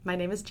My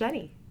name is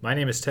Jenny. My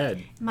name is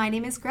Ted. My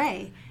name is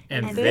Gray.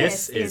 And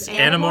this is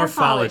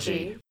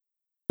Anamorphology.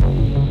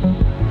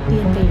 The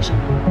invasion,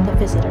 the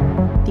visitor,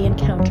 the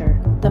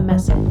encounter, the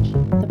message,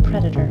 the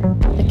predator,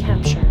 the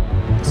capture,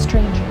 the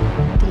stranger,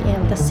 the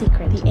alien, the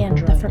secret, the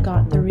android, the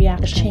forgotten, the reaction,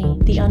 the chain,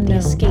 the unknown, the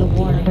escape,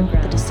 the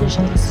underground, the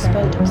decision, the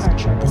exposed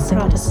departure, the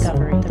simple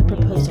discovery, the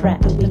proposed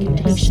threat, the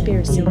mutation, the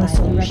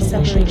resolution,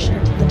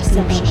 separation, the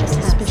deception, the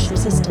suspicion,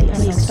 persistence, the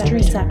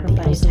unexpected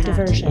sacrifice, the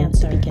diversion, and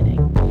the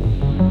beginning.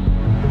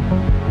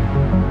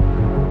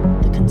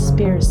 The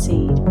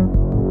conspiracy.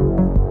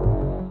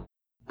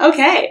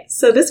 Okay,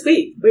 so this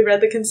week we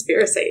read The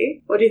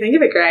Conspiracy. What do you think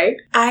of it, Gray?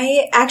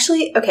 I have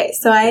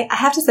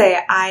to say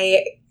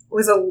I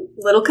was a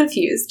little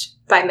confused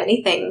by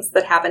many things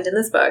that happened in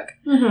this book.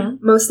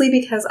 Mm-hmm. Mostly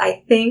because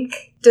I think,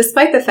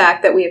 despite the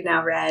fact that we have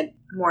now read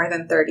more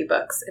than 30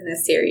 books in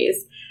this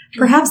series,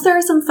 perhaps there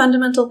are some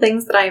fundamental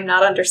things that I am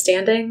not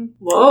understanding.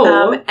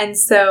 Whoa. And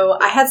so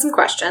I had some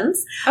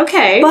questions.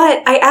 Okay.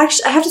 But I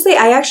have to say,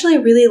 I actually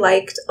really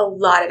liked a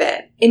lot of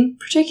it. In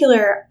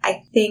particular,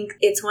 I think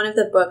it's one of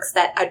the books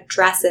that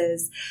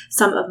addresses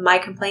some of my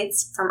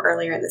complaints from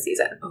earlier in the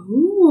season.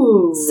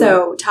 Ooh.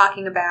 So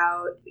talking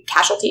about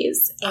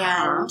casualties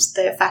and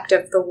the effect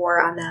of the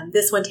war on them.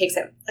 This one takes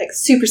it like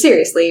super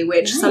seriously,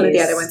 which some of the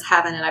other ones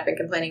haven't, and I've been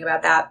complaining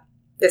about that.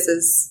 This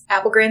is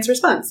Applegrain's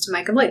response to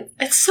my complaint.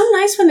 It's so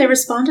nice when they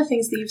respond to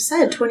things that you've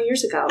said 20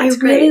 years ago. I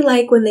really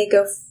like when they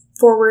go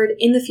forward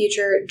in the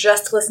future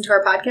just to listen to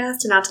our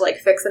podcast and not to like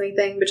fix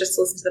anything, but just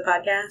to listen to the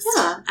podcast.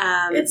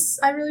 Yeah.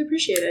 I really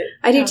appreciate it.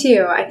 I do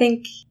too. I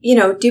think,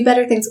 do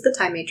better things with the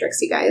Time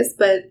Matrix, you guys,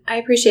 but I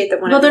appreciate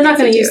that one. Well, they're not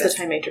going to use the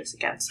Time Matrix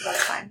again, so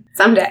that's fine.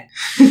 Someday.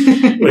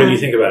 What did you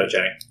think about it,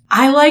 Jenny?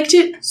 I liked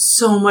it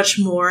so much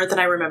more than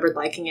I remembered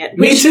liking it.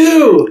 Me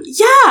too!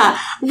 Yeah!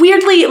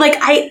 Weirdly,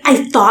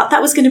 I thought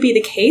that was going to be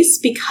the case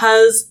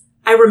because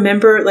I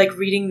remember,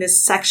 reading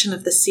this section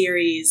of the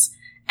series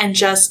and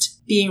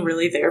just being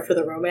really there for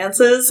the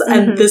romances. Mm-hmm.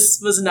 And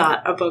this was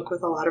not a book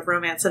with a lot of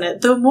romance in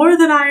it, though more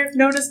than I've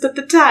noticed at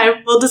the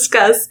time. We'll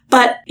discuss.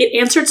 But it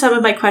answered some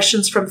of my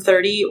questions from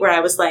 30 where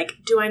I was like,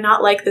 do I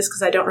not like this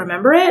because I don't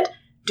remember it?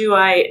 Do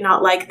I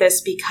not like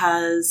this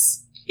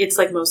because it's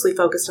mostly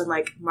focused on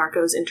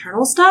Marco's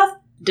internal stuff?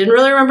 Didn't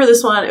really remember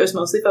this one. It was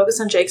mostly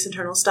focused on Jake's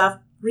internal stuff.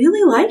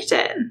 Really liked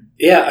it.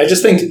 Yeah, I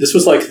just think this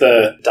was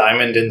the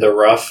diamond in the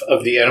rough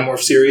of the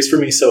Animorph series for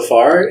me so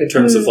far in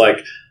terms of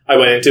I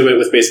went into it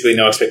with basically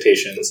no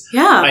expectations.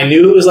 Yeah. I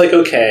knew it was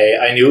okay.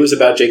 I knew it was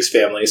about Jake's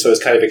family, so I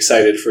was kind of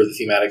excited for the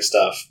thematic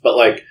stuff. But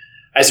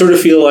I sort of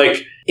feel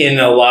in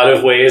a lot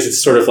of ways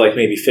it's sort of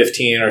maybe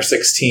 15 or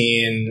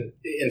 16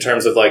 in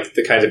terms of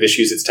the kind of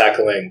issues it's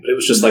tackling. But it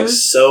was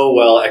just so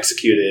well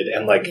executed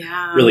and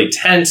really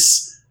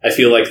tense. I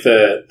feel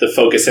the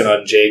focus in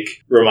on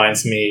Jake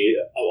reminds me,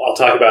 I'll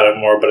talk about it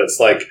more, but it's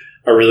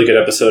a really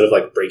good episode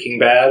of Breaking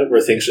Bad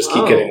where things just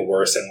keep getting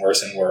worse and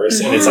worse and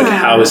worse. Yeah. And it's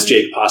how is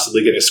Jake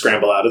possibly going to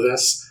scramble out of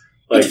this?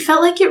 It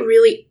felt like it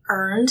really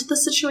earned the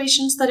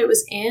situations that it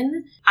was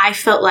in. I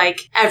felt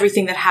like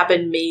everything that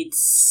happened made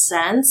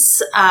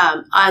sense,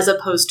 as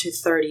opposed to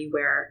 30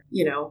 where,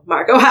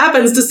 Marco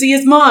happens to see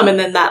his mom and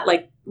then that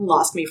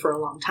lost me for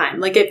a long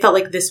time. It felt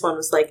like this one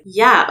was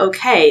yeah,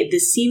 okay,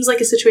 this seems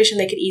like a situation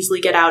they could easily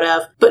get out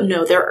of, but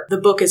no, the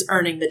book is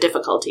earning the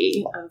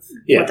difficulty of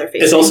what they're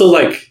facing. It's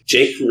also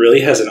Jake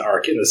really has an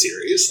arc in the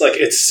series.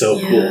 It's so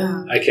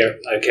cool. I can't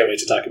wait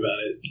to talk about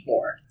it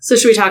more. So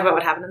should we talk about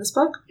what happened in this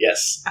book?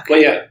 Yes. Okay.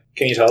 Well, yeah.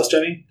 Can you tell us,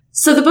 Jenny?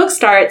 So the book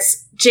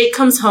starts, Jake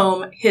comes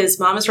home, his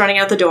mom is running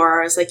out the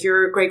door, it's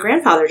your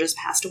great-grandfather just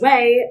passed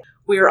away.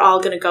 We're all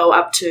going to go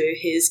up to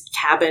his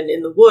cabin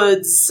in the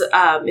woods,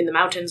 in the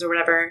mountains or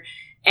whatever,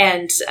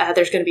 and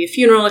there's going to be a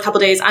funeral in a couple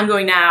days. I'm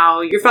going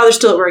now. Your father's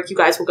still at work. You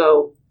guys will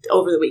go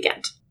over the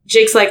weekend.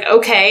 Jake's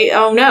okay,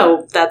 oh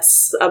no,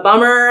 that's a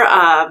bummer,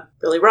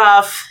 really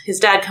rough. His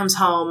dad comes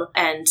home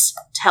and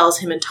tells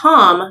him and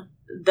Tom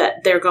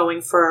that they're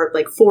going for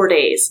 4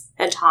 days.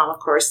 And Tom, of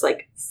course,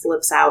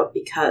 flips out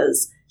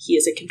because he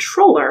is a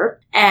controller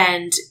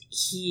and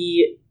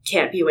he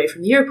can't be away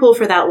from the year pool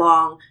for that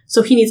long.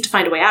 So he needs to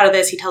find a way out of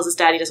this. He tells his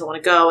dad he doesn't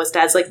want to go. His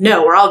dad's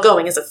no, we're all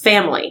going as a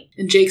family.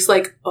 And Jake's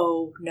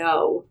oh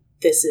no,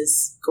 this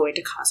is going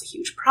to cause a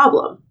huge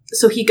problem.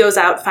 So he goes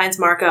out, finds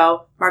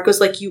Marco.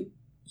 Marco's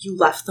you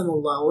left them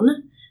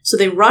alone. So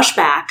they rush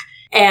back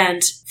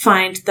and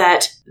find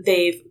that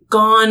they've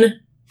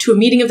gone to a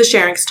meeting of the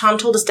sharing because Tom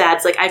told his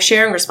dad, I have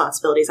sharing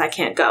responsibilities. I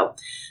can't go.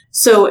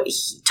 So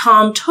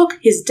Tom took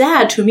his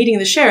dad to a meeting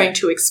of the sharing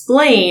to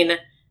explain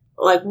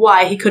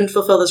why he couldn't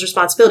fulfill those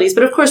responsibilities.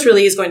 But of course,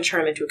 really is going to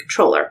turn him into a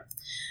controller.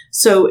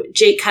 So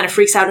Jake kind of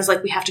freaks out and is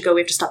we have to go.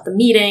 We have to stop the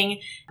meeting.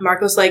 And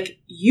Marco's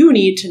you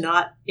need to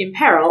not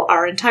imperil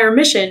our entire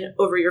mission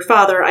over your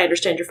father. I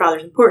understand your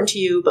father's important to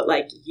you, but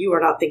you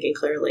are not thinking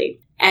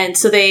clearly. And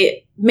so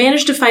they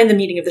managed to find the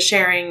meeting of the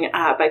sharing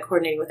by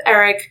coordinating with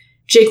Eric.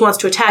 Jake wants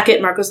to attack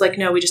it. Marco's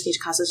no, we just need to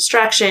cause a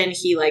distraction.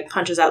 He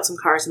punches out some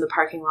cars in the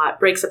parking lot,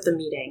 breaks up the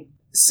meeting.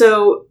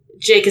 So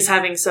Jake is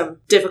having some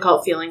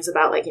difficult feelings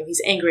about, like,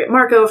 he's angry at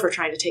Marco for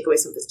trying to take away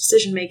some of his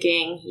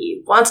decision-making.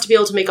 He wants to be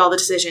able to make all the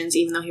decisions,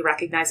 even though he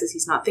recognizes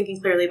he's not thinking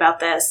clearly about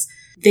this.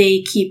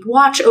 They keep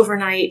watch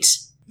overnight.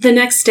 The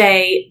next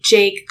day,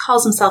 Jake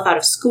calls himself out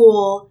of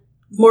school.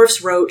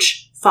 Morphs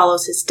Roach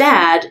follows his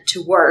dad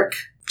to work,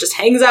 just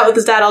hangs out with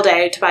his dad all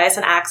day. Tobias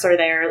and Axe are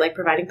there, like,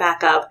 providing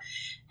backup.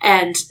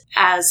 And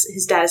as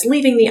his dad is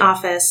leaving the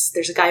office,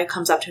 there's a guy who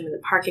comes up to him in the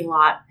parking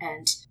lot,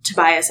 and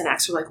Tobias and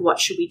Axe are like, what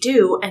should we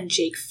do? And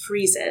Jake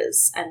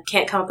freezes and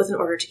can't come up with an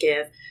order to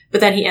give.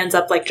 But then he ends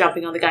up, like,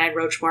 jumping on the guy in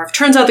Roach Morph.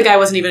 Turns out the guy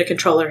wasn't even a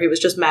controller. He was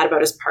just mad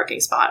about his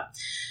parking spot.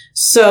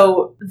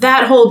 So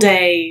that whole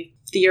day,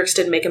 the Yeerks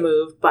didn't make a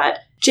move, but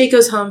Jake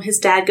goes home. His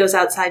dad goes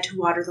outside to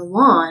water the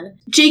lawn.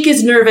 Jake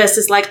is nervous,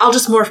 is like, I'll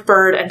just morph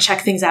bird and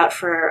check things out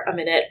for a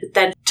minute. But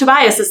then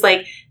Tobias is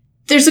like,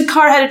 there's a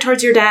car headed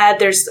towards your dad.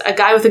 There's a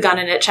guy with a gun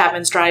in it.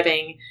 Chapman's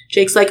driving.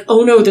 Jake's like,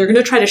 oh no, they're going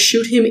to try to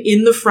shoot him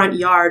in the front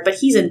yard. But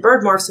he's in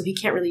bird morph, so he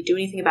can't really do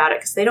anything about it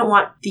because they don't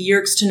want the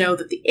Yeerks to know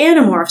that the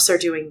Animorphs are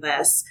doing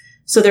this.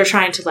 So they're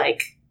trying to,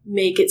 like,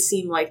 make it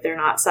seem like they're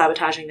not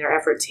sabotaging their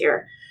efforts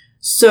here.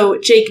 So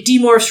Jake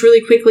demorphs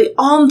really quickly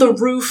on the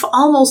roof,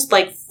 almost,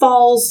 like,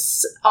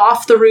 falls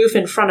off the roof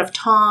in front of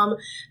Tom,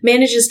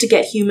 manages to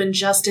get human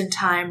just in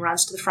time,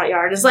 runs to the front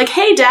yard, is like,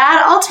 hey,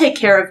 Dad, I'll take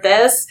care of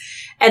this.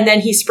 And then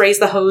he sprays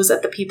the hose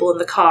at the people in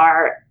the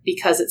car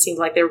because it seemed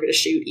like they were going to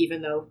shoot,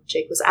 even though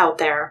Jake was out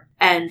there.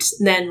 And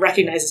then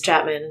recognizes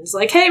Chapman and is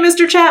like, hey,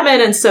 Mr.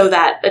 Chapman. And so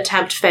that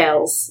attempt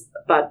fails,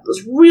 but it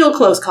was a real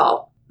close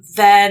call.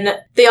 Then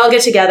they all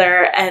get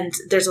together, and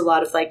there's a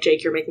lot of, like,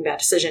 Jake, you're making bad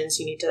decisions.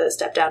 You need to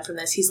step down from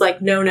this. He's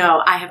like,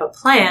 no, I have a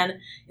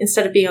plan.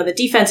 Instead of being on the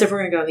defensive,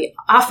 we're going to go on the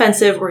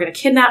offensive. We're going to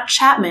kidnap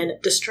Chapman,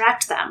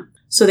 distract them.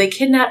 So they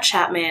kidnap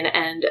Chapman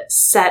and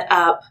set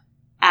up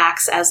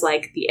Axe as,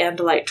 like, the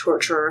Andalite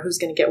torturer who's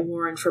going to get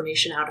more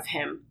information out of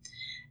him.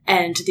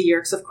 And the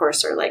Yeerks, of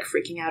course, are, like,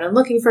 freaking out and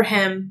looking for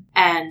him,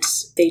 and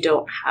they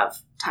don't have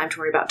time to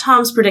worry about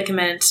Tom's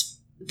predicament.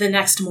 The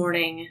next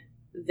morning,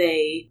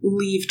 they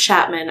leave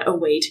Chapman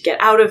away to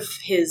get out of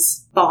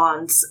his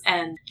bonds,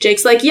 and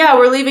Jake's like, yeah,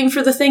 we're leaving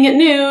for the thing at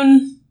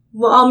noon.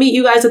 Well, I'll meet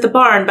you guys at the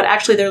barn, but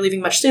actually they're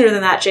leaving much sooner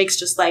than that. Jake's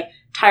just, like,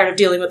 tired of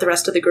dealing with the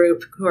rest of the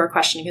group who are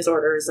questioning his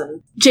orders,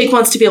 and Jake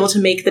wants to be able to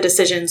make the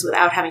decisions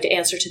without having to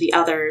answer to the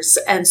others,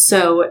 and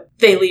so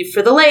they leave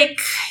for the lake,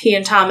 he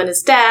and Tom and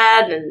his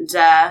dad, and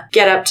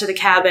get up to the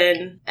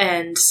cabin,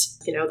 and,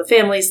 you know, the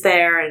family's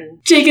there,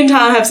 and Jake and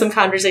Tom have some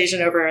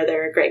conversation over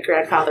their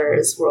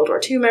great-grandfather's World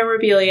War II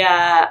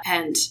memorabilia,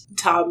 and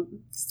Tom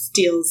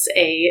steals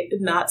a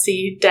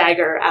Nazi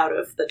dagger out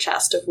of the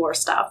chest of war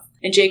stuff,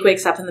 and Jake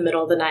wakes up in the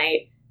middle of the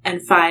night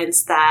and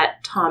finds that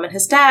Tom and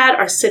his dad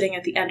are sitting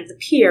at the end of the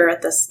pier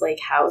at this lake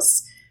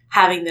house,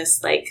 having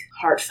this, like,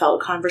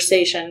 heartfelt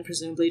conversation.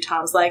 Presumably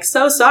Tom's like,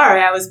 so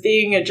sorry, I was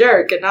being a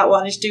jerk and not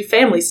wanting to do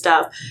family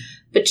stuff.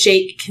 But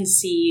Jake can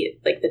see,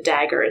 like, the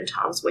dagger in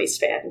Tom's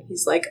waistband. And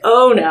he's like,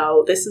 oh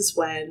no, this is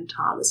when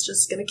Tom is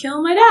just going to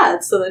kill my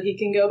dad so that he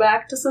can go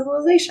back to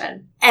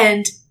civilization.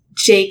 And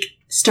Jake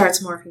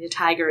starts morphing to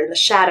Tiger in the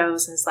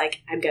shadows and is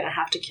like, I'm going to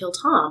have to kill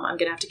Tom. I'm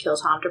going to have to kill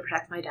Tom to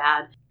protect my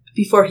dad.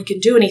 Before he can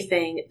do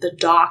anything, the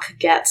dock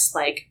gets,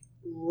 like,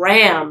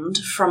 rammed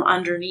from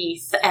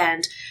underneath,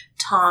 and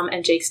Tom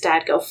and Jake's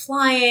dad go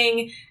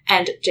flying,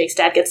 and Jake's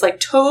dad gets, like,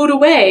 towed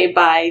away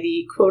by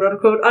the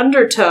quote-unquote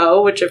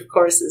undertow, which, of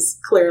course, is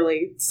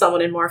clearly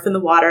someone in morph in the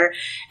water,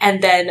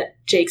 and then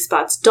Jake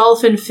spots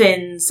dolphin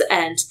fins,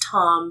 and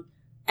Tom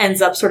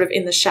ends up sort of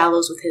in the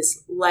shallows with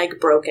his leg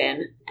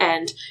broken,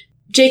 and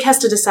Jake has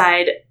to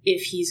decide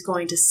if he's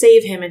going to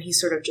save him, and he's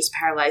sort of just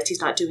paralyzed.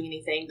 He's not doing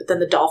anything. But then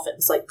the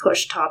dolphins, like,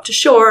 push Tom to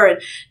shore,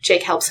 and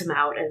Jake helps him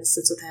out and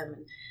sits with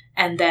him.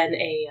 And then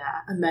a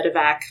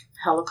medevac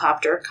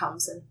helicopter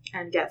comes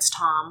and gets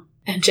Tom.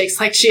 And Jake's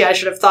like, gee, I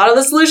should have thought of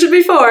the solution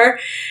before.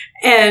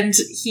 And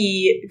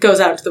he goes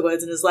out into the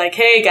woods and is like,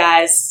 hey,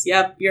 guys,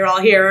 yep, you're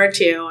all here, aren't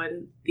you?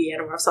 And the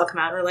Animorphs all come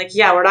out and are like,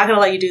 yeah, we're not going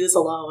to let you do this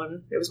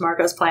alone. It was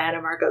Marco's plan.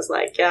 And Marco's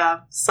like, yeah,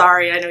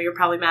 sorry, I know you're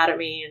probably mad at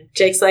me. And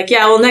Jake's like,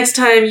 yeah, well, next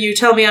time you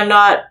tell me I'm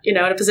not, you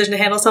know, in a position to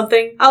handle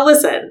something, I'll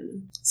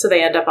listen. So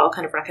they end up all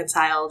kind of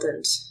reconciled,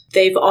 and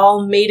they've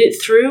all made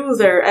it through.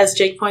 There, as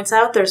Jake points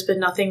out, there's been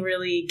nothing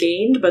really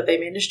gained, but they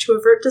managed to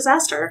avert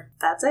disaster.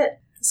 That's it.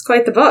 It's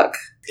quite the book.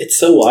 It's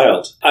so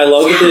wild. I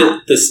love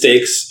that the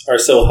stakes are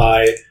so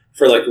high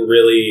for, like,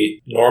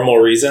 really normal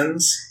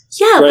reasons.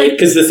 Yeah. Right?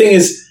 Because the thing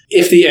is,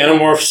 if the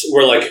Animorphs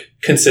were, like,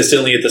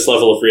 consistently at this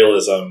level of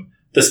realism,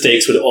 the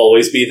stakes would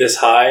always be this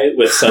high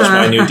with such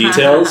minute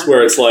details,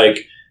 where it's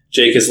like,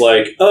 Jake is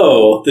like,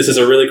 oh, this is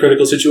a really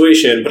critical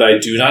situation, but I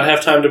do not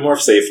have time to morph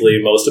safely.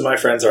 Most of my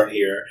friends aren't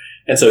here.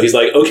 And so he's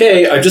like,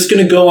 okay, I'm just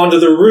going to go onto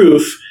the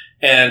roof.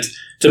 And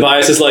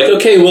Tobias is like,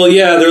 okay, well,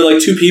 yeah, there are,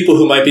 like, two people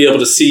who might be able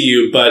to see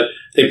you, but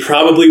they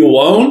probably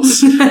won't,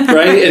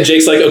 right? And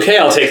Jake's like, okay,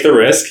 I'll take the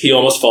risk. He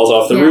almost falls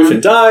off the roof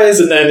and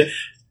dies. And then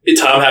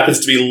Tom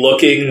happens to be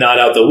looking not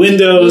out the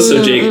window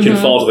so Jake can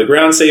fall to the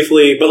ground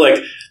safely. But,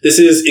 like, this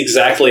is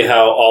exactly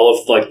how all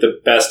of, like,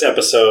 the best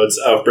episodes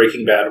of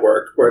Breaking Bad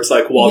work, where it's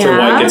like Walter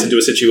White gets into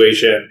a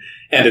situation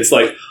and it's,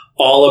 like,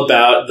 all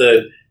about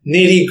the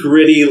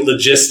nitty-gritty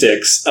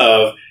logistics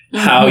of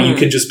how you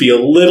can just be a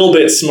little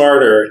bit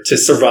smarter to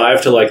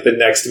survive to, like, the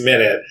next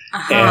minute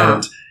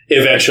and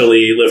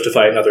eventually live to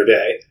fight another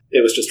day.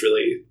 It was just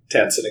really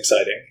tense and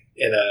exciting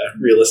in a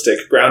realistic,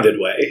 grounded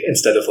way,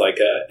 instead of like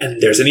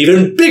and there's an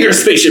even bigger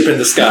spaceship in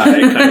the sky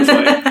kind of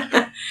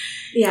way.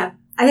 Yeah,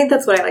 I think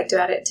that's what I liked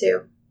about it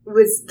too,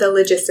 was the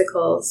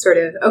logistical sort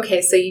of,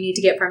 okay, so you need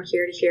to get from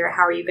here to here.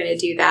 How are you going to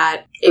do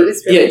that? It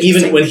was really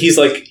even when he's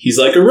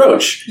like a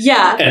roach.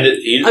 Yeah. And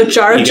a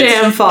jar of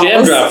jam falls.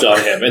 Jam dropped on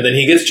him, and then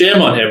he gets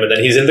jam on him, and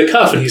then he's in the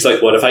cuff, and he's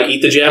like, what if I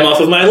eat the jam off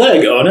of my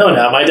leg? Oh no,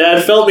 now my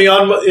dad felt me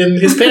in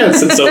his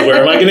pants, and so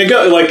where am I going to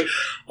go? Like,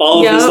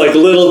 all of this like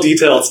little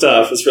detailed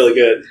stuff is really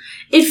good.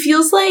 It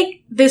feels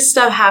like this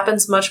stuff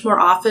happens much more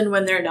often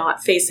when they're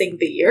not facing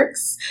the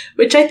Yeerks,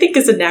 which I think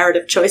is a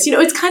narrative choice. You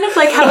know, it's kind of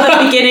like how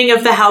the beginning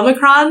of the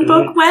Helmicron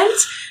book went,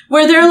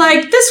 where they're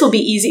like, this will be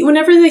easy.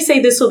 Whenever they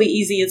say this will be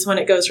easy, it's when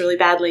it goes really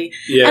badly.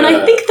 Yeah. And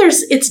I think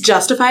it's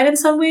justified in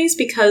some ways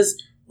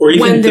because... Or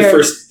even the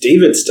first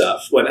David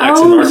stuff, when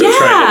Axe and Martha are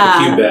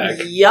trying to get the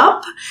cube back.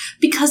 Yup.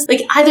 Because,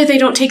 like, either they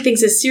don't take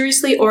things as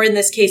seriously, or in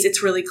this case,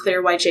 it's really clear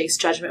why Jake's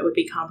judgment would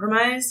be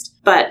compromised.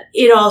 But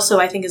it also,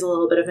 I think, is a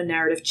little bit of a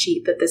narrative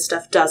cheat that this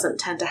stuff doesn't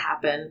tend to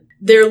happen.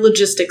 Their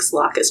logistics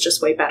luck is just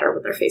way better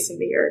when they're facing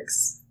the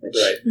Yeerks. Which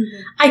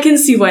I can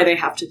see why they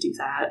have to do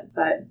that,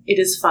 but it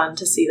is fun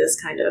to see this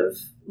kind of...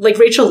 Like,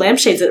 Rachel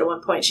lampshades it at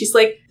one point. She's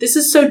like, this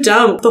is so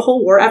dumb. The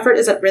whole war effort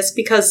is at risk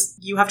because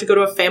you have to go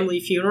to a family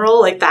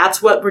funeral. Like,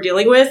 that's what we're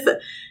dealing with.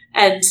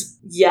 And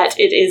yet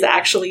it is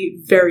actually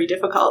very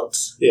difficult.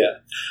 Yeah.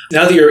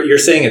 Now that you're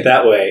saying it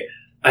that way,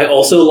 I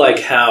also like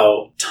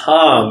how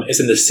Tom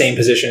is in the same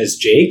position as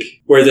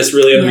Jake, where this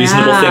really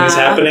unreasonable thing is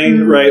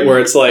happening, right? Where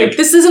it's like...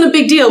 This isn't a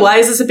big deal. Why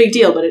is this a big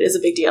deal? But it is a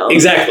big deal.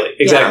 Exactly.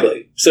 Yeah.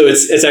 So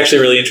it's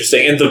actually really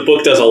interesting. And the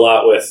book does a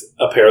lot with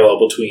a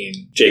parallel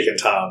between Jake and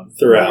Tom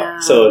throughout. Yeah.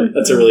 So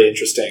that's a really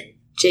interesting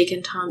Jake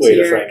and Tom's way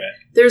to frame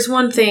it. There's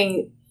one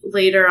thing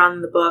later on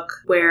in the book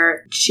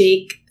where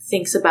Jake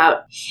thinks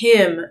about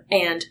him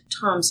and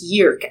Tom's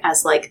Yeerk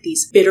as like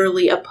these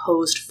bitterly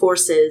opposed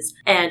forces,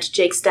 and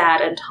Jake's dad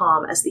and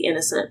Tom as the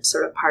innocent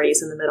sort of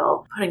parties in the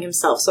middle, putting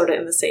himself sort of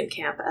in the same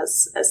camp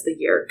as the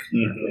Yeerk.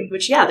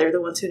 Which, they're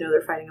the ones who know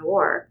they're fighting a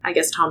war. I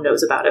guess Tom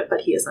knows about it,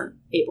 but he isn't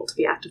able to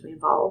be actively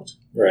involved.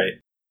 Right.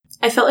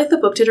 I felt like the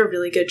book did a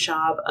really good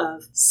job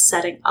of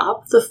setting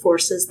up the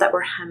forces that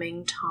were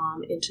hemming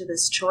Tom into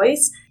this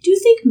choice. Do you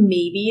think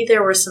maybe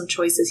there were some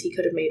choices he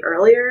could have made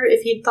earlier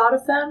if he'd thought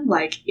of them,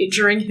 like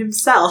injuring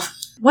himself?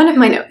 One of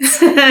my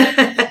notes.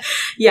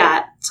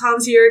 Yeah,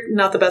 Tom's Yeerk,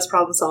 not the best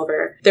problem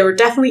solver. There were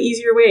definitely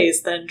easier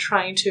ways than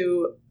trying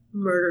to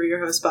murder your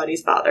host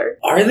body's father.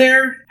 Are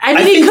there? I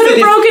mean, he could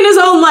have broken his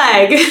own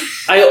leg.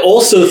 I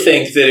also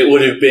think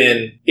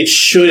that it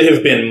should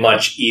have been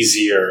much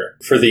easier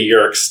for the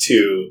Yeerks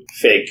to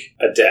fake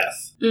a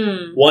death.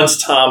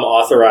 Once Tom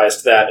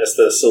authorized that as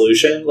the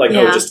solution,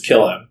 just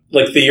kill him.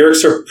 Like, the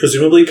Yeerks are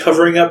presumably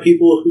covering up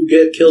people who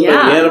get killed by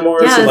the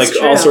Animorphs and, like,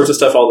 all sorts of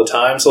stuff all the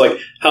time. So, like,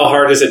 how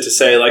hard is it to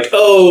say, like,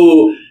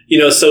 oh,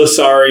 so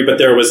sorry, but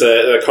there was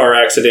a car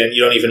accident.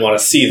 You don't even want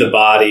to see the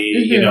body,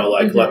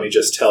 let me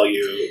just tell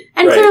you.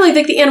 And clearly,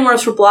 like, the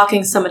Animorphs were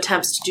blocking some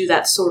attempts to do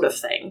that sort of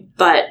thing.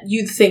 But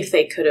you'd think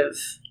they could have...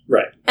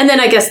 Right. And then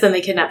I guess then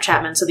they kidnapped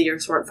Chapman, so the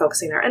Yeerks weren't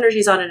focusing their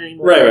energies on it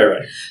anymore.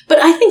 Right. But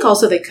I think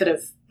also they could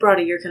have brought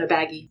a Yeerk in a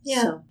baggie.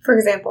 Yeah, so. For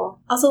example.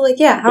 Also,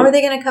 how are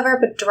they going to cover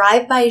up a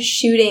drive-by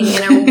shooting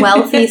in a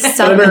wealthy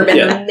suburb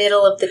in the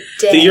middle of the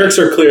day? The Yeerks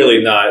are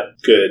clearly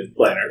not good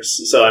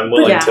planners, so I'm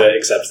willing to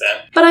accept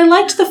that. But I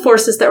liked the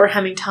forces that were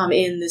hemming Tom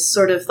in, this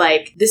sort of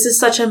like, this is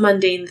such a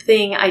mundane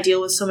thing, I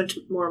deal with so much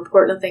more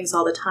important things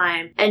all the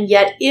time, and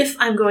yet if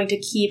I'm going to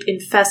keep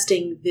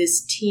infesting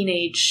this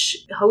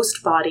teenage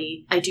host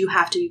body, I do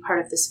have to be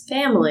part of this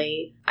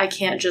family. I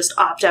can't just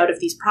opt out of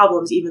these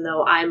problems, even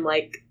though I'm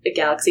like a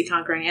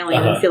galaxy-conquering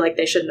alien and feel like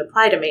they shouldn't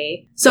apply to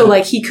me. So,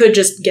 like, he could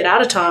just get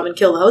out of Tom and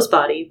kill the host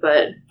body,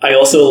 but... I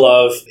also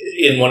love,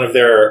 in one of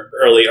their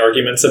early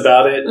arguments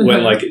about it,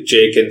 when, like,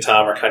 Jake and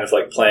Tom are kind of,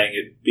 like, playing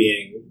it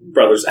being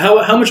brothers.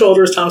 How much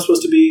older is Tom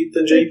supposed to be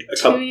than Jake?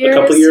 A couple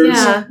years?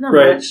 Yeah, not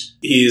much.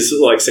 He's,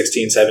 like,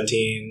 16,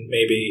 17,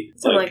 maybe.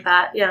 Something like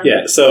that, yeah.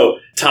 Yeah, so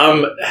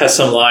Tom has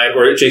some line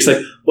where Jake's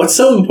like, what's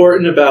so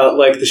important about,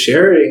 like, the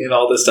sharing and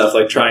all this stuff,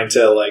 like, trying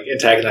to, like,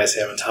 antagonize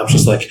him, and Tom's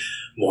just like,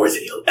 more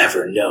than you'll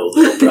ever know,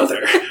 little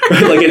brother.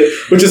 Right?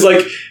 Which is,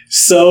 like,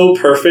 so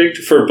perfect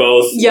for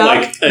both,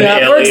 like, an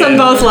alien. Works on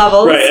both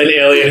levels. Right, an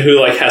alien who,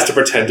 like, has to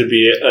pretend to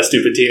be a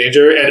stupid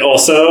teenager, and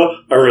also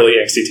a really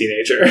angsty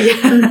teenager.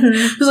 Yeah.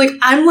 It was like,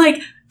 I'm,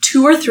 like,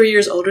 2 or 3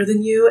 years older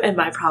than you, and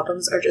my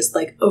problems are just,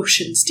 like,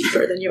 oceans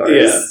deeper than yours.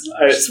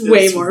 Yeah. It's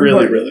way more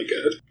really, important. really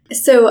good.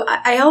 So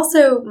I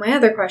also, my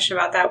other question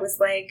about that was,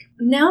 like,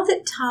 now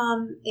that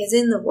Tom is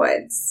in the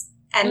woods,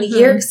 And the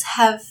Yeerks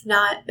have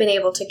not been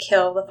able to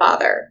kill the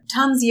father.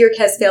 Tom's Yeerk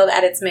has failed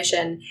at its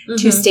mission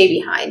to stay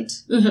behind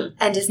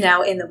and is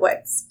now in the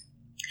woods.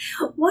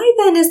 Why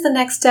then is the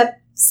next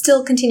step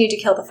still continue to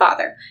kill the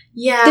father?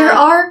 Yeah. There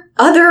are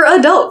other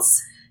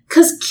adults.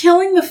 Because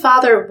killing the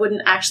father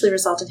wouldn't actually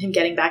result in him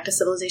getting back to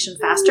civilization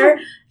faster.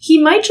 No. He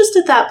might just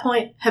at that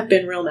point have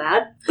been real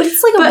mad. But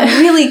it's like a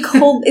really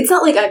cold... It's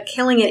not like a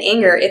killing in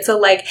anger. It's a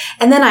like...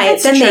 And then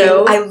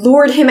I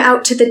lured him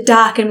out to the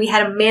dock and we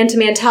had a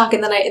man-to-man talk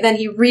and then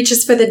he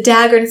reaches for the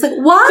dagger and it's like,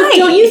 why? But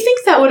don't you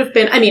think that would have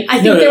been... I mean, I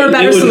think there were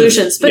better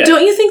solutions. But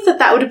don't you think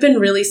that would have been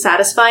really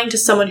satisfying to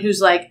someone who's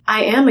like,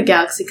 I am a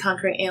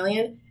galaxy-conquering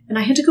alien... And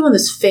I had to go on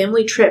this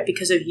family trip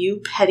because of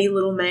you, petty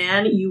little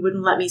man. You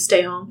wouldn't let me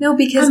stay home. No,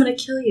 because I'm going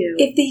to kill you.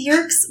 If the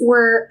Yeerks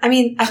were... I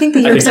mean, I think the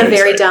Yeerks are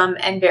very dumb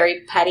and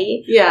very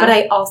petty. Yeah. But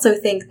I also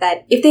think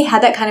that if they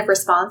had that kind of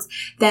response,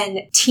 then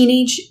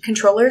teenage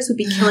controllers would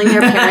be killing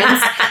their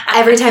parents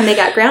every time they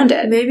got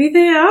grounded. Maybe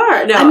they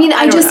are. No, I mean,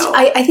 I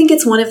think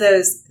it's one of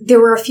those... There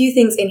were a few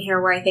things in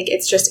here where I think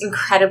it's just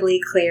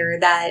incredibly clear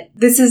that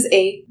this is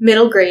a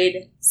middle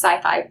grade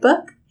sci-fi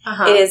book.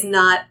 It is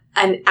not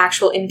an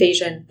actual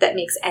invasion that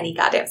makes any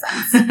goddamn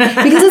sense.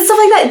 Because it's stuff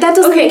like that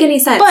doesn't make any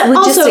sense. But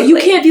also, you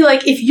can't be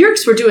like, if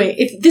Yeerks were doing,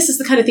 if this is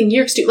the kind of thing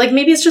Yeerks do, like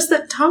maybe it's just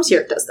that Tom's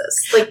Yeerk does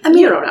this. Like, I mean,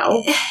 you don't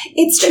know.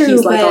 It's true,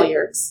 he's like all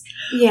Yeerks.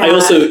 Yeah.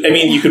 I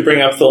mean, you could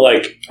bring up the,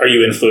 like, are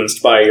you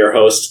influenced by your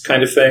host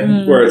kind of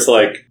thing, where it's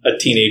like a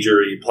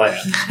teenager-y plan.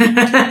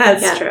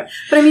 That's true.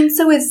 But I mean,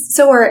 so is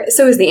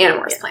the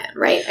Animorphs plan,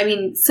 right? I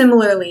mean,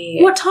 similarly...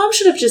 What Tom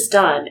should have just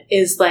done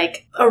is,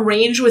 like,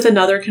 arrange with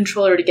another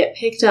controller to get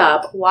picked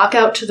up, walk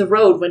out to the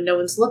road when no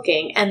one's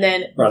looking, and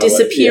then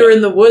disappear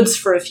in the woods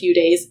for a few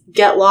days,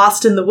 get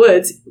lost in the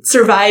woods,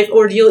 survive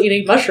ordeal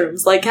eating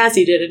mushrooms like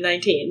Cassie did in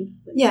 19.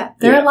 Yeah,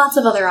 there are lots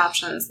of other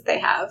options that they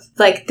have.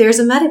 Like, there's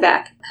a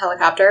medevac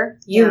helicopter.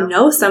 You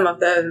know some of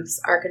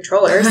those are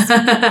controllers.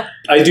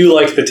 I do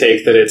like the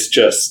take that it's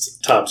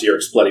just Tom's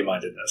Yeerk's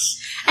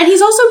bloody-mindedness. And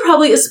he's also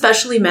probably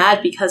especially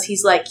mad because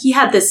he's like, he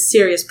had this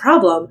serious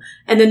problem,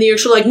 and then the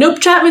Yeerks are like, nope,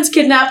 Chapman's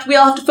kidnapped, we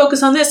all have to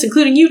focus on this,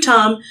 including you,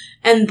 Tom.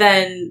 And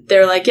then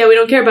they're like, yeah, we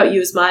don't care about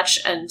you as much,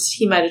 and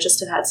he might have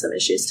just had some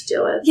issues to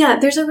deal with. Yeah,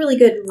 there's a really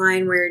good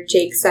line where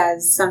Jake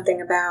says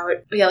something about...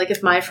 Yeah, like,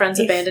 if my friends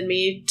abandoned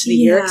me to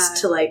the Yeerks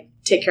to, like,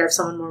 take care of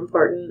someone more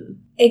important,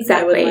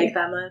 exactly. I wouldn't like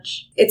that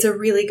much. It's a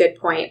really good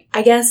point.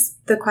 I guess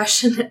the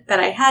question that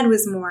I had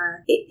was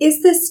more,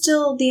 is this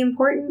still the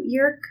important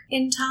Yeerk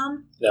in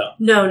Tom?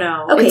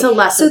 No. Okay, it's a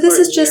less so this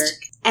is just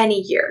Yeerk.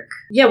 Any Yeerk.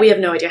 Yeah, we have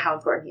no idea how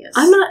important he is.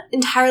 I'm not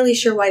entirely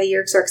sure why the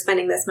Yeerks are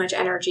expending this much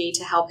energy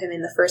to help him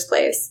in the first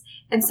place.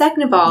 And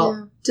second of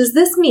all, does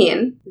this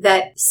mean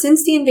that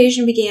since the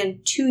invasion began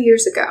 2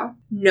 years ago,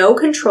 no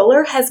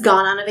controller has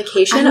gone on a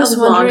vacation of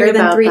longer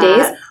than 3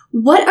 days?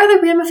 What are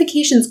the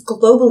ramifications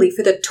globally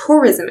for the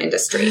tourism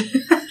industry?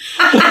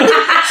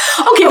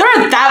 Okay, there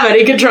aren't that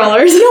many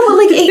controllers. No, but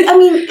like, I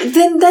mean,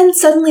 then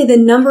suddenly the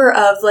number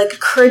of like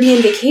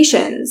Caribbean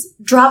vacations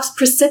drops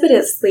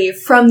precipitously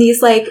from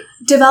these like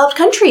developed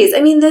countries.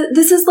 I mean,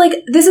 this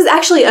is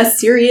actually a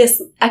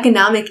serious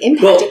economic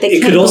impact. Well, if they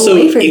it can't could go also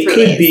away for it 3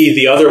 could days. be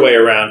the other way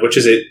around, which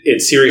is it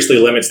seriously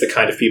limits the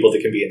kind of people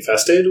that can be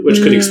infested,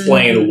 which could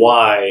explain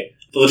why.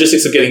 The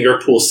logistics of getting your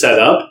pool set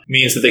up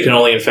means that they can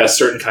only infest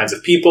certain kinds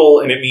of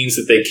people, and it means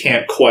that they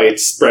can't quite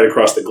spread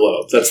across the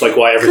globe. That's like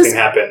why everything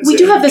happens. We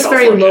do have this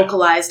California. very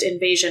localized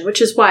invasion,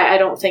 which is why I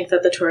don't think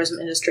that the tourism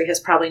industry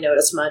has probably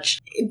noticed much.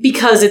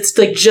 Because it's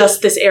like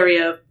just this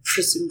area,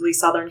 presumably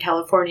Southern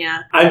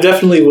California. I'm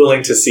definitely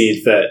willing to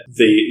cede that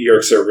the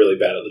Yeerks are really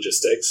bad at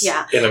logistics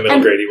in a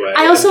middle grady way.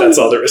 And that's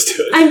all there is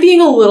to it. I'm being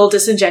a little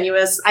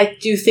disingenuous. I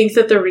do think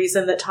that the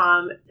reason that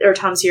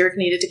Tom's Yeerk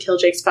needed to kill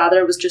Jake's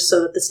father was just so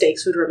that the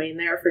stakes would remain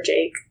there for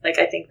Jake. Like,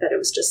 I think that it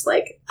was just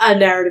like a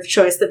narrative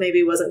choice that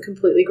maybe wasn't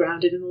completely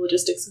grounded in the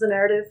logistics of the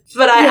narrative.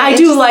 But I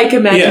do like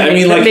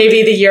imagining that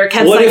maybe the Yeerk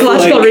had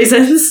psychological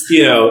reasons.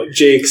 You know,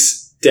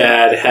 Jake's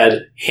dad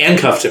had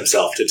handcuffed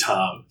himself to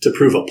Tom to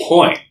prove a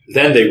point.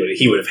 Then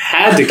he would have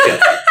had to kill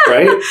him,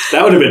 right?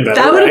 That would have been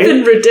better, That would have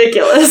been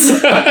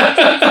ridiculous.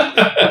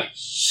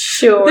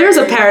 Sure. There's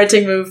a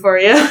parenting move for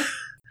you.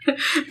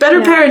 Better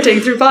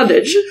parenting through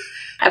bondage.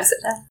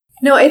 Absolutely.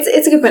 No, it's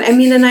a good point. I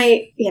mean, and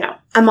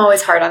I'm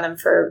always hard on them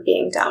for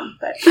being dumb.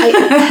 But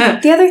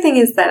the other thing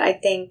is that I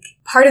think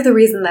part of the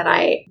reason that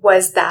I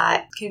was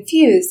that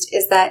confused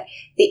is that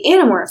the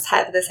Animorphs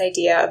have this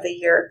idea of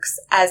the Yeerks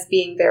as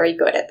being very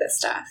good at this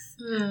stuff,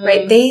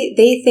 right?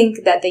 They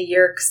think that the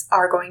Yeerks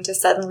are going to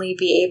suddenly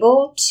be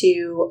able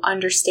to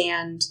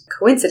understand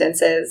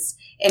coincidences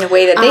in a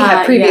way that they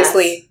have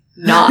previously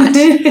not.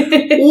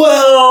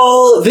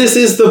 Well, this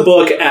is the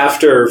book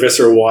after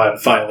Visser 1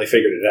 finally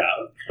figured it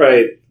out,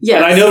 right? Yes.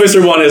 And I know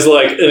Visser 1 is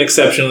like an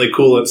exceptionally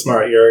cool and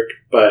smart Yeerk,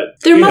 But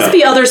there must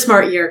be other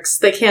smart Yeerks.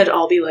 They can't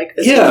all be like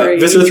Visser 3.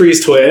 Visser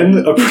 3's twin,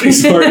 a pretty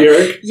smart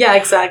Yeerk. Yeah,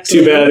 exactly.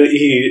 Too bad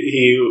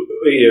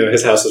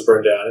his house was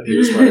burned down and he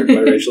was murdered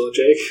by Rachel and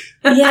Jake.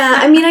 Yeah,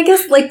 I mean, I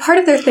guess, like, part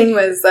of their thing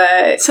was...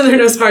 so there are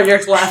no smart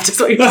Yeerks left, is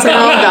what you're saying.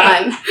 All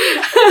gone.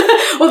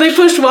 Well, they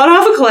pushed one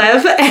off a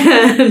cliff,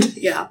 and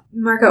yeah.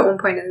 Marco at one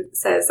point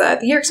says, the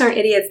Yeerks aren't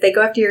idiots. They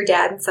go after your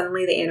dad, and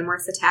suddenly the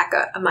Animorphs attack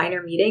a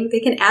minor meeting.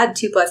 They can add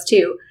 2 +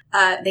 2.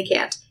 They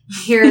can't.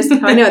 Here's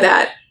how I know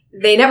that.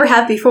 They never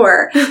have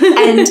before.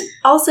 And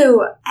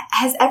also,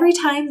 has every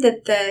time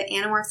that the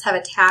Animorphs have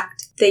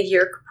attacked the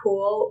Yeerk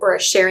pool or a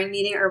sharing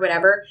meeting or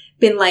whatever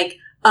been like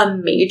a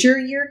major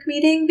Yeerk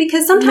meeting?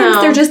 Because sometimes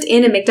they're just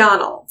in a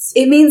McDonald's.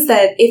 It means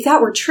that if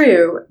that were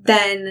true,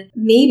 then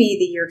maybe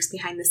the Yeerks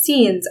behind the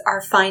scenes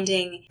are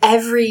finding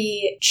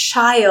every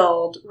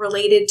child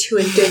related to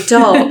an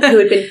adult who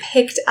had been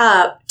picked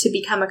up to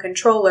become a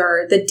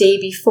controller the day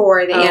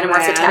before the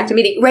Animorphs attacked a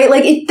meeting. Right?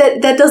 Like,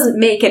 that doesn't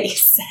make any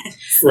sense.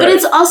 Right. But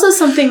it's also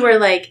something where,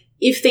 like,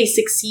 if they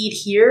succeed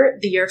here,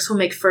 the Yeerks will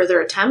make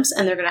further attempts,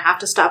 and they're going to have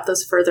to stop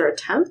those further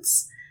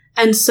attempts.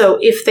 And so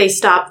if they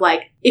stop,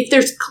 like, if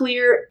there's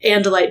clear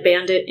Andalite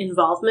Bandit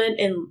involvement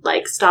in,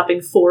 like,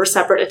 stopping 4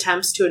 separate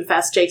attempts to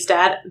infest Jake's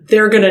dad,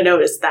 they're going to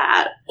notice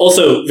that.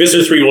 Also,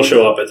 Visser 3 will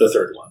show up at the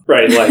 3rd one,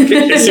 right? Like,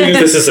 as soon as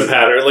this is a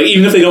pattern, like,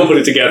 even if they don't put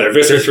it together,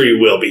 Visser 3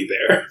 will be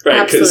there, right?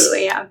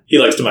 Absolutely, yeah. He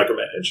likes to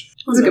micromanage.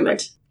 That's a good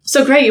point.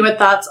 So, Gray, you had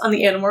thoughts on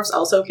the Animorphs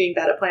also being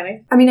bad at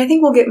planning? I mean, I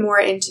think we'll get more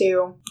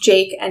into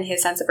Jake and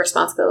his sense of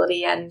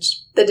responsibility and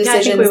the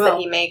decisions that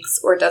he makes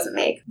or doesn't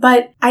make.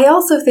 But I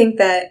also think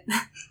that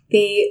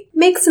they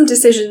make some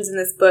decisions in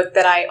this book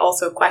that I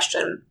also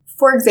question.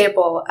 For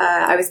example,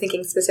 I was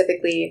thinking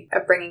specifically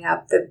of bringing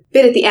up the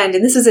bit at the end,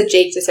 and this is a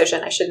Jake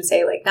decision, I shouldn't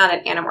say, like, not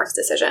an Animorphs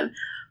decision.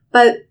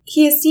 But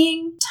he is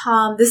seeing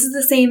Tom. This is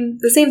the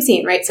same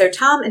scene, right? So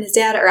Tom and his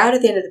dad are out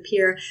at the end of the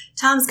pier.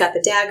 Tom's got the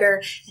dagger,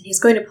 and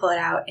he's going to pull it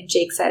out. And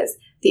Jake says,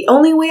 "The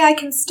only way I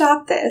can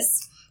stop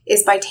this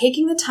is by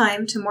taking the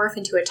time to morph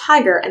into a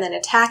tiger and then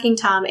attacking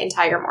Tom in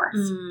Tiger Morph."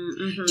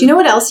 Mm-hmm. Do you know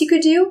what else you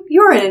could do?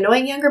 You're an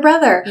annoying younger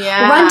brother.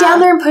 Yeah. Run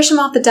down there and push him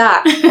off the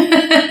dock.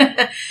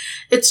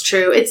 It's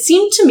true. It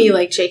seemed to me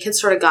like Jake had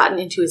sort of gotten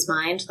into his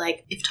mind,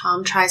 like, if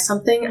Tom tries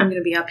something, I'm going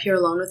to be up here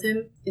alone with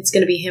him. It's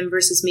going to be him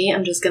versus me.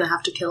 I'm just going to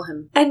have to kill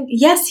him. And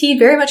yes, he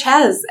very much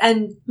has.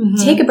 And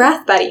take a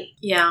breath, buddy.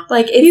 Yeah.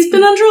 Like, he's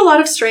been under a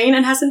lot of strain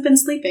and hasn't been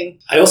sleeping.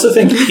 I also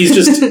think he's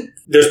just...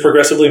 there's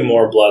progressively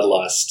more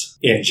bloodlust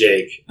in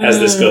Jake as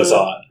this goes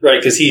on, right?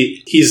 Because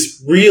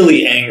he's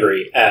really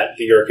angry at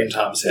the Yeerk in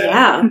Tom's head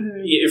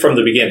from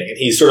the beginning. And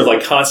he's sort of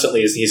like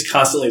he's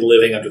constantly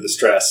living under the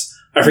stress.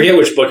 I forget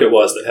which book it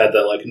was that had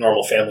that like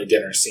normal family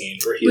dinner scene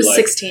where he was like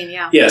 16,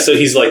 yeah. So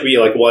he's like,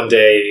 one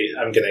day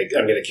I'm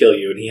gonna kill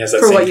you, and he has that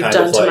for same what you've kind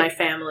done of to like, my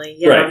family,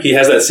 yeah. Right? He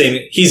has that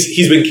same.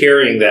 He's been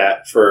carrying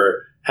that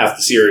for half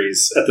the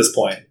series at this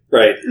point,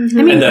 right? Mm-hmm.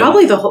 I mean,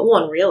 probably the whole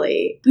one,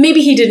 really.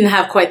 Maybe he didn't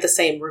have quite the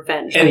same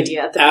revenge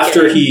idea at the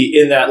after beginning. he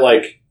in that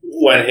like.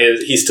 When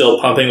he's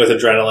still pumping with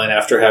adrenaline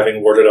after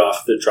having warded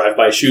off the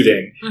drive-by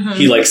shooting,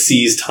 he like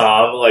sees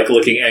Tom like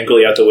looking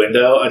angrily out the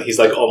window, and he's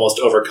like almost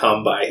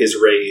overcome by his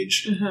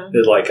rage.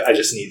 And, like, I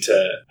just need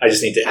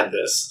to end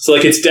this. So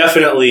like it's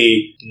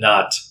definitely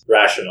not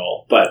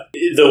rational, but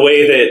the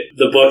way that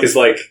the book is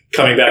like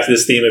coming back to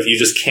this theme of you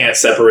just can't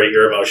separate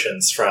your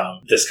emotions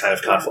from this kind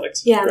of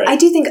conflict. Yeah, right? I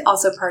do think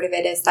also part of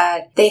it is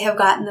that they have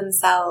gotten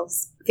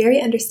themselves,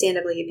 very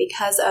understandably,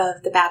 because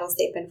of the battles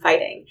they've been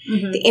fighting.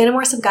 The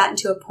Animorphs have gotten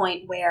to a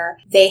point where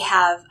they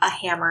have a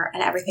hammer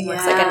and everything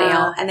looks like a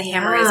nail, and the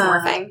hammer is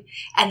morphing,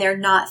 and they're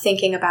not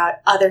thinking about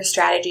other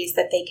strategies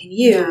that they can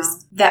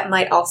use that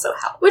might also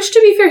help. Which,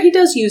 to be fair, he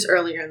does use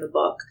earlier in the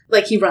book.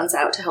 Like, he runs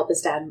out to help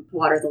his dad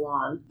water the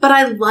lawn. But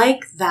I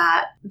like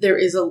that there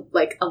is a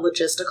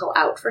logistical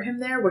out for him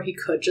there, where he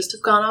could just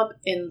have gone up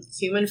in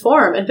human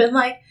form and been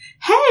like,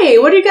 "Hey,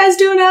 what are you guys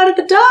doing out at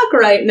the dock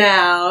right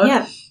now?"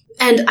 Yeah.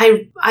 And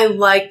I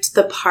liked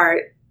the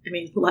part,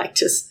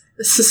 liked is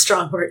a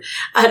strong word.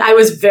 And I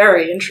was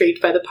very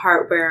intrigued by the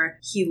part where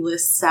he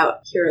lists out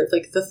here,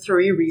 like, the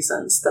 3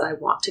 reasons that I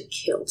want to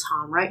kill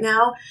Tom right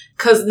now.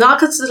 Not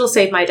because it'll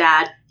save my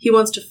dad. He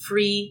wants to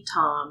free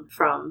Tom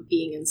from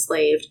being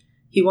enslaved.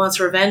 He wants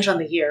revenge on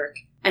the Yeerk.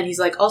 And he's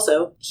like,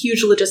 also,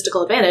 huge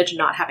logistical advantage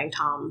not having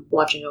Tom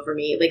watching over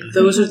me. Like,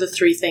 those are the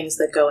 3 things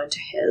that go into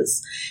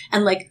his.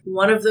 And, like,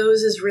 one of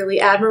those is really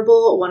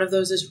admirable. One of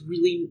those is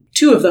really...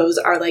 2 of those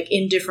are, like,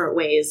 in different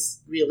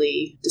ways,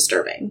 really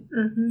disturbing.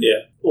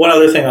 Yeah. One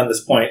other thing on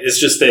this point is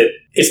just that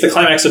it's the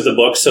climax of the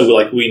book, so,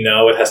 like, we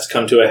know it has to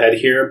come to a head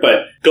here,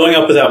 but going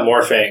up without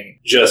morphing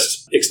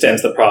just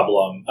extends the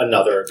problem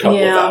another couple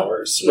of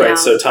hours, right? Yeah.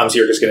 So Tom's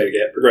Yeerk is going to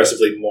get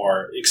progressively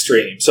more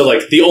extreme. So,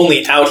 like, the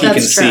only out he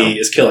can see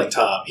is killing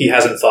Tom. He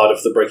hasn't thought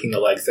of the breaking the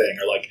leg thing,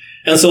 or, like...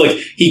 And so, like,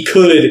 he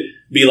could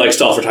be like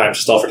stall for time.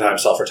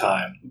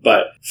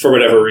 But for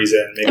whatever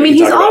reason, maybe I mean, we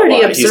can he's talk about already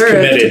why. observed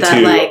He's committed that,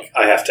 to, like,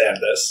 I have to end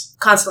this.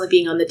 constantly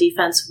being on the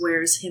defense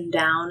wears him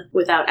down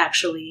without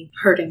actually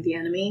hurting the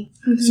enemy.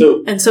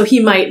 So And so he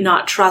might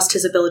not trust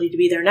his ability to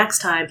be there next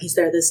time. He's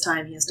there this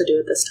time. He has to do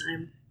it this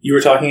time. you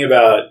were talking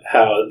about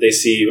how they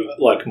see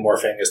like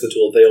morphing as the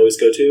tool they always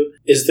go to.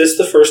 Is this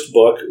the first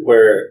book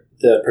where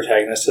the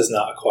protagonist has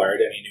not acquired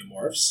any new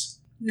morphs?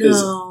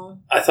 'Cause No.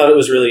 I thought it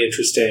was really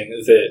interesting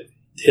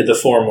that the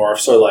 4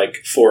 morphs are like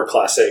 4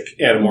 classic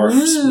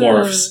Animorphs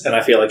morphs, and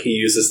I feel like he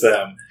uses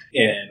them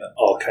in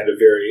all kind of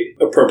very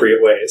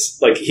appropriate ways.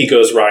 Like, he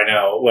goes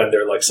Rhino when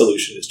their like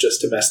solution is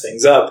just to mess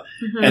things up,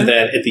 and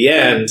then at the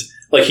end,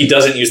 like, he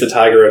doesn't use the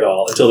tiger at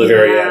all until the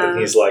very end, and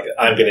he's like,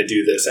 I'm going to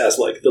do this as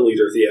like the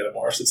leader of the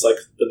Animorphs. It's like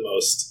the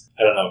most,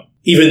 I don't know,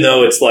 even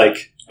though it's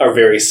like a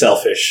very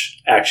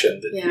selfish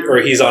action, or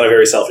he's on a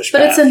very selfish But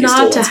path. it's a He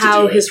still nod to wants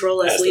how do it his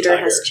role as the leader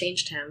tiger. has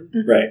changed him.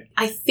 Right.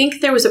 I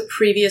think there was a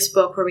previous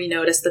book where we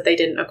noticed that they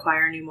didn't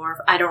acquire a new morph.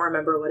 I don't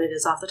remember what it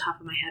is off the top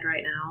of my head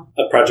right now.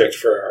 A project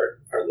for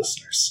our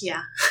listeners.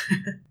 Yeah.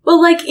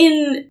 Well, like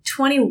in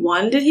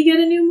 21, did he get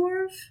a new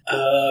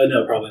morph?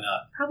 No, probably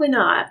not. Probably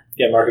not.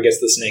 Yeah, Marco gets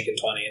the snake in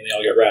 20, and they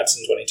all get rats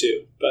in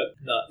 22, but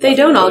not. They nothing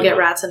don't in all 21. get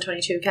rats in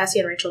 22. Cassie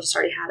and Rachel just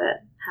already had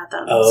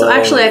them. Oh, so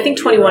actually, I think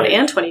 21 you're right.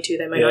 and 22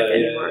 they might not get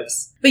new Yeah.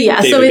 morphs. But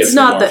yeah, David so gets it's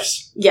the not the...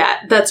 morphs. Yeah,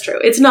 that's true.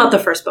 It's not the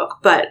first book,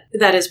 but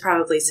that is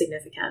probably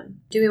significant.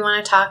 Do we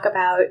want to talk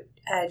about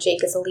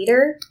Jake as a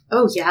leader?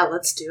 Oh yeah,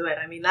 let's do it.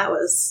 I mean, that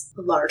was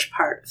a large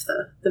part of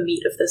the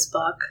meat of this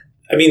book.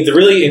 I mean, the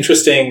really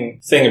interesting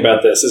thing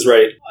about this is,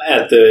 right,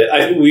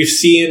 we've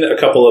seen a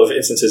couple of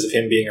instances of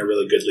him being a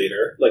really good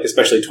leader, like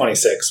especially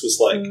 26 was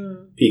like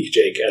peak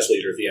Jake as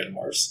leader of the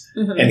Animorphs.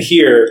 And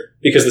here,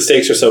 because the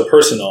stakes are so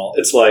personal,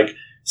 it's like,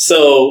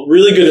 so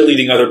really good at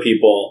leading other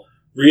people,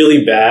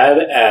 really bad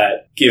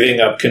at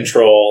giving up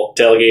control,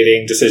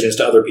 delegating decisions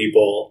to other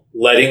people,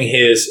 letting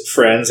his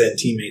friends and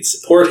teammates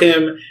support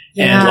him,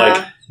 and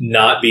like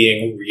not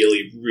being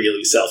really,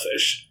 really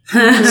selfish.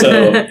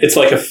 So it's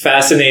like a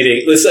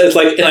fascinating, it's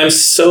like, and I'm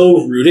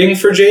so rooting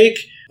for Jake,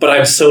 but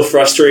I'm so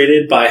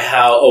frustrated by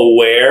how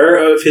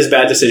aware of his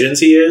bad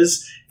decisions he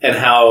is, and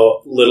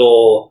how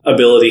little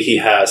ability he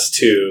has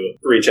to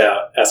reach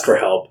out, ask for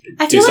help.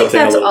 I feel like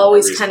that's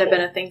always kind of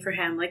been a thing for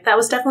him. Like, that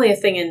was definitely a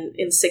thing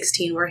in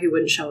 16 where he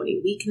wouldn't show any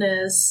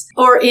weakness.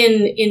 Or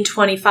in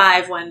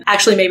 25 when,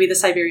 actually maybe the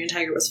Siberian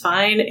tiger was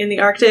fine in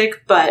the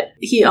Arctic, but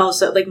he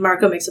also, like,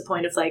 Marco makes a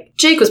point of like,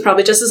 Jake was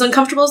probably just as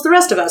uncomfortable as the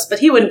rest of us, but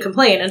he wouldn't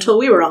complain until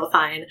we were all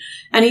fine.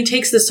 And he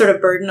takes this sort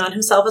of burden on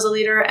himself as a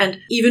leader, and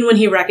even when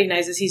he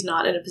recognizes he's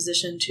not in a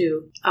position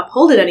to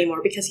uphold it anymore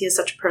because he has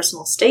such a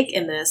personal stake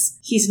in this,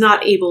 he's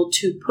not able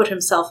to put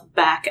himself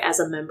back as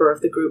a member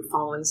of the group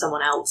following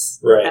someone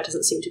else. Right. That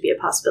doesn't seem to be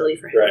a possibility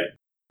for him. Right.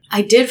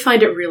 I did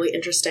find it really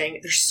interesting.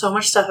 There's so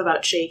much stuff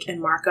about Jake and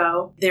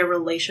Marco, their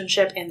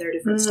relationship and their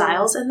different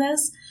styles in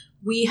this.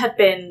 We have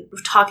been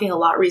talking a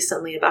lot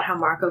recently about how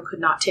Marco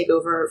could not take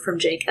over from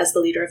Jake as the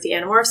leader of the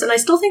Animorphs, and I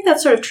still think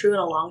that's sort of true in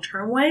a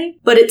long-term way,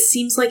 but it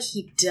seems like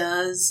he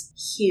does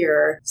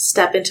here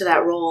step into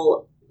that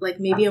role, like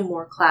maybe a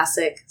more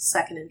classic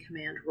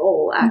second-in-command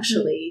role,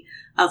 actually,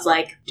 of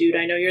like, dude,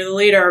 I know you're the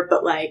leader,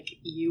 but like,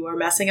 you are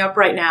messing up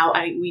right now.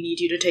 We need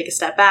you to take a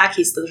step back.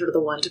 He's the, sort of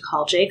the one to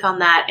call Jake on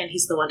that, and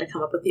he's the one to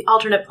come up with the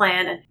alternate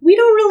plan, and we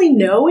don't really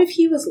know if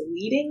he was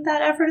leading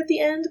that effort at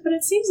the end, but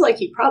it seems like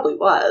he probably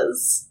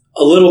was.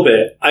 A little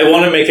bit. I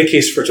want to make a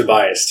case for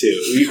Tobias,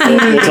 too.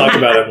 We'll talk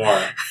about it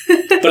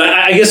more. But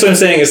I guess what I'm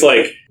saying is,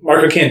 like,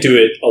 Marco can't do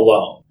it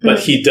alone, but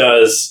he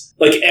does,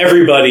 like,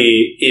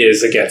 everybody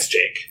is against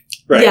Jake.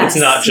 Right. Yes,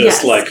 it's not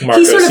just like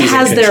Marco he sort of seizing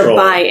has control. their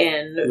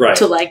buy-in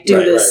to like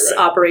do this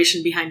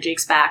operation behind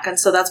Jake's back, and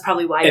so that's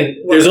probably why. And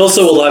there's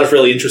also a lot of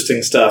really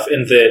interesting stuff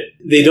in that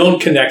they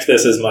don't connect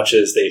this as much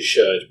as they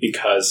should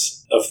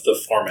because of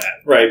the format,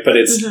 right? But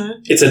it's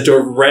a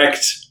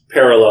direct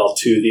parallel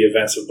to the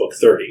events of book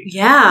 30.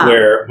 Yeah.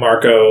 Where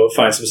Marco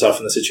finds himself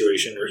in the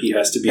situation where he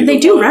has to be and they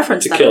do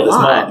reference to that kill a his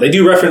lot. mom. They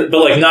do reference, but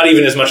like not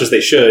even as much as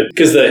they should,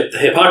 because the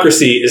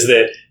hypocrisy is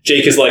that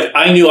Jake is like,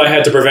 I knew I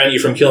had to prevent you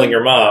from killing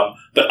your mom,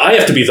 but I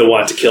have to be the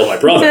one to kill my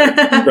brother,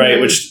 right?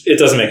 Which it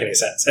doesn't make any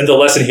sense. And the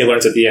lesson he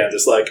learns at the end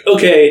is like,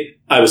 okay,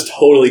 I was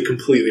totally,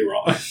 completely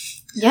wrong.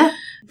 Yeah.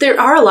 There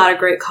are a lot of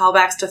great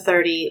callbacks to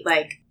 30.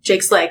 Like,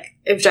 Jake's like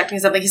objecting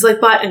something. He's like,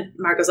 but, and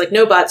Marco's like,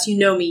 no buts, you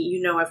know me, you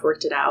know I've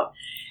worked it out.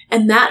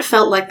 And that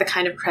felt like the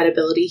kind of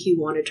credibility he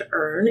wanted to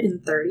earn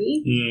in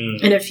 30.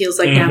 And it feels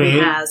like now he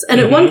has.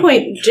 And at one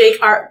point, Jake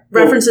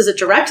references it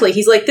directly.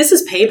 He's like, this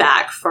is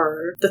payback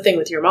for the thing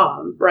with your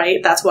mom,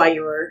 right? That's why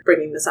you were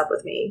bringing this up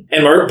with me.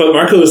 And but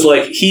Marco is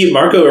like,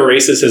 Marco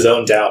erases his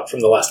own doubt from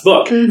the last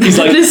book. He's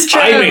like,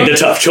 I made the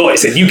tough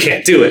choice and you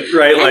can't do it,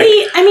 right? And like,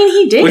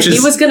 he did.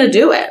 He was going to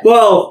do it.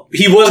 Well,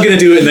 he was going to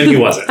do it and then he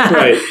wasn't,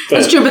 right? But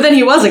that's true, but then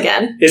he was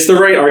again. It's the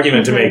right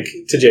argument to make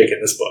to Jake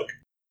in this book.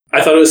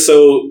 I thought it was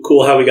so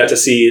cool how we got to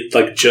see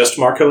like just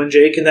Marco and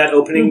Jake in that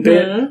opening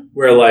bit,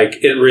 where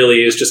like it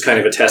really is just kind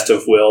of a test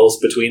of wills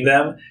between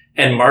them.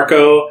 And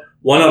Marco,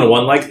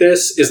 one-on-one like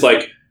this, is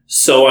like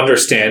so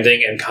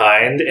understanding and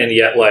kind, and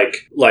yet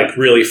like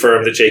really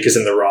firm that Jake is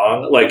in the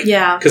wrong. Like,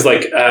 Yeah. because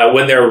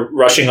when they're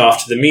rushing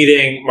off to the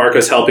meeting,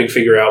 Marco's helping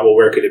figure out, well,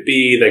 where could it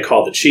be? They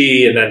call the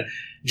Chi, and then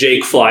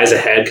Jake flies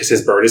ahead because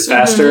his bird is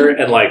faster,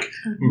 and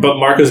but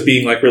Marco's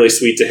being like really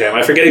sweet to him.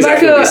 I forget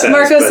exactly what he says.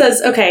 Marco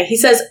says, okay, he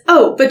says,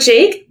 oh, but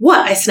Jake? What?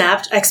 I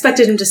snapped. I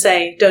expected him to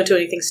say, don't do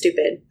anything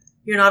stupid.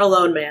 You're not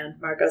alone, man,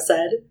 Marco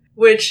said.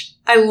 Which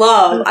I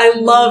love. I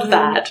love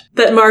that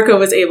Marco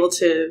was able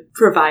to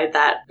provide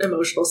that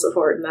emotional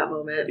support in that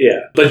moment.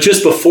 Yeah. But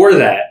just before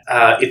that,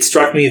 it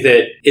struck me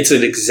that it's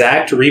an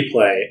exact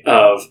replay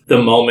of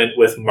the moment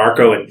with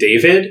Marco and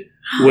David,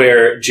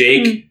 where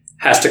Jake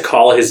has to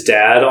call his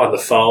dad on the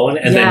phone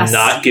and then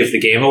not give the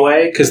game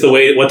away. Because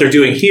what they're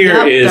doing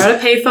here is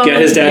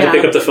get his dad to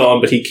pick up the phone,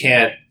 but he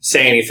can't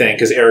say anything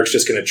because Eric's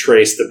just going to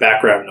trace the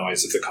background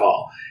noise of the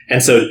call.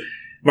 And so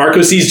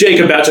Marco sees Jake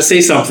about to say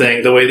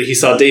something the way that he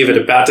saw David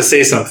about to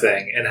say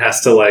something, and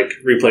has to like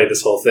replay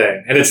this whole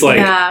thing. And it's like,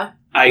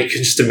 I can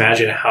just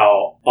imagine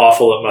how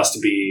awful it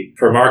must be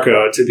for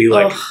Marco to be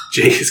like,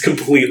 Jake has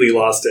completely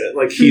lost it.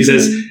 Like he's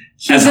as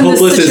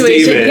hopeless as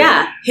David.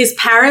 Yeah. His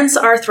parents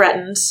are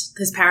threatened.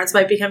 His parents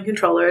might become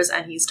controllers,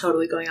 and he's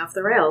totally going off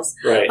the rails.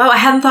 Right. Wow, I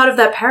hadn't thought of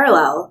that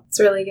parallel. It's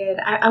really good.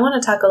 I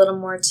want to talk a little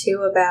more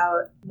too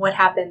about what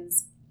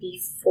happens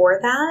before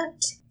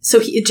that. So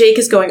Jake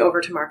is going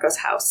over to Marco's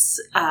house.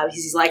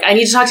 He's like, I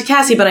need to talk to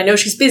Cassie, but I know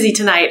she's busy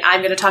tonight.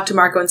 I'm going to talk to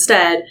Marco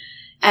instead.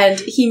 And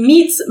he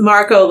meets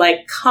Marco,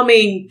 like,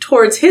 coming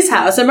towards his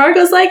house. And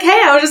Marco's like,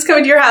 hey, I was just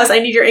coming to your house. I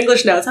need your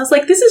English notes. I was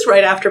like, this is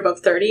right after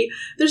book 30.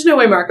 There's no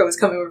way Marco was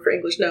coming over for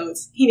English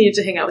notes. He needed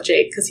to hang out with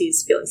Jake because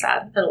he's feeling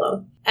sad and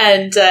alone.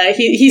 And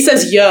he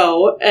says,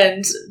 yo.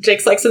 And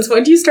Jake's like, since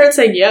when do you start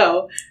saying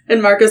yo?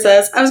 And Marco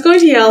says, I was going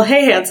to yell,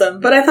 hey, handsome,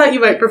 but I thought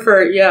you might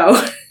prefer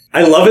yo.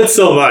 I love it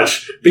so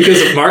much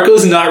because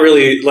Marco's not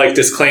really like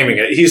disclaiming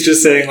it. He's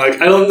just saying like,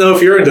 I don't know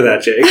if you're into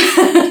that, Jake.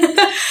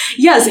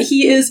 Yes,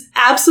 he is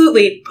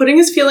absolutely putting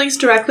his feelings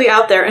directly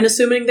out there and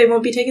assuming they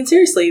won't be taken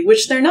seriously,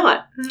 which they're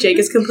not. Mm-hmm. Jake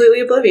is completely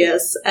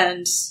oblivious,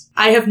 and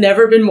I have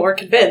never been more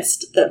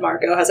convinced that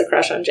Marco has a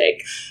crush on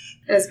Jake.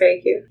 It was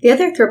very cute. The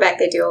other throwback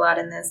they do a lot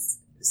in this,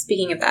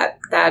 speaking of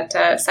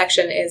that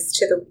section, is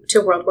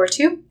to World War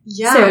II.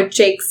 Yeah. So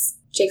Jake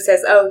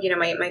says, oh,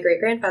 my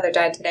great-grandfather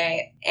died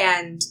today.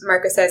 And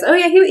Marco says, oh,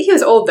 yeah, he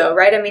was old, though,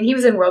 right? I mean, he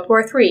was in World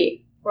War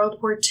III. World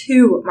War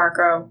II,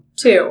 Marco,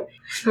 too.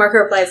 Marco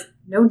replies,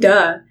 no,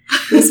 duh.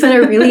 We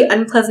spent a really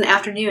unpleasant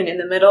afternoon in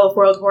the middle of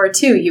World War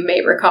II, you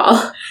may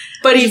recall.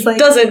 But he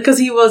doesn't, because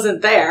he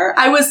wasn't there.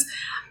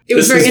 It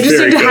was very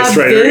interesting to have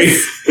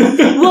this.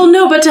 Well,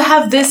 no, but to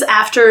have this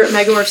after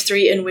Megamorphs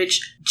 3, in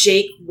which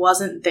Jake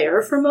wasn't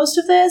there for most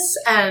of this,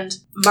 and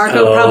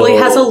Marco probably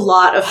has a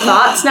lot of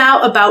thoughts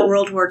now about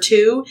World War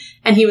II,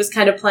 and he was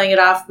kind of playing it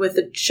off with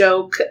a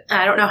joke.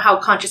 I don't know how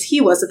conscious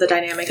he was of the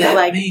dynamic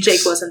that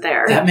Jake wasn't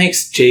there. That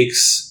makes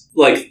Jake's,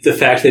 like, the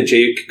fact that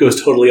Jake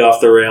goes totally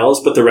off the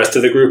rails, but the rest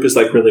of the group is,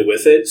 like, really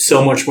with it,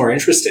 so much more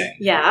interesting.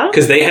 Yeah.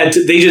 Because they had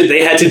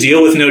to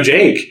deal with no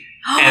Jake.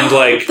 And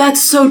like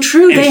that's so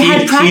true. They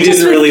had practice he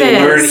didn't really with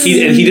learn. this.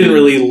 He didn't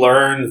really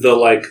learn the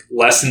like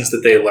lessons that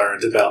they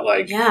learned about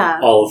like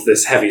all of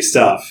this heavy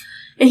stuff.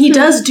 And he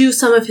does do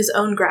some of his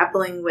own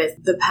grappling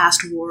with the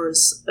past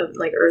wars of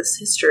like Earth's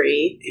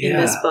history in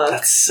this book.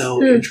 That's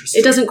so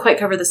interesting. It doesn't quite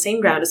cover the same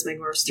ground as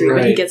Megamorphs 3,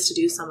 but he gets to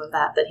do some of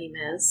that he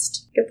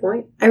missed. Good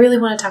point. I really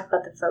want to talk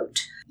about the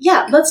vote.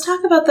 Yeah, let's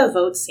talk about the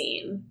vote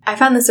scene. I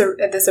found this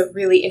a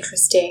really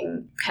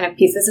interesting kind of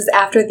piece. This is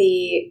after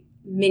the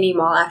mini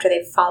mall, after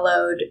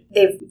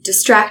they've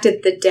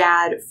distracted the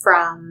dad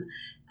from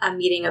a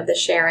meeting of the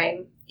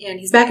sharing, and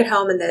he's back at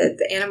home, and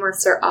the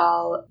Animorphs are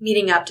all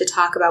meeting up to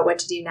talk about what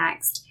to do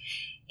next.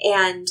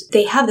 And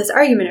they have this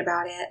argument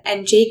about it,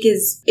 and Jake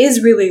is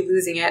really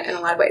losing it in a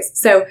lot of ways.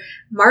 So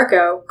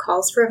Marco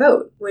calls for a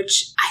vote,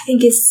 which I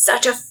think is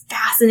such a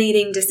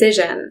fascinating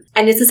decision.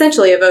 And it's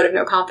essentially a vote of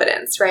no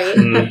confidence, right?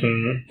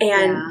 Mm-hmm.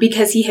 And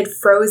because he had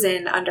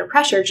frozen under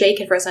pressure, Jake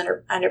had frozen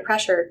under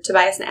pressure,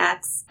 Tobias and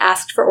X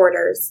asked for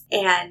orders,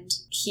 and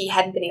he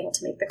hadn't been able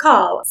to make the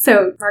call.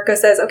 So Marco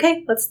says,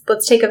 okay,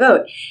 let's take a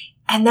vote.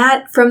 And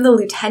that, from the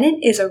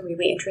lieutenant, is a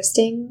really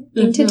interesting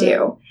thing to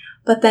do.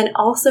 But then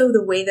also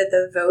the way that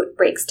the vote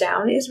breaks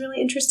down is really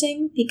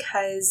interesting,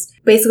 because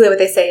basically what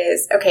they say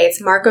is, okay,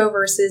 it's Marco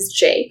versus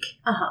Jake.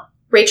 Uh-huh.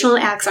 Rachel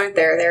and Axe aren't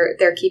there.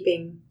 They're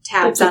keeping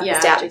tabs on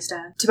his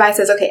dad. Tobias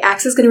says, okay,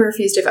 Axe is going to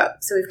refuse to vote.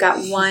 So we've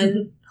got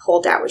one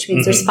holdout, which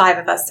means there's 5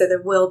 of us, so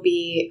there will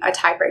be a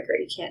tiebreaker.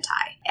 You can't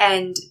tie.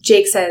 And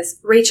Jake says,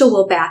 Rachel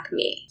will back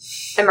me.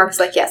 And Marco's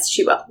like, yes,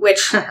 she will.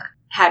 Which,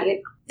 how do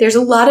you... There's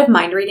a lot of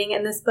mind reading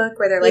in this book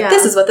where they're like,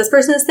 this is what this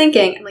person is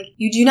thinking. I'm like,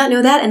 you do not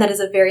know that, and that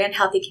is a very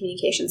unhealthy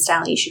communication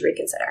style, and you should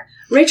reconsider.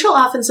 Rachel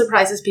often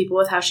surprises people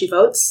with how she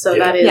votes, so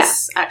that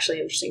is actually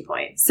an interesting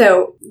point.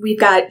 So we've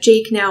got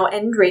Jake now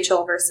and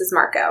Rachel versus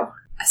Marco.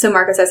 So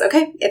Marco says,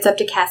 okay, it's up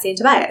to Cassie and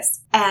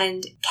Tobias.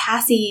 And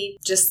Cassie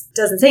just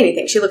doesn't say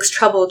anything. She looks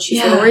troubled.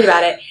 She's really worried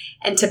about it.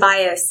 And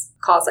Tobias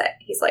calls it.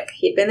 He's like,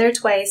 he'd been there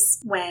twice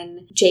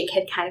when Jake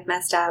had kind of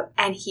messed up.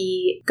 And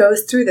he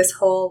goes through this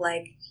whole,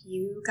 like,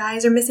 you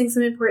guys are missing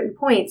some important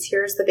points.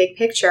 Here's the big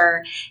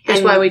picture.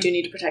 Here's why we do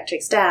need to protect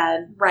Jake's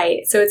dad.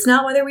 Right. So it's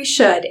not whether we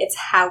should, it's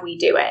how we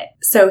do it.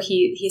 So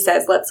he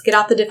says, let's get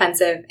off the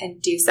defensive and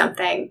do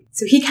something.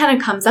 So he kind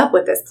of comes up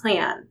with this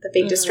plan, the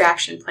big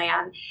distraction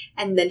plan.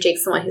 And then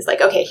Jake's the one who's like,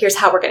 okay, here's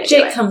how we're going to do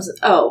it. Jake comes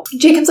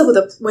up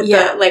with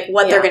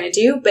what they're going to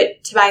do,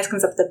 but Tobias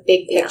comes up with the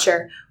big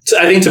picture. So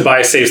I think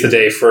Tobias saves the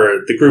day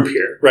for the group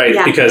here, right?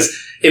 Yeah. Because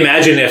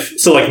imagine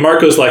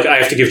Marco's like, I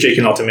have to give Jake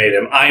an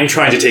ultimatum. I'm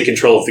trying to take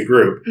control of the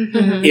group.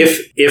 Mm-hmm.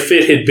 If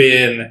it had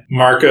been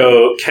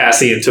Marco,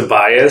 Cassie, and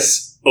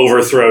Tobias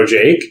overthrow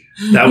Jake,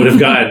 that would have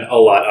gotten a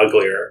lot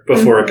uglier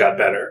before it got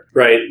better,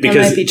 right?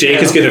 Because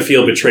Jake is going to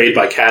feel betrayed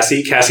by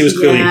Cassie. Cassie was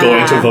clearly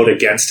going to vote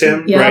against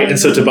him, right? And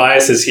so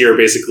Tobias is here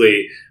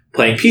basically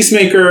playing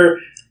peacemaker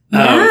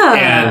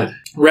and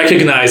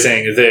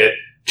recognizing that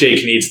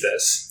Jake needs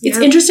this. It's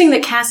interesting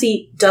that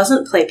Cassie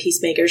doesn't play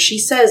peacemaker. She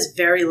says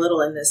very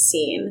little in this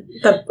scene.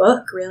 The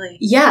book, really?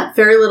 Yeah,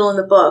 very little in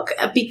the book,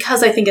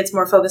 because I think it's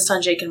more focused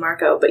on Jake and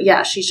Marco. But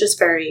yeah, she's just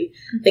very,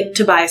 like,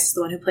 Tobias is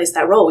the one who plays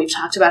that role. We've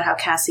talked about how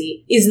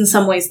Cassie is in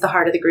some ways the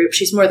heart of the group.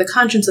 She's more the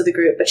conscience of the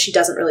group, but she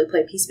doesn't really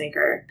play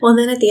peacemaker. Well, and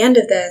then at the end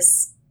of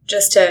this,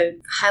 just to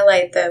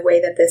highlight the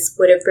way that this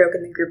would have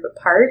broken the group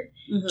apart,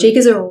 Jake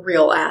is a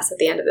real ass at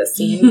the end of this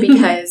scene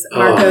because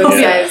Marco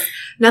says,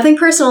 nothing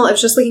personal, I was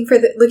just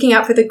looking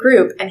out for the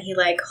group, and he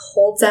like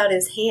holds out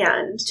his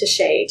hand to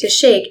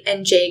shake,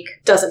 and Jake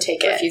doesn't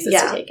take it. Refuses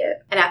to take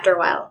it. And after a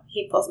while,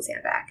 he pulls his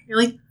hand back. You're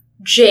like,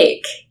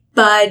 Jake,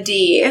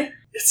 buddy.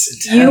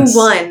 It's intense. You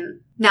won.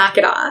 Knock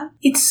it off.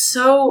 It's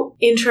so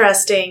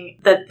interesting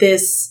that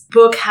this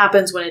book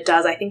happens when it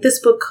does. I think this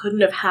book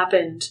couldn't have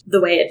happened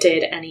the way it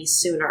did any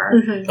sooner.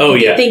 Mm-hmm. Oh,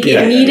 yeah. I think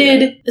it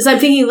needed... Because I'm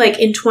thinking, like,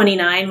 in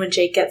 29, when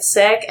Jake gets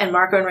sick, and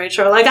Marco and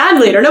Rachel are like, I'm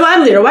leader. No,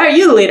 I'm leader. Why are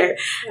you the leader?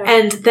 Yeah.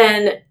 And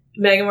then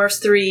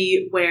Megamorphs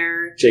 3,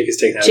 where Jake is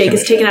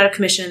taken out of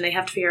commission and they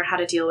have to figure out how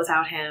to deal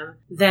without him.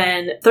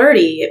 Then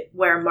 30,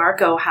 where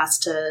Marco has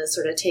to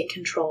sort of take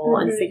control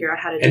and figure out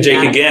how to do that. And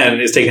Jake again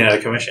is taken out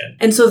of commission.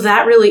 And so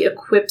that really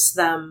equips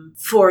them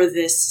for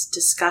this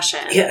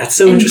discussion. Yeah, that's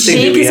so interesting.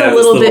 Jake is a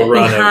little bit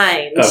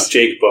behind of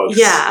Jake books.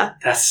 Yeah.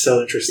 That's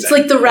so interesting. It's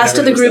like the rest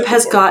of the group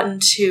has gotten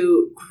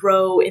to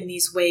grow in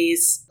these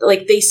ways.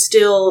 Like, they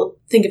still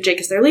think of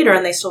Jake as their leader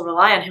and they still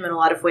rely on him in a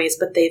lot of ways,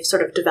 but they've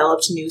sort of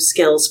developed new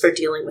skills for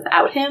dealing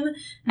without him,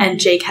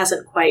 and Jake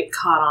hasn't quite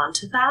caught on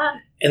to that.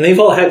 And they've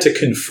all had to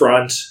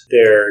confront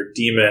their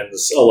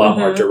demons a lot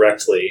more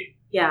directly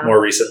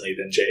more recently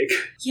than Jake.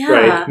 Yeah.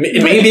 Right?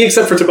 Maybe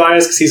except for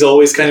Tobias, because he's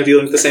always kind of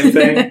dealing with the same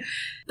thing.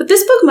 But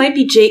this book might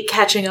be Jake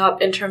catching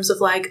up in terms of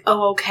like,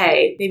 oh,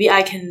 okay, maybe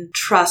I can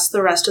trust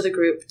the rest of the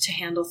group to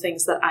handle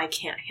things that I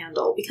can't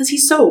handle. Because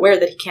he's so aware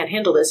that he can't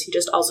handle this, he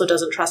just also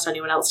doesn't trust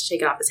anyone else to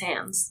take it off his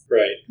hands.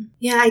 Right.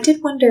 Yeah, I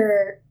did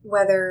wonder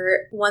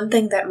whether one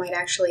thing that might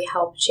actually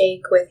help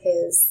Jake with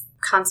his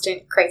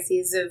constant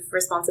crises of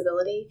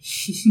responsibility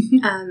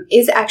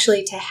is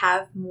actually to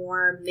have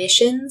more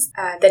missions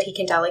that he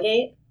can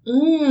delegate.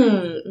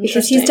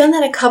 Because he's done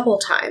that a couple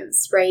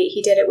times, right?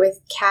 He did it with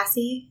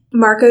Cassie.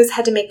 Marco's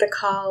had to make the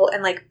call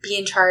and like be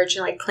in charge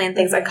and like plan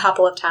things a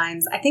couple of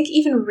times. I think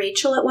even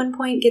Rachel at one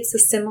point gets a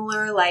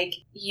similar, like,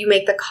 you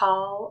make the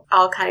call,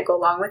 I'll kind of go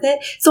along with it.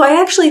 So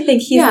I actually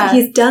think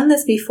he's done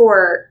this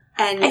before.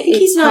 And I think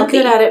he's not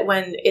good at it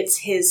when it's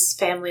his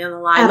family on the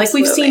line. Absolutely. Like,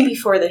 we've seen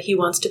before that he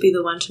wants to be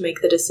the one to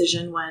make the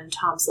decision when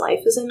Tom's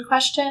life is in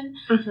question.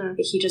 But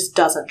he just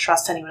doesn't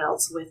trust anyone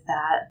else with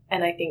that.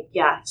 And I think,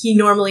 he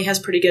normally has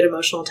pretty good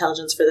emotional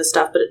intelligence for this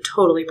stuff, but it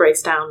totally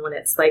breaks down when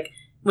it's like,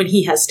 when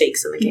he has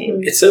stakes in the game.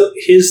 It's so,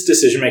 his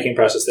decision-making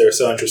process there is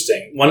so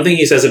interesting. One thing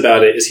he says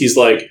about it is he's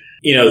like,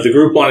 the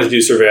group wanted to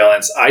do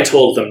surveillance. I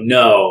told them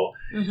no.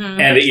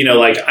 And,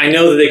 I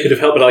know that they could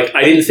have helped, but, like,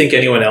 I didn't think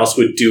anyone else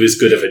would do as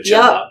good of a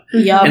job.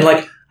 Yep. And,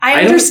 like,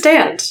 I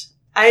understand.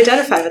 I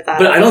identify with that.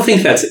 But I don't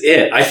think that's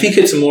it. I think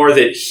it's more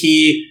that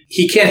he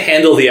can't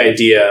handle the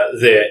idea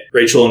that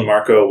Rachel and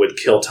Marco would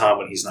kill Tom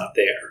when he's not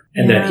there.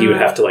 And then he would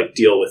have to, like,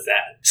 deal with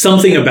that.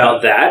 Something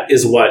about that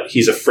is what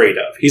he's afraid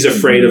of. He's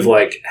afraid of,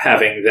 like,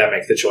 having them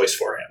make the choice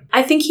for him.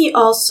 I think he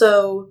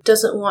also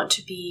doesn't want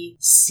to be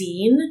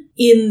seen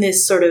in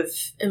this sort of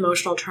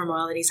emotional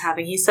turmoil that he's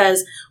having. He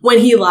says, when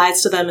he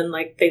lies to them and,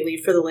 like, they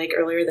leave for the lake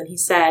earlier than he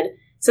says,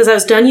 I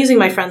was done using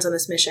my friends on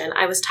this mission.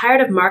 I was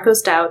tired of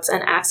Marco's doubts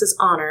and Axe's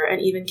honor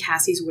and even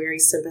Cassie's weary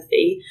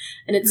sympathy.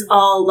 And it's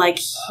all like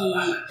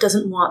he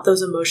doesn't want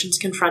those emotions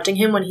confronting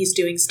him when he's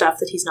doing stuff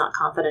that he's not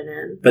confident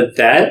in. But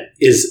that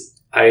is,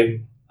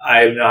 I'm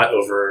not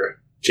over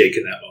Jake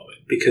in that moment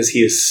because he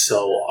is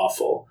so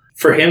awful.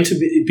 For him to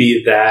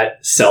be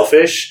that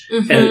selfish,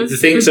 and the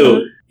thing,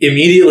 so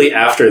immediately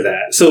after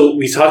that, so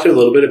we talked a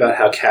little bit about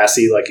how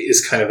Cassie like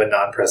is kind of a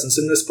non-presence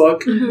in this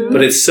book,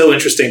 but it's so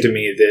interesting to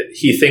me that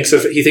he thinks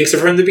of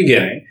her in the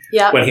beginning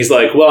when he's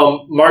like,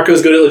 well,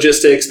 Marco's good at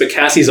logistics, but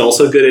Cassie's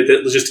also good at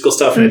the logistical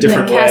stuff in a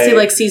different way. Cassie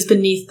like sees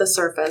beneath the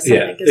surface.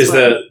 Yeah, I think, is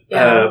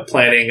the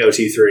planning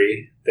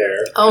OT3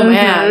 there? Oh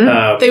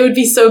man, they would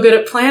be so good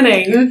at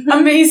planning.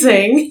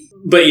 Amazing.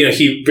 But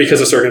he because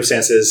of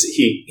circumstances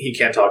he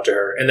can't talk to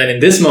her, and then in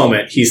this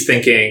moment he's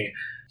thinking.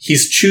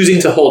 He's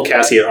choosing to hold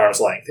Cassie at arm's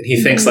length, and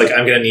he thinks like,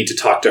 I'm going to need to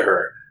talk to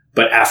her,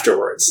 but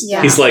afterwards.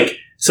 Yeah. He's like,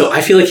 so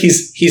I feel like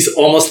he's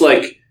almost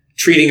like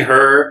treating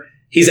her,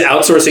 he's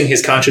outsourcing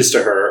his conscience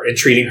to her and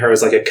treating her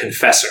as like a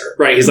confessor,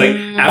 right? He's like,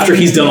 after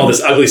he's done all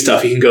this ugly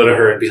stuff, he can go to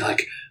her and be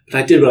like, but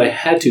I did what I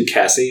had to,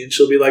 Cassie. And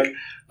she'll be like,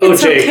 oh,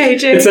 it's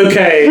Jake, it's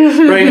okay.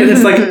 Right. And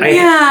it's like,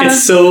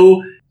 it's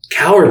so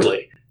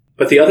cowardly.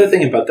 But the other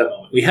thing about that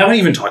moment, we haven't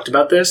even talked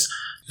about this.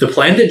 The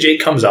plan that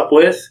Jake comes up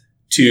with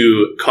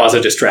to cause a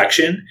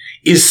distraction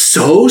is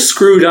so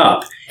screwed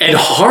up and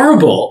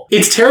horrible.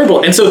 It's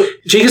terrible. And so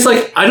Jake is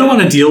like, I don't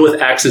want to deal with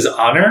Axe's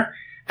honor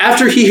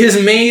after he has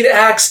made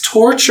Axe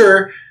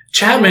torture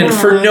Chapman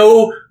for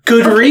no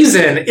good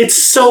reason.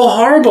 It's so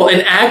horrible.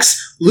 And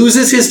Axe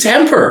loses his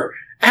temper.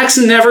 Axe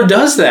never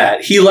does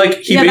that. He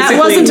basically... that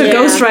wasn't a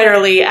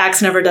ghostwriterly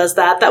Axe never does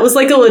that. That was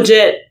like a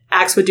legit...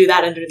 Axe would do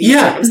that under these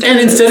circumstances. And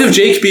instead of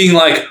Jake being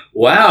like,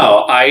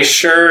 wow, I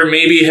sure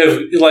maybe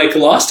have like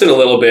lost it a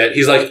little bit,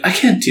 he's like, I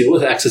can't deal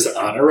with Axe's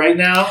honor right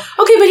now.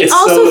 Okay, but he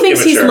also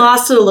thinks he's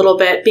lost it a little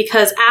bit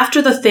because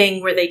after the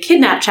thing where they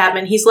kidnap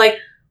Chapman, he's like,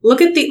 look,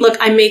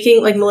 I'm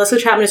making, like, Melissa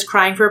Chapman is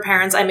crying for her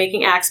parents. I'm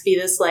making Axe be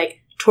this,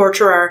 like,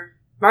 torturer.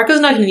 Marco's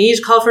not going to need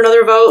to call for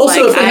another vote.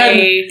 Also,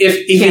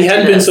 if he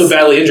hadn't been so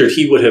badly injured,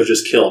 he would have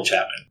just killed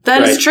Chapman.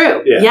 That is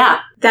true.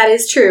 Yeah. That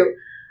is true.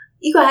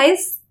 You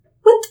guys,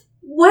 what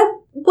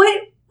the...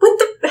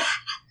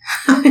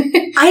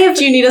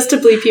 Do you need us to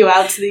bleep you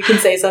out so that you can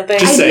say something?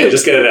 Just say it.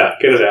 Just get it out.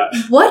 Get it out.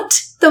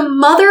 What the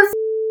mother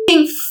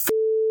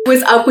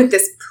was up with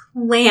this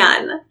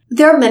plan?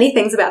 There are many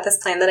things about this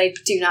plan that I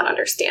do not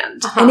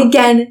understand. And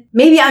again,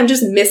 maybe I'm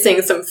just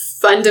missing some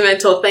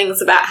fundamental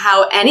things about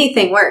how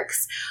anything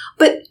works.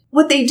 But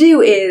what they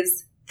do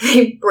is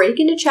they break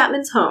into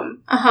Chapman's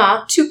home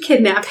to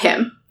kidnap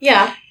him.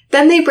 Yeah.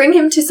 Then they bring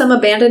him to some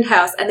abandoned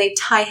house and they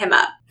tie him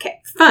up.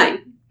 Okay,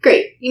 fine.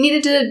 Great. You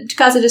needed to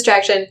cause a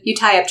distraction. You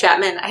tie up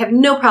Chapman. I have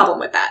no problem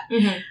with that.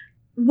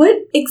 What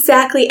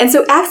exactly? And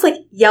so Axe, like,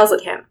 yells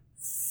at him.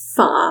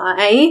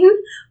 Fine.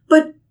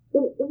 But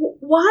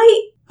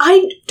why?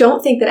 I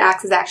don't think that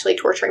Axe is actually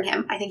torturing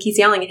him. I think he's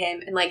yelling at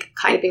him and, like,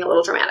 kind of being a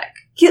little dramatic.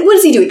 What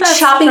is he doing? That's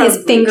chopping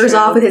his fingers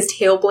off with his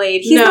tail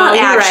blade? He's not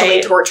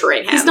actually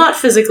torturing him. He's not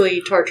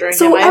physically torturing him.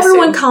 So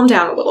everyone calm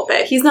down a little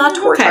bit. He's not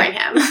torturing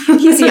him.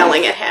 He's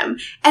yelling at him.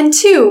 And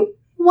two,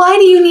 why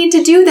do you need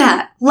to do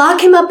that?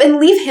 Lock him up and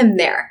leave him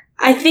there.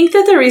 I think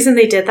that the reason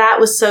they did that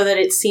was so that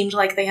it seemed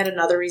like they had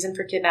another reason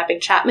for kidnapping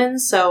Chapman.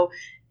 So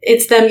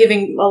it's them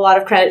giving a lot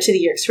of credit to the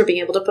Yeerks for being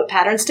able to put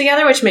patterns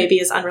together, which maybe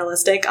is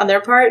unrealistic on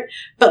their part.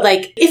 But,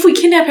 like, if we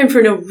kidnap him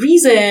for no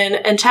reason,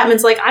 and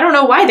Chapman's like, I don't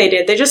know why they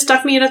did. They just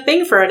stuck me in a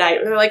thing for a night.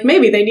 They're like,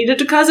 maybe they needed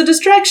to cause a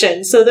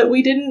distraction so that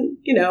we didn't,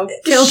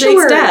 kill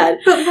Jake's dad.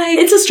 But, like,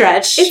 it's a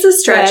stretch. It's a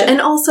stretch.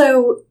 And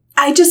also,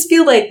 I just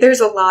feel like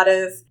there's a lot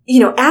of,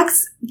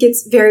 Axe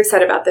gets very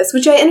upset about this,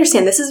 which I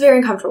understand. This is very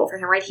uncomfortable for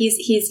him, right?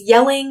 He's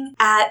yelling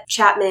at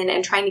Chapman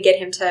and trying to get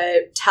him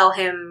to tell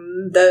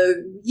him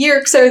the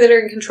Yeerks are that are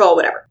in control,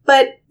 whatever.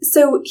 But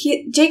so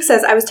Jake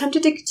says, I was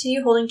tempted to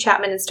continue holding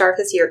Chapman and starve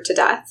his Yeerk to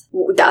death.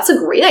 Well, that's a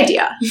great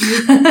idea.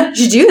 You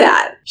should do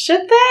that.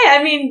 Should they?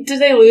 I mean, do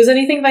they lose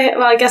anything by,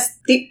 well, I guess.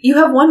 You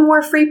have one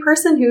more free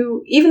person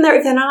who, even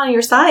if they're not on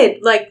your side,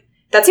 like,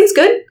 that seems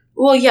good.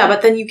 Well, yeah,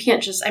 but then you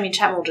can't just,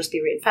 Chapman will just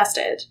be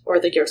reinfested, or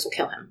the Yeerks will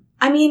kill him.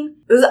 I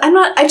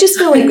just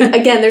feel like,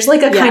 again, there's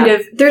like a kind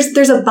of,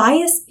 there's a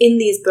bias in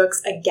these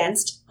books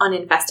against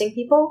uninfesting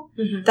people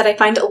that I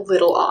find a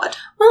little odd.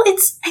 Well,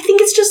 I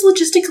think it's just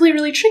logistically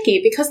really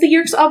tricky, because the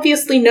Yeerks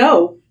obviously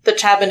know that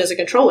Chapman is a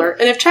controller,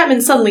 and if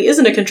Chapman suddenly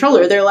isn't a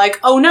controller, they're like,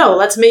 oh no,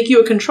 let's make you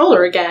a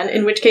controller again,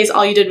 in which case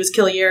all you did was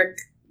kill a Yeerk.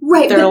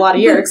 Right. There are a lot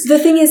of Yeerks. The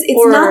thing is,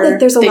 it's not that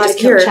there's a lot of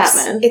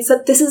Yeerks. It's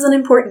that this is an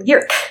important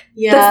Yeerk.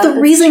 Yeah, that's the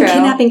reason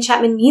kidnapping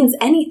Chapman means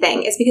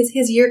anything, is because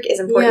his Yeerk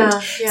is important.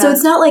 Yeah. So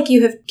it's not like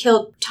you have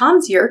killed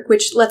Tom's Yeerk,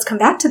 which, let's come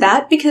back to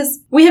that, because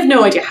we have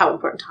no idea how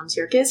important Tom's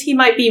Yeerk is. He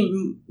might be,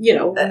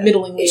 middlingly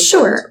important.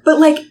 Sure, but,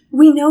 like,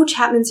 we know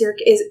Chapman's Yeerk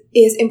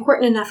is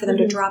important enough for them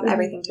to drop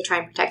everything to try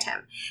and protect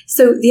him.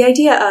 So the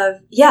idea of,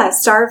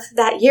 starve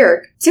that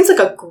Yeerk seems like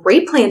a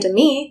great plan to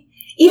me.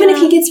 Even if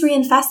he gets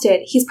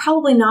reinfested, he's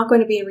probably not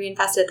going to be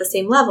reinfested at the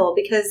same level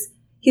because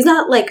he's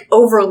not, like,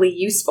 overly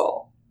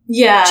useful.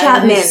 Yeah.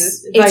 Chapman,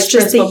 it's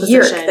just the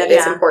Yeerk that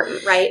is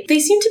important, right? They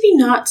seem to be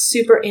not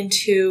super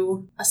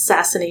into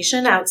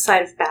assassination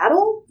outside of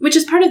battle, which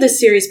is part of this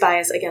series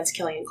bias against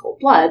killing in cold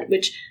blood,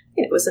 which,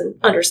 it was an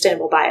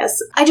understandable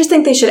bias. I just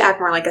think they should act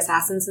more like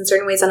assassins in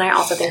certain ways, and I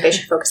also think they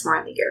should focus more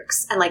on the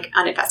Yeerks and like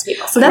uninvested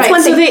people. So that's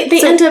one thing. So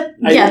they end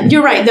up,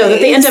 you're right, though, that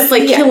they end up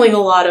like killing a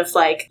lot of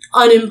like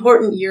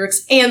unimportant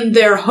Yeerks and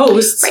their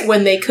hosts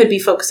when they could be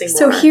focusing more.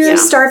 So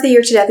here's starve the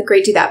Yeerk to death,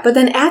 great, do that. But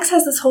then Axe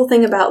has this whole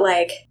thing about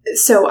like,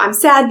 so I'm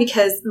sad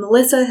because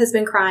Melissa has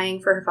been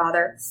crying for her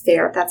father.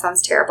 Fair, that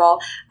sounds terrible.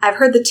 I've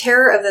heard the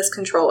terror of this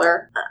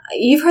controller.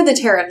 You've heard the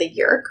terror of the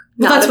Yeerk.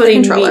 Well, that's what he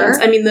means.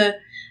 I mean, the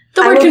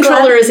word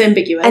controller is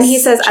ambiguous. And he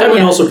says,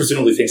 Chapman also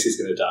presumably thinks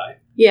he's going to die.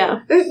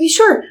 Yeah.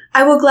 Sure.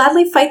 I will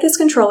gladly fight this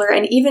controller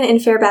and even in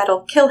fair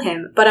battle kill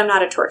him, but I'm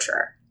not a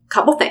torturer.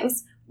 Couple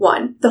things.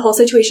 One, the whole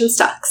situation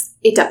sucks.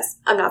 It does.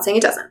 I'm not saying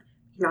it doesn't.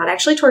 You're not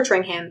actually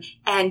torturing him.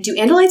 And do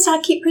Andalites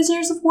not keep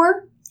prisoners of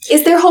war?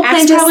 Is their whole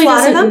plan to slaughter them?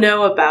 Axe probably doesn't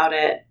know about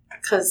it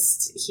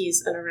because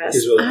he's an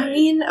arrest. I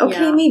mean,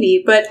 okay,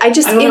 maybe. But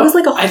it was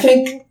like a whole... I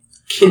think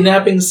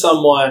kidnapping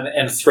someone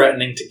and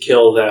threatening to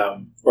kill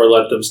them or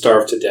let them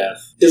starve to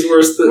death is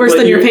worse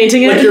than you're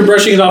painting it? Like you're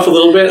brushing it off a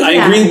little bit. Yeah. I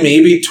agree,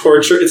 maybe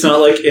torture. It's not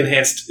like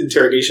enhanced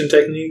interrogation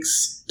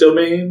techniques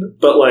domain,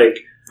 but like...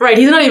 Right,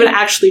 he's not even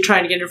actually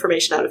trying to get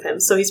information out of him,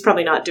 so he's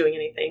probably not doing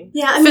anything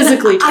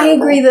physically terrible. I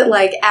agree that,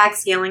 like,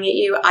 Axe yelling at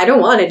you, I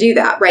don't want to do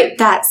that, right?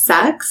 That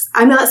sucks.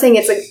 I'm not saying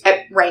it's,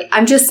 like, right.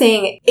 I'm just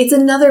saying it's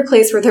another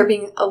place where they're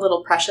being a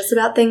little precious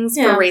about things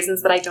for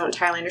reasons that I don't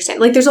entirely understand.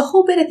 Like, there's a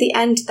whole bit at the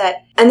end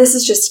that, and this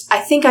is just, I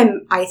think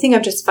I'm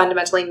just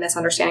fundamentally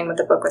misunderstanding what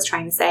the book was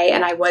trying to say,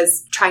 and I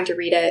was trying to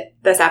read it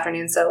this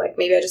afternoon, so, like,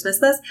 maybe I just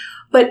missed this.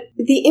 But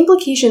the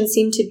implications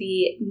seem to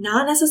be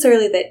not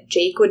necessarily that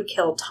Jake would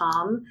kill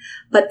Tom,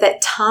 but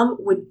that Tom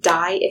would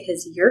die if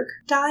his Yeerk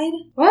died.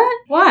 What?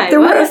 Why? There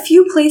were a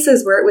few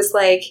places where it was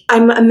like,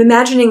 I'm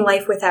imagining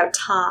life without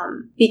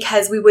Tom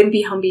because we wouldn't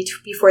be home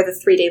before the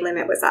 3-day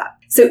limit was up.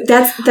 So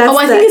that's. Oh,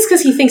 I think it's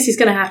because he thinks he's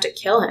going to have to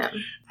kill him.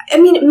 I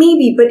mean,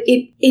 maybe, but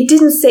it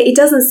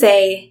doesn't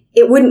say.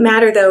 It wouldn't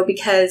matter though,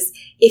 because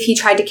if he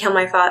tried to kill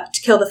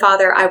the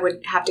father, I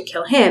would have to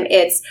kill him.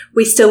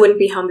 We still wouldn't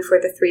be home before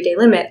the 3-day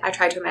limit. I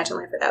tried to imagine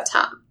life without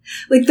Tom.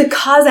 Like the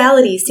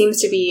causality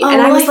seems to be,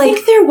 and I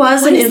think there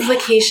was an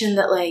implication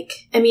that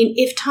like, I mean,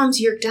 if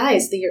Tom's Yeerk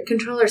dies, the Yeerk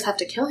controllers have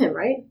to kill him,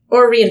 right?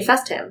 Or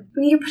reinfest him. I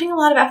mean, you're putting a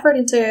lot of effort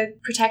into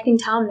protecting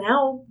Tom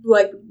now,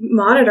 like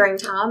monitoring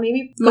Tom,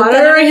 maybe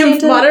monitor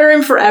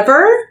him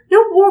forever?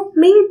 No, or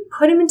maybe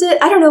put him into,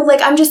 I don't know,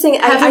 like I'm just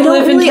saying, I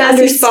don't really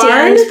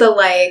understand the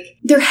like,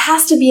 there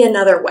has to be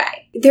another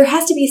way. There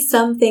has to be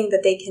something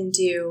that they can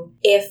do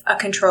if a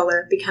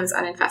controller becomes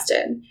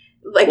uninfested.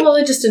 Like, well,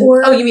 it just didn't.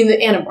 Oh, you mean the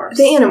Animorphs?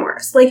 The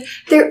Animorphs, like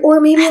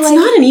or maybe it's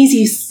not an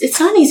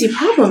easy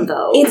problem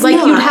though. It's like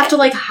you'd have to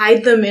like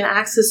hide them in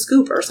Axe's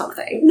scoop or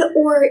something. No,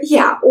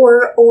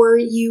 or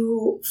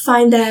you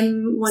find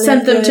them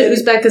send them to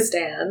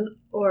Uzbekistan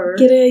or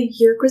get a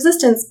Yeerk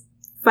resistance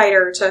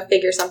fighter to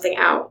figure something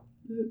out.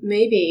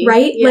 Maybe.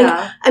 Right? Yeah.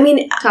 Like, I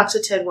mean... Talk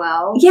to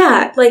Tidwell.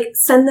 Yeah, like,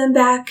 send them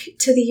back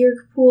to the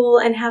Yeerk pool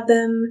and have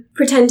them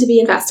pretend to be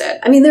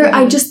invested. I mean,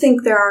 I just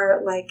think there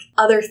are, like,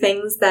 other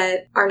things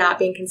that are not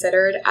being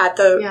considered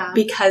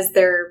because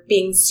they're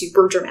being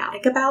super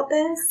dramatic about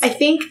this. I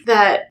think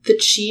that the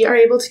Chee are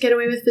able to get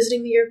away with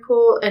visiting the Yeerk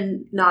pool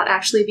and not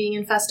actually being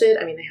infested.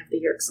 I mean, they have the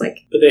Yeerks,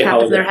 like,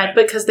 capped in their head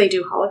because they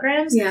do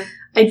holograms. Yeah.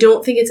 I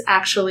don't think it's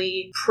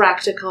actually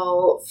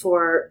practical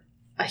for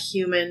a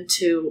human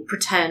to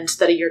pretend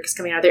that a Yeerk is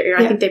coming out of their ear.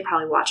 Yeah. I think they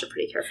probably watch it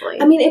pretty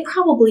carefully. I mean, it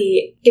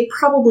probably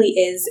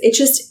is. It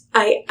just,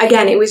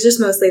 it was just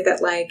mostly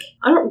that, like,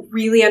 I don't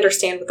really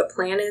understand what the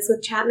plan is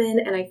with Chapman,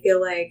 and I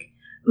feel like,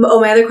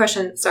 my other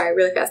question, sorry,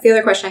 really fast. The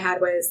other question I had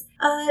was,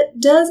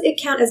 does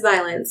it count as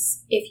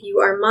violence if you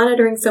are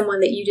monitoring someone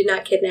that you did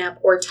not kidnap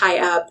or tie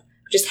up,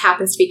 who just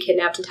happens to be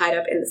kidnapped and tied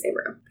up in the same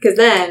room? Because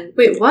then,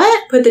 wait,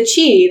 what? Put the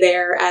Chee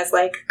there as,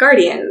 like,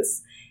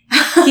 guardians.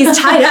 He's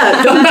tied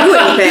up. Don't do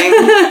anything.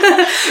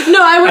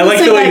 No, I wouldn't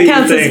say that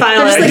counts as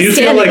violence. I do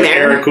feel like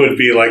Eric would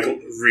be like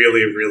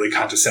really, really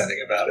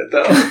condescending about it,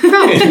 though.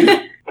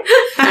 Probably.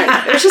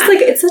 It's just like,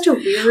 it's such a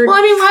weird. Well,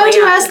 I mean, why would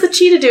you ask the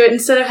Chee to do it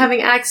instead of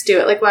having Axe do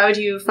it? Like, why would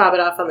you fob it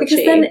off on the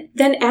Chee? Because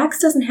then Axe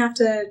doesn't have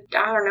to,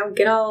 I don't know,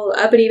 get all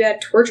uppity about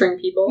torturing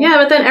people. Yeah,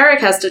 but then Eric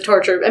has to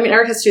torture. I mean,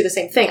 Eric has to do the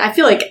same thing. I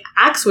feel like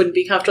Axe wouldn't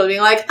be comfortable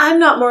being like, I'm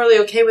not morally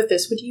okay with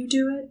this. Would you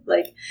do it?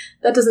 Like,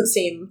 that doesn't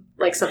seem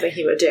like something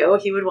he would do.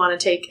 He would want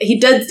to take,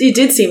 it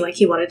did seem like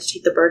he wanted to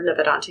take the burden of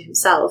it onto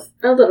himself.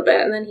 A little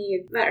bit, and then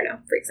he, I don't know,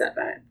 freaks out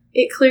about it.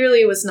 It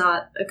clearly was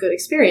not a good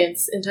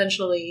experience,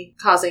 intentionally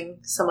causing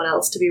someone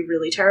else to be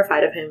really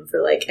terrified of him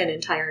for, like, an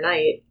entire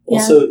night.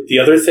 Also, the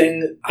other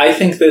thing, I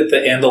think that the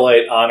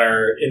Andalite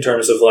honor, in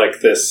terms of,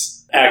 like,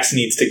 this, Axe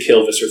needs to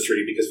kill Visser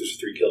 3 because Visser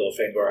 3 killed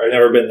Elfangor. I've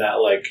never been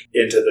that, like,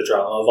 into the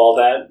drama of all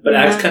that. But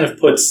Axe kind of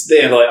puts the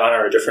Andalite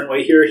honor a different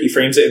way here. He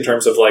frames it in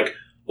terms of, like,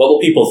 what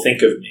will people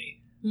think of me?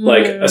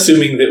 Like,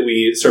 assuming that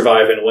we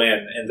survive and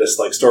win and this,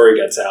 like, story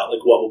gets out,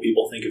 like, what will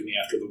people think of me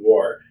after the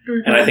war?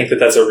 Mm-hmm. And I think that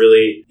that's a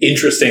really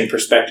interesting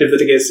perspective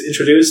that it gets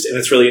introduced. And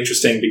it's really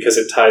interesting because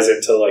it ties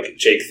into, like,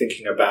 Jake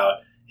thinking about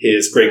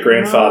his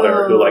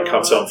great-grandfather who, like,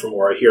 comes home from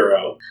war a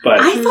hero. But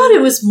I thought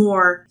it was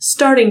more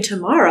starting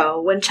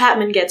tomorrow when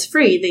Chapman gets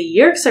free. The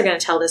Yeerks are going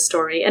to tell this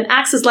story, and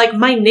Axe is like,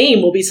 my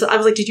name will be. So I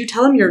was like, did you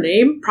tell him your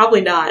name? Probably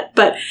not.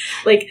 But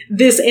like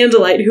this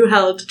Andalite who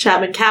held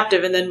Chapman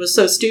captive and then was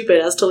so stupid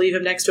as to leave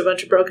him next to a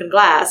bunch of broken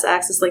glass.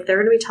 Axe is like,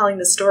 they're going to be telling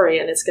this story,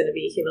 and it's going to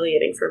be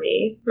humiliating for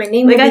me. My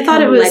name like will I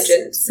thought it was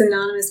legend,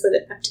 synonymous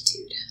with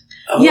ineptitude.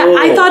 Yeah,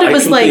 I thought it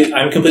was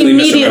I'm completely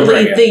immediately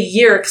misremembering it. the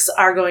Yeerks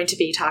are going to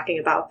be talking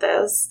about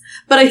this.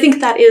 But I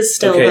think that is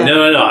still Okay, the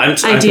no. I'm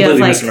idea completely of,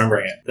 like,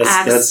 misremembering it.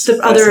 Axe, the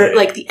other,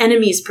 like, the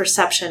enemy's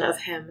perception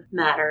of him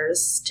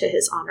matters to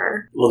his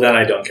honor. Well, then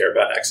I don't care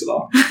about Axe at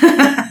all.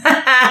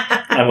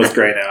 I I'm with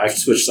Gray now. I can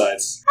switch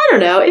sides. don't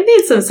know. It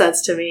made some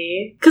sense to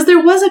me. Because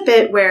there was a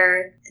bit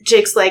where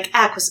Jake's like,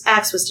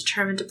 Axe was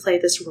determined to play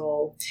this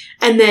role.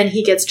 And then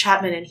he gets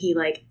Chapman and he,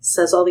 like,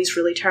 says all these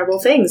really terrible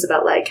things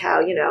about, like, how,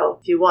 you know,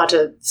 if you want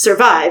to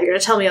survive, you're going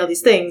to tell me all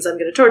these things, I'm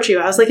going to torture you.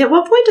 I was like, at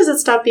what point does it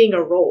stop being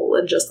a role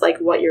and just, like,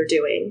 what you're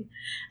doing?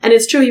 And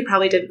it's true he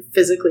probably didn't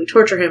physically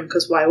torture him,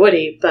 because why would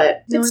he?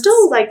 But No, it's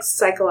still, like,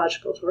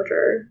 psychological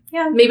torture.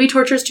 Yeah. Maybe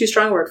torture is too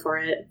strong a word for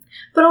it.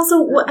 But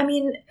also, I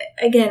mean,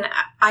 again,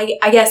 I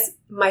guess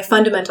my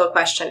fundamental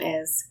question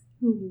is,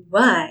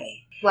 why?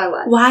 Why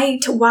what?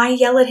 Why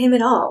yell at him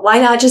at all? Why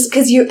not just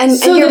because you and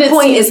So your that it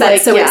point seems is that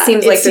like, so yeah, it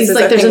seems like this is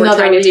there's thing we're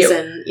another trying to do.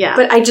 reason. Yeah,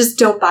 But I just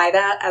don't buy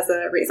that as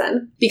a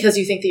reason. because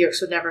you think the Yeerks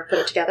would never put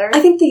it together.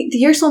 I think the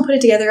Yeerks won't put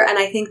it together, and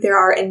I think there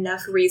are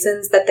enough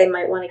reasons that they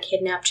might want to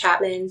kidnap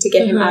Chapman to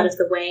get him Mhm. out of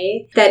the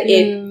way that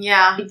it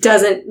yeah.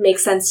 doesn't make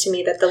sense to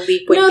me that the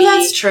leap would No, be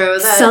that's true.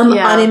 some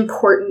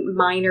unimportant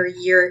minor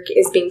Yeerk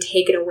is being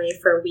taken away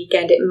for a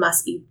weekend. It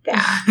must be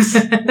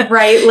that.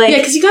 Right? Like, yeah,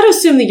 because you got to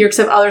assume the Yeerks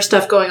have other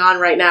stuff going on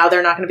right now.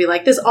 They're not going to be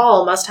like, this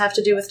all must have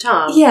to do with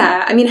Tom.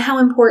 yeah, I mean, how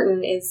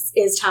important is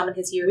Tom and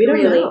his Yeerk We don't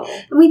really? know.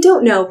 And we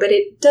don't know, but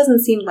it doesn't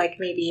seem like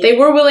maybe They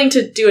were willing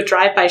to do a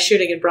drive-by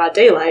shooting in broad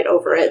daylight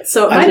over it,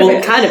 so it might have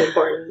been kind of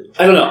important.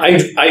 I don't know.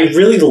 I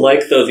really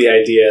like, though, the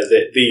idea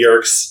that the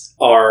Yeerks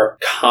are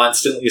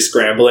constantly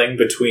scrambling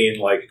between,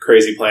 like,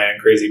 crazy plan,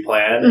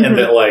 Mm-hmm. and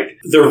that, like,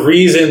 the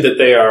reason that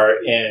they are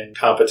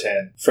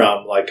incompetent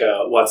from, like,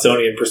 a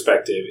Watsonian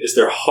perspective is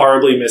they're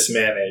horribly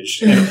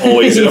mismanaged and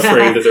always Yeah.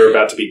 afraid that they're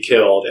about to be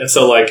killed. And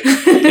so, like,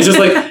 it's just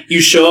like,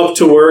 you show up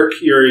to work,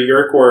 your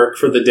Yeerk work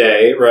for the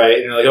day, right?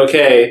 And you're like,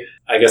 okay,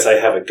 I guess I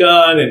have a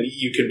gun, and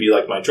you can be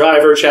like my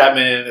driver,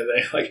 Chapman. And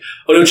they're like,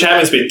 oh no,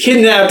 Chapman's been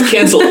kidnapped,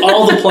 cancel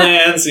all the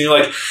plans. And you're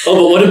like, oh,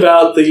 but what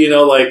about the,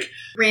 like,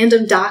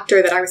 random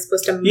doctor that I was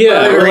supposed to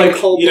yeah, murder or in like,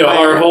 cold blood.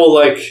 our whole,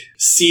 like,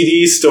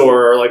 CD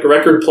store or, like,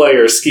 record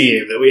player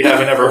scheme that we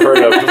haven't ever heard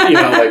of.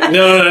 Like,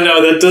 no,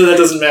 that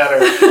doesn't matter.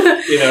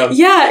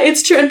 Yeah,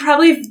 it's true. And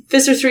probably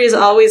Visser 3 is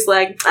always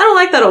like, I don't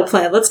like that old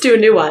plan. Let's do a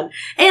new one.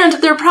 And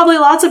there are probably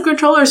lots of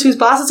controllers whose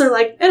bosses are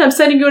like, and I'm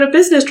sending you on a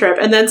business trip.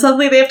 And then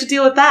suddenly they have to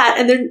deal with that.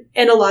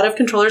 And a lot of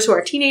controllers who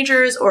are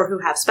teenagers or who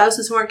have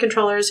spouses who aren't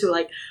controllers who,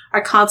 like,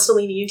 are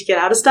constantly needing to get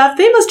out of stuff.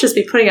 They must just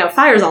be putting out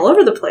fires all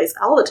over the place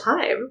all the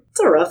time. It's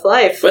a rough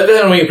life. But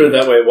then when you put it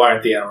that way, why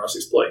aren't the Animorphs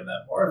exploiting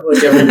that more?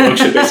 Like, every book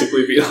should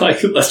basically be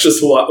like, let's just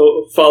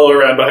follow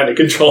around behind a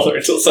controller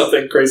until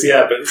something crazy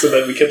happens, and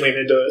then we can lean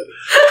into it.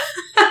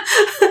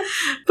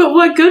 But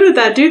what good would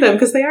that do them?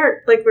 Because they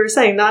aren't, like we were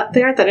saying,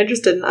 they aren't that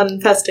interested in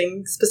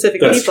uninfesting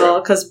specific That's people,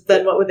 true. because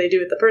then what would they do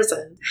with the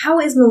person? How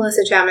is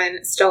Melissa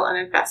Chapman still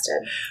uninfested?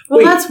 Well,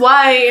 Wait. that's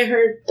why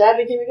her dad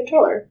became a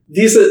controller.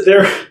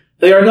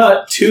 They are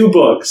not 2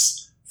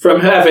 books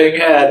from having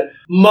had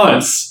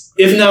months,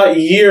 if not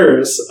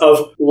years,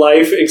 of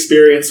life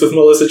experience with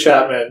Melissa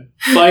Chapman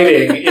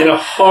fighting in a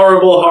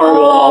horrible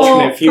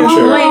alternate future.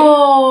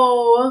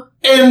 Oh.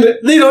 And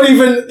they don't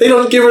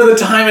give her the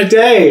time of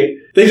day.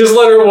 They just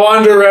let her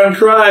wander around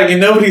crying,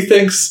 and nobody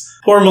thinks,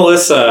 poor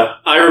Melissa.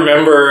 I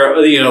remember,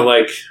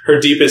 like,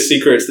 her deepest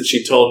secrets that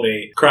she told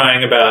me,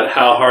 crying about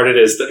how hard it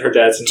is that her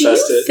dad's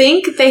infested. Do you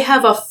think they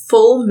have a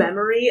full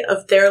memory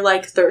of their,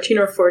 like, 13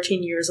 or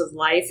 14 years of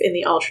life in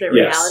the alternate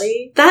Yes.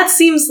 reality? That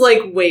seems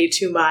like way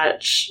too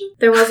much.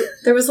 There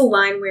was a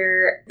line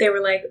where they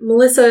were like,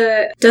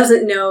 Melissa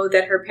doesn't know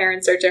that her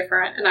parents are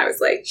different, and I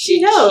was like, She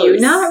did knows. you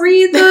not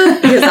read the?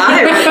 Because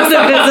I read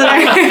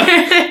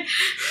was a visitor.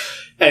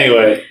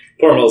 Anyway,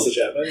 poor Melissa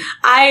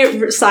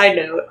Chapman. Side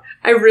note,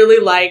 I really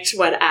liked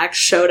when Axe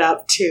showed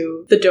up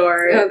to the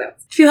door Oh,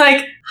 that's to be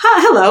like,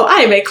 hello,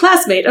 I am a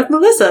classmate of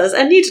Melissa's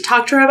and need to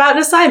talk to her about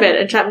an assignment.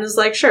 And Chapman is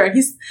like, sure. And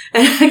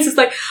Axe is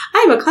like,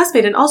 I am a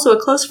classmate and also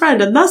a close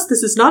friend, and thus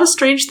this is not a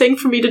strange thing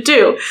for me to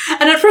do.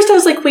 And at first I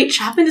was like, wait,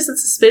 Chapman isn't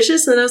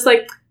suspicious? And then I was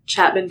like,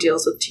 Chapman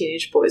deals with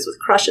teenage boys with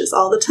crushes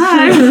all the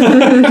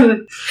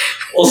time.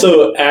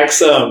 Also,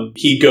 Axe,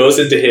 he goes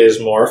into his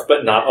morph,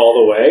 but not all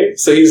the way.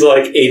 So he's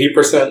like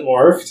 80%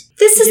 morphed.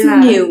 This is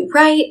new,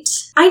 right?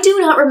 I do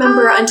not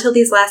remember until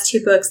these last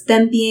two books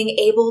them being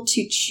able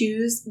to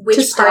choose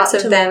which parts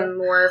of them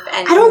morph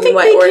and I don't think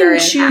what they order can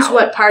choose how.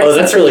 what parts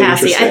that's for really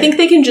Cassie. interesting. I think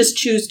they can just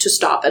choose to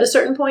stop at a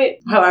certain point,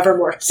 however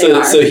morphed they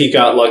are. So he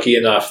got lucky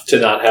enough to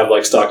not have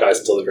like stalk eyes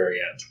until the very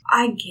end.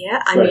 I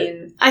get. I Right.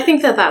 mean, I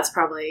think that's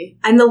probably...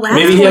 and the last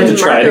Maybe he one, had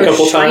to try it a Marco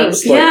couple shrank.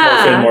 times. Like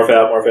Yeah. morph in, morph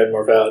out, morph in,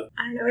 morph out.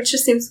 I don't know. It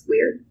just seems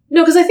weird.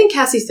 No, because I think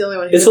Cassie's the only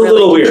one who It's can a really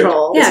little weird.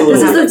 control. It's Yeah, a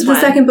little this weird. is the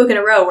second book in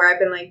a row where I've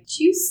been like,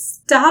 do you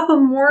stop a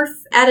morph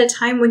at a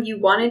time when you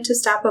wanted to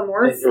stop a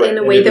morph Right, in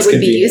a and way it that was would be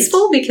convenient.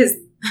 useful? Because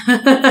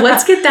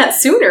let's get that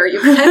sooner.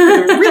 You guys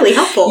have been really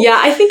helpful. Yeah,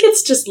 I think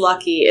it's just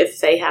lucky if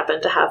they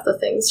happen to have the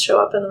things show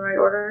up in the right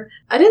order.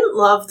 I didn't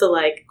love the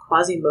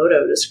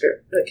Quasimodo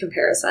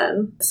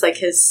comparison. It's like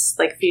his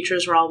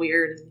features were all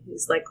weird, and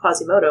he's like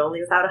Quasimodo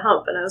only without a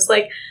hump. And I was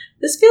like,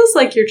 this feels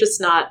like you're just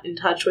not in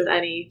touch with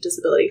any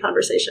disability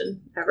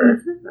conversation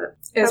ever. But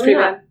It was probably pretty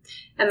not. bad.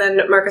 And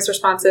then Marcus'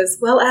 response is,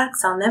 well,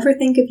 Axe, I'll never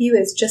think of you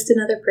as just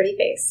another pretty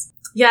face.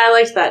 Yeah, I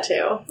liked that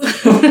too.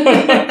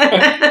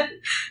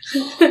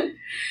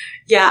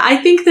 Yeah, I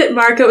think that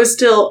Marco is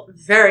still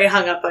very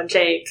hung up on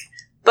Jake,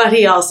 but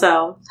he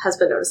also has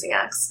been noticing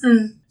Axe.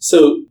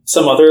 So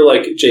some other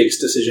Jake's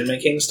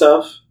decision-making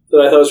stuff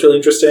that I thought was really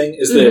interesting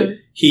is that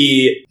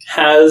he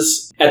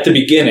has, at the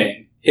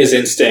beginning, his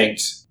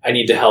instinct, I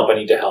need to help,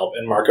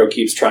 and Marco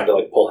keeps trying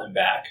to pull him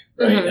back,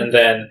 right? Mhm. And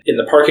then in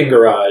the parking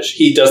garage,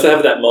 he does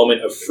have that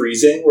moment of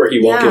freezing where he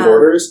won't give Yeah.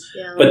 orders,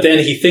 Yeah. but then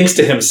he thinks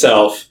to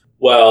himself,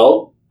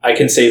 well, I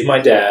can save my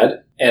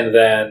dad, and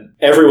then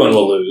everyone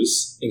will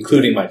lose,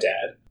 including my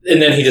dad.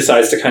 And then he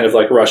decides to kind of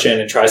rush in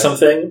and try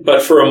something,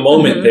 but for a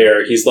moment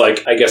there, he's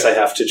like, I guess I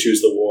have to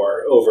choose the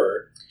war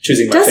over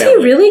choosing my Does family.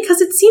 he really?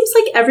 Because it seems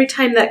like every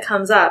time that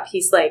comes up,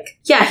 he's like,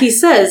 yeah, he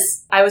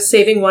says, I was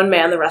saving one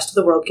man, the rest of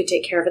the world could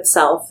take care of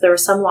itself. There were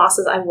some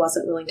losses I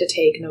wasn't willing to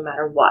take no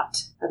matter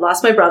what. I'd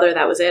lost my brother,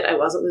 that was it. I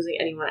wasn't losing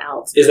anyone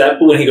else. Is that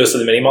when he goes to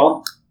the mini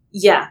mall?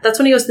 Yeah, that's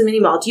when he goes to the mini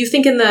mall. Do you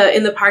think in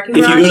the parking If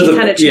you garage go to he the-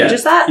 kind of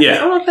changes that?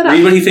 Yeah. I'll look that up.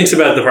 Read what he thinks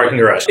about the parking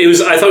garage. I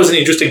thought it was an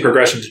interesting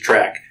progression to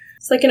track.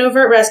 It's like an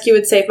overt rescue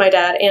would save my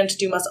dad and to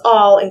doom us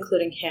all,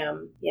 including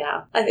him.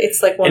 Yeah.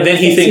 It's like one And of then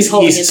the he things thinks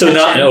holding he's in so not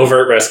tension. an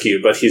overt rescue,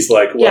 but he's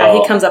like, well, Yeah,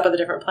 he comes up with a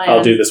different plan.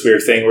 I'll do this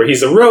weird thing where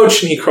he's a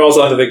roach and he crawls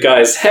onto the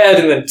guy's head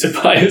and then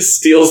Tobias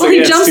steals Well, he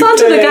against jumps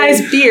onto the Toupee.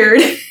 guy's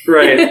beard.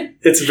 Right.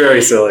 It's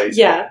very silly.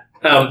 Yeah.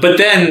 But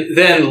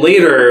then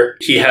later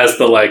he has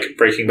the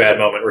Breaking Bad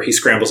moment where he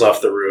scrambles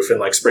off the roof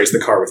and sprays the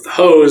car with the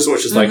hose,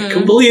 which is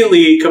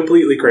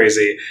completely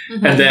crazy.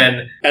 Mhm. And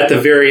then at the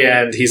very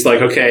end, he's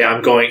like, okay,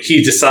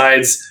 he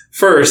decides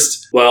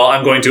first, well,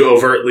 I'm going to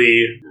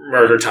overtly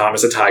murder Tom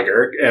as a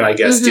tiger and I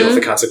guess deal with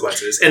the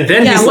consequences. And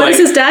then Yeah, he's what like, is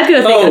his dad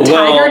going to think? oh, A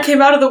tiger well,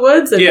 came out of the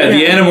woods? And, yeah,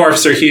 the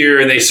Animorphs are here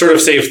and they sort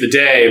of saved the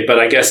day, but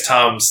I guess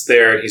Tom's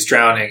there and he's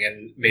drowning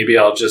and maybe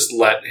I'll just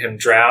let him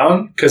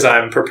drown because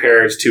I'm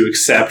prepared to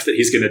accept that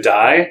he's going to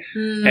die.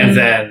 Mm. And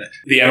then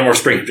the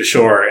Animorphs bring him to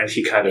shore and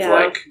he kind of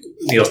Yeah.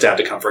 kneels down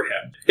to comfort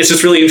him. It's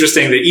just really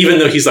interesting that even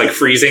though he's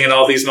freezing in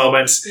all these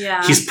moments,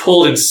 Yeah. he's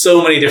pulled in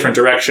so many different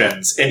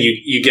directions and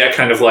you get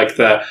kind of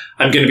the,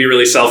 I'm going to be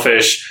really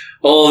selfish.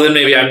 Oh, then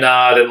maybe I'm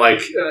not. And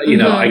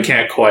I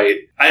can't quite,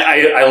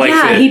 I like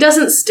yeah, that. he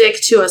doesn't stick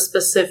to a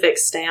specific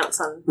stance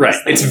on Right.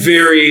 these It's things.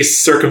 very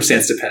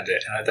circumstance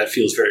dependent, and that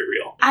feels very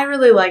real. I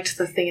really liked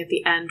the thing at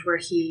the end where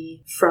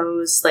he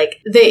froze.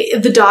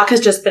 The dock has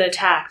just been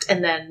attacked,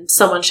 and then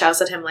someone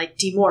shouts at him,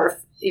 demorph,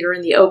 you're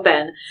in the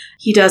open.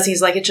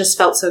 He's like, it just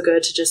felt so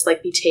good to just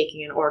be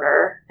taking an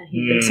order. And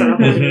he'd been sort of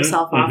holding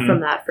himself off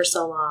from that for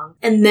so long.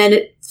 And then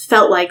it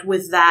felt like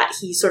with that,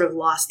 he sort of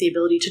lost the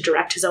ability to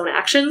direct his own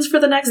actions for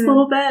the next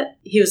little bit.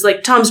 He was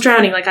like, Tom's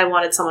drowning. I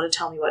wanted someone to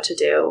tell me what to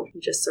do. He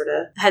just sort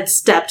of had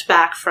stepped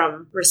back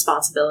from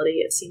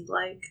responsibility, it seemed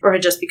like, or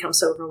had just become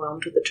so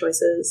overwhelmed with the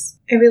choices.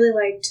 I really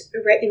liked,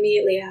 right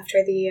immediately after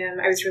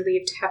I was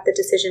relieved to have the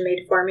decision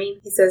made for me.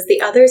 He says,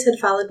 the others had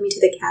followed me to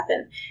the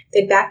cabin.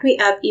 They backed me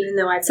up even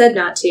though I'd said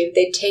not to.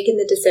 They'd taken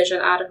the decision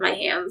out of my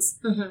hands.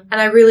 Mm-hmm.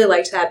 And I really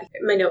liked that.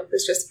 My note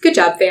was just, good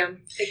job,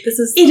 fam. It is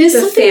the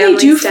something they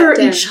family do for stepped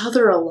in. each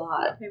other a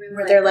lot. I really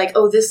Where like they're that. like,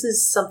 oh, this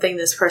is something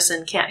this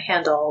person can't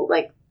handle.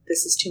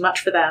 This is too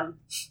much for them.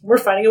 We're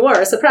fighting a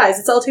war. Surprise,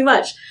 it's all too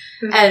much.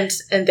 Mhm.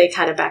 And they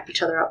kind of back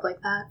each other up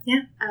like that. Yeah.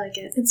 I like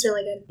it. It's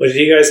really good. What did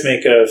you guys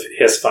make of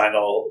his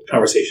final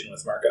conversation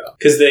with Marco?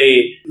 Because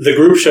the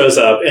group shows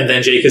up, and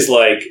then Jake is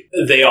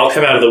they all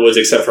come out of the woods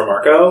except for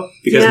Marco,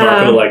 because Yeah.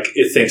 Marco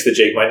it thinks that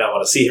Jake might not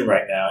want to see him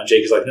right now, and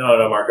Jake is like, no,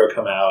 Marco,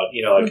 come out.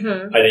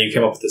 Mhm. I know you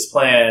came up with this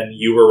plan.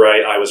 You were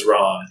right. I was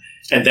wrong.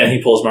 And then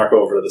he pulls Marco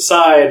over to the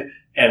side.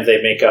 And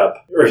they make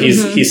up, or he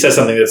says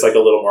something that's a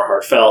little more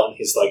heartfelt, and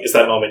he's like, it's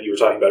that moment you were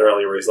talking about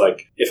earlier where he's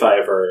like, if I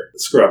ever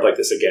screw up like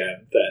this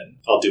again, then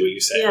I'll do what you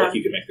say. Yeah.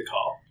 You can make the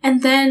call.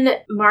 And then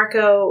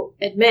Marco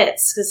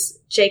admits, because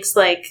Jake's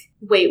like,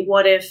 wait,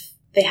 what if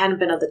they hadn't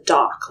been on the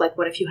dock? Like,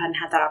 what if you hadn't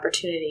had that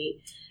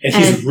opportunity?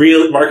 And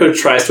Marco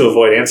tries to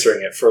avoid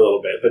answering it for a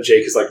little bit, but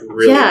Jake is like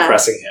really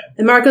pressing him.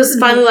 And Marco's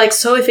finally like,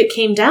 so if it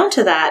came down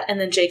to that, and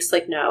then Jake's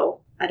like,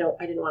 no, I didn't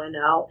want to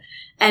know.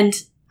 And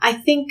I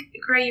think,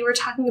 Gray, you were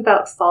talking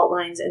about fault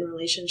lines in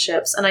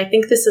relationships, and I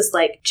think this is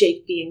like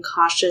Jake being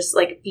cautious,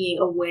 like being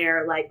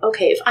aware, like,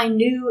 okay, if I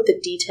knew the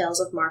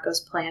details of Marco's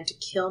plan to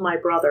kill my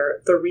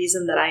brother, the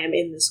reason that I am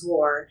in this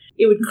war,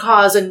 it would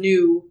cause a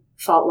new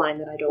fault line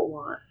that I don't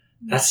want.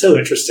 That's so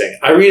interesting.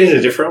 I read it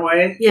a different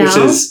way, which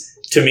is,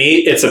 to me,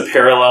 it's a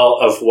parallel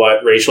of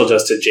what Rachel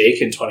does to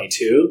Jake in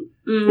 22,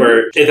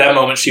 where at that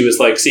moment she was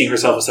like seeing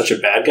herself as such a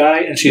bad guy,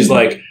 and she's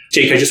like,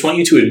 Jake, I just want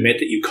you to admit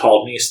that you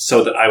called me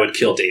so that I would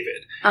kill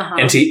David.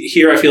 And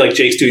here I feel like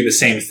Jake's doing the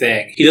same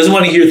thing. He doesn't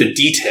want to hear the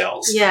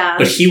details,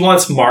 but he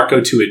wants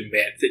Marco to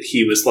admit that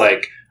he was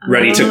like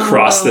ready to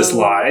cross this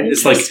line.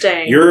 It's like,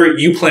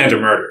 you plan to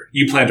murder.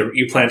 You plan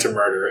to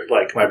murder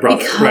like my brother,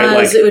 because right?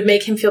 Like, it would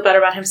make him feel better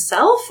about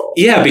himself?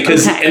 Yeah,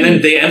 because and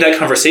then they end that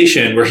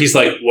conversation where he's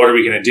like, what are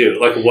we going to do?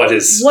 Like, what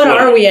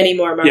are we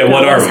anymore, Marco? Yeah,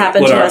 what are we?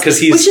 Happened to us?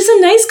 Which is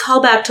a nice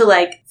callback to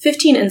like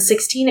 15 and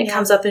 16. It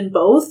comes up in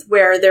both,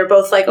 where they're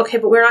both like, okay,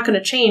 but we're not going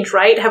to change,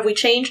 right? Have we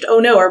changed? Oh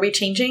no, are we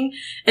changing?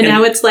 And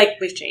now it's like,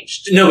 we've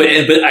changed. No,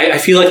 but I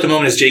feel like the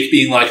moment is Jake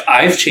being like,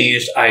 I've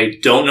changed. I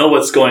don't know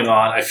what's going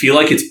on. I feel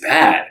like it's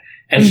bad.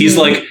 And he's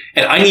like,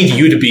 and I need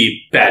you to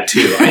be bad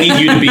too. I need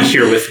you to be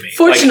here with me.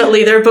 Fortunately,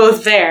 like, they're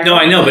both there. No,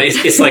 I know, but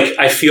it's like,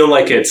 I feel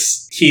like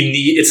it's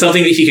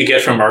something that he could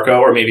get from Marco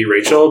or maybe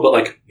Rachel, but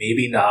like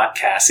maybe not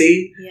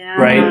Cassie. Yeah.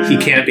 Right? He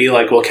can't be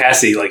like, well,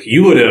 Cassie, like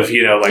you would have,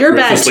 like you're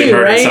ruthlessly too,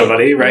 murdered right?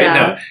 somebody, right? Yeah.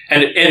 No.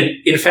 And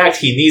in fact,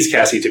 he needs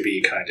Cassie to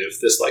be kind of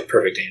this like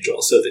perfect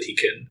angel so that he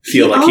can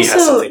feel he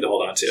has something to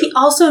hold on to. He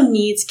also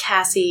needs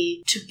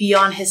Cassie to be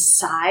on his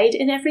side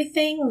in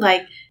everything.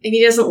 Like, and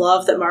he doesn't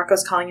love that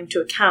Marco's calling him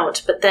to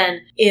account, but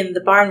then in the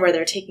barn where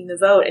they're taking the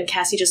vote and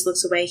Cassie just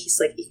looks away, he's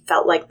like, he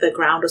felt like the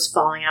ground was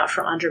falling out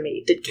from under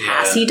me. Did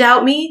Cassie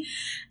doubt me?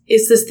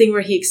 Is this thing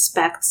where he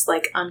expects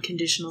like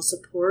unconditional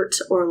support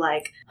or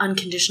like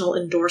unconditional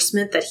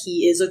endorsement that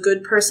he is a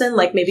good person?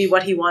 Like maybe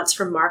what he wants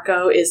from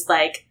Marco is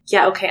like,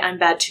 yeah, okay, I'm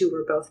bad too,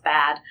 we're both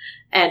bad.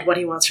 And what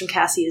he wants from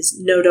Cassie is,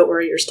 no, don't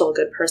worry, you're still a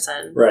good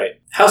person. Right.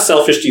 How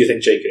selfish do you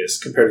think Jake is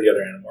compared to the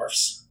other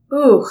Animorphs?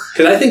 Ooh.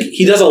 Because I think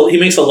he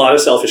makes a lot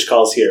of selfish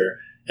calls here.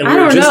 And I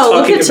don't know.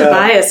 Look at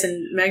Tobias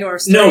and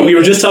Megamorphs. No, we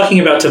were just talking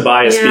about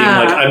Tobias being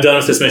like, I'm done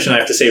with this mission, I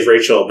have to save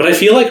Rachel. But I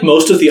feel like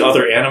most of the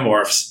other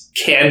Animorphs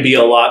can be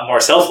a lot more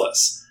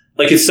selfless.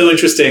 Like, it's so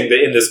interesting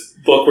that in this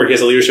book where he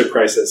has a leadership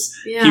crisis,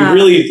 he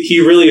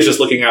really is just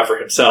looking out for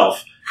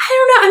himself.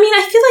 I don't know. I mean,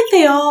 I feel like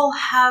they all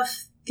have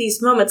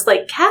these moments.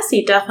 Like,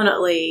 Cassie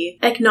definitely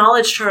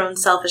acknowledged her own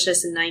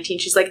selfishness in 19.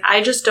 She's like,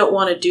 I just don't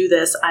want to do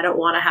this. I don't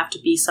want to have to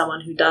be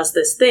someone who does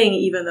this thing,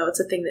 even though it's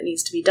a thing that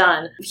needs to be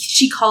done.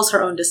 She calls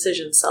her own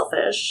decision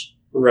selfish.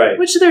 Right.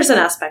 Which there's an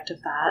aspect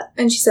of that.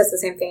 And she says the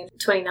same thing,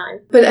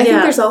 29. But I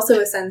think there's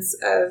also a sense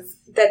of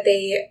that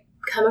they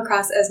come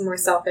across as more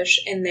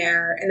selfish in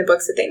the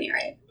books that they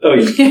narrate. Oh,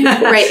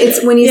 yeah. Right.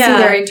 It's when you see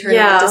their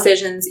internal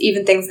decisions,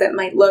 even things that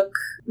might look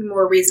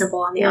more reasonable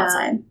on the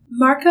outside.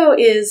 Marco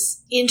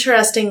is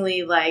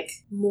interestingly like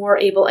more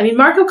able. I mean,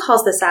 Marco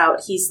calls this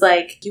out. He's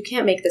like, you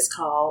can't make this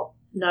call.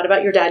 Not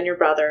about your dad and your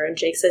brother. And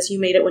Jake says, you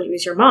made it when it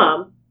was your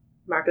mom.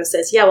 Marco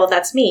says, yeah, well,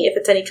 that's me. If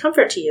it's any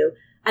comfort to you,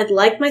 I'd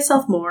like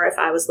myself more if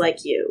I was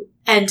like you.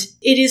 And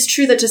it is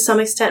true that to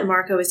some extent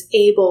Marco is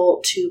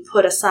able to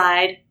put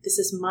aside, this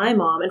is my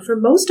mom. And for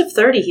most of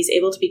 30, he's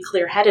able to be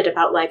clear-headed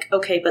about like,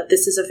 okay, but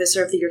this is a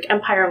visor of the Yeerk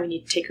Empire and we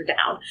need to take her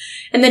down.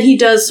 And then he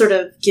does sort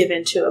of give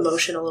into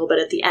emotion a little bit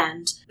at the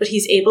end. But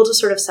he's able to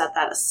sort of set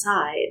that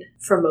aside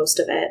for most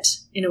of it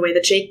in a way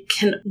that Jake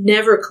can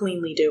never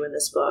cleanly do in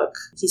this book.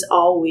 He's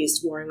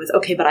always warring with,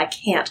 okay, but I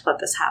can't let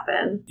this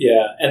happen.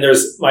 Yeah, and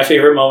there's my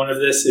favorite moment of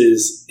this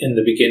is in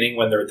the beginning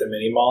when they're at the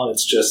mini mall and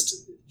it's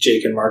just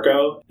Jake and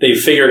Marco.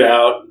 They've figured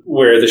out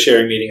where the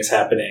sharing meeting is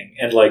happening.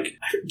 And like,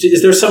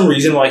 is there some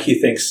reason why Jake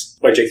thinks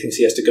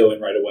he has to go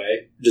in right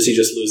away? Does he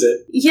just lose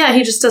it? Yeah,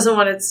 he just doesn't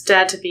want his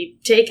dad to be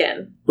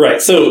taken.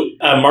 Right. So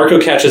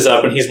Marco catches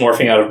up and he's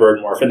morphing out of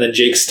Bird Morph. And then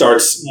Jake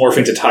starts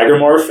morphing to Tiger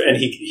Morph. And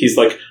he's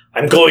like,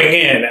 I'm going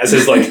in, as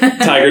his like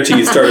tiger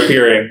teeth start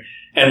appearing.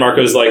 And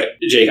Marco's like,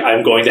 Jake,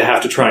 I'm going to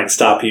have to try and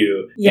stop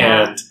you.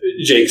 Yeah. And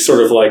Jake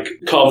sort of like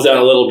calms down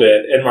a little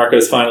bit. And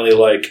Marco's finally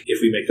like, if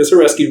we make this a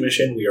rescue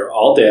mission, we are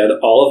all dead.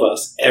 All of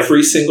us.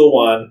 Every single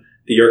one.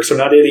 The Yeerks are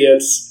not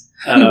idiots.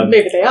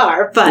 Maybe they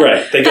are, but...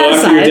 Right. They go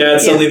after your dad.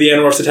 Suddenly the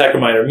Animorphs attack a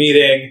minor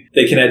meeting.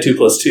 They can add 2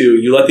 + 2.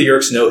 You let the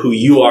Yeerks know who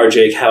you are,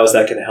 Jake. How is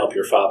that going to help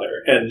your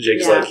father? And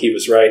Jake's like, he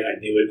was right. I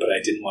knew it, but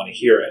I didn't want to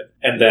hear it.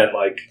 And then,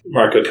 like,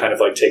 Marco kind of,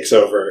 like, takes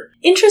over.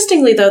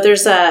 Interestingly, though,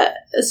 there's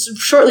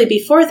shortly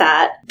before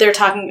that,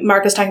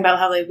 Marco's talking about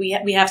how, like,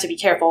 we have to be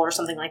careful or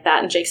something like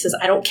that. And Jake says,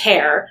 I don't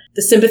care.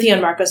 The sympathy on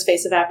Marco's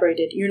face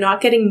evaporated. You're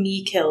not getting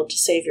me killed to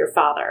save your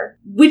father.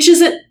 Which is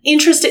an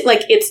interesting,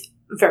 like, it's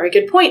a very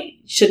good point.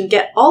 You shouldn't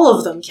get all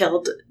of them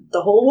killed.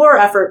 The whole war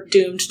effort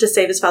doomed to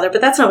save his father. But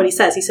that's not what he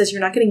says. He says,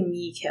 you're not getting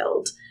me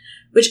killed.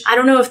 which I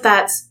don't know if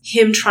that's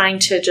him trying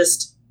to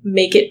just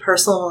make it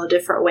personal in a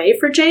different way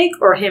for Jake,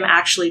 or him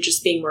actually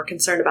just being more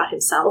concerned about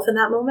himself in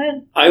that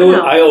moment. I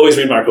always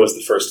read Marco as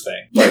the first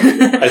thing. Like,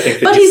 I think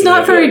that but he's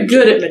not very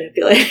good at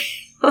manipulating.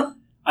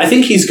 I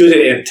think he's good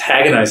at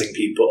antagonizing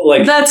people.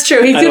 Like, that's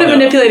true. He's good at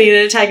manipulating in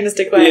an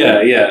antagonistic way.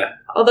 Yeah.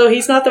 Although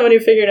he's not the one who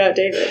figured out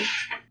David.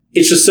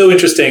 It's just so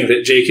interesting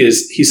that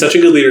he's such a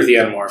good leader of the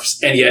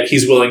Animorphs, and yet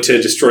he's willing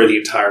to destroy the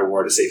entire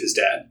war to save his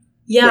dad.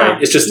 Yeah.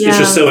 Right? It's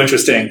just so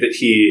interesting that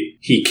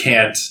he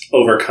can't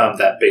overcome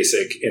that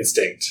basic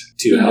instinct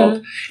to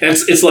help. And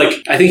it's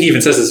like, I think he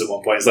even says this at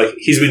one point. It's like,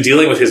 he's been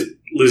dealing with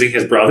losing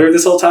his brother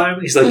this whole time.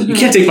 He's like, you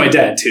can't take my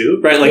dad too,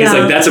 right? Like, it's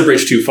like, that's a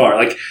bridge too far.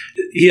 Like,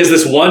 he has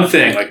this one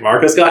thing, like,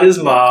 Marco's got his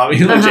mom,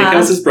 Jake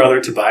has his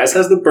brother, Tobias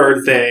has the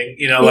bird thing,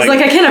 he's like,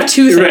 I can't have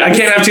two things. Right, I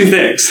can't have two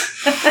things.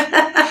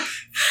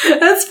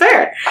 That's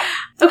fair.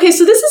 Okay,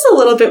 so this is a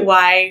little bit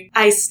why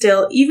I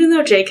still, even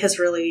though Jake has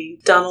really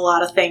done a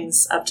lot of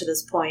things up to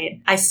this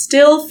point, I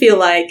still feel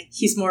like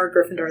he's more a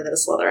Gryffindor than a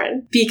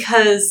Slytherin.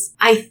 Because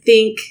I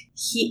think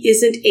he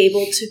isn't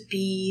able to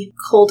be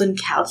cold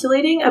and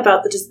calculating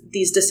about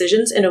these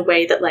decisions in a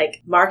way that,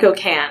 like, Marco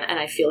can, and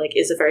I feel like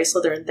is a very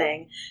Slytherin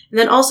thing. And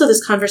then also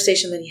this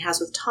conversation that he has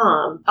with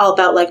Tom, all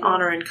about, like,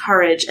 honor and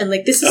courage. And,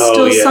 like, this is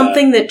still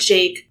something that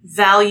Jake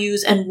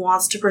values and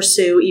wants to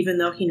pursue, even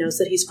though he knows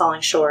that he's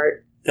falling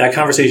short. That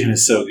conversation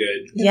is so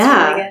good.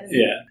 Yeah. Really good.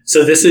 Yeah.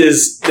 So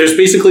there's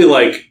basically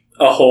like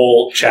a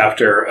whole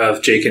chapter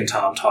of Jake and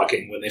Tom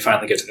talking when they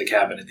finally get to the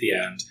cabin at the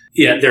end.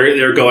 Yeah,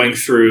 they're going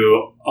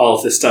through all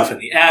of this stuff in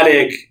the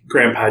attic,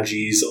 Grandpa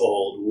G's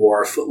old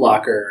war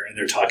footlocker, and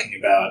they're talking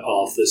about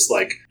all of this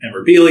like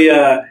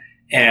memorabilia.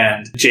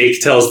 And Jake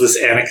tells this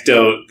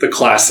anecdote, the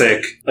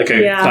classic, like a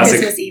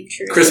classic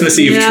Christmas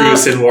Eve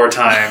truce in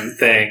wartime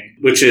thing,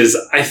 which is,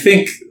 I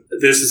think,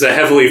 this is a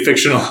heavily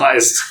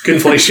fictionalized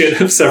conflation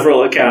of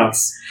several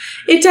accounts.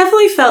 It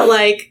definitely felt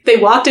like they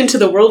walked into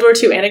the World War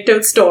II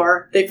anecdote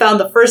store, they found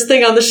the first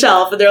thing on the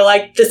shelf, and they're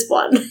like, this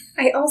one.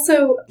 I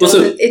also,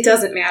 it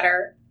doesn't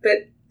matter,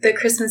 but the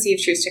Christmas Eve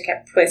truce took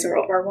place in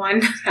World War I.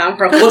 No,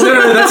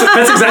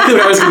 that's exactly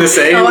what I was going to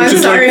say. Oh, I'm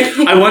sorry.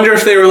 Like, I wonder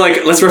if they were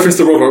like, let's reference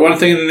the World War I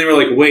thing, and then they were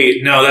like,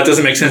 wait, no, that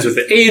doesn't make sense with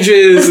the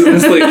ages. And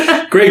it's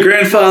like,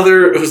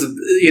 great-grandfather was,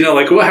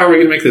 like, well, how are we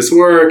going to make this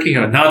work?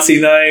 Nazi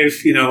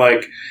knife,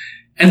 like...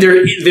 And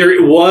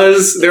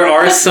there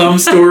are some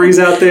stories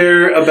out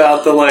there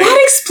about the, like... That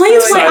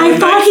explains why I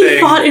thought he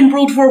fought in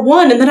World War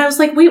I, and then I was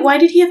like, wait, why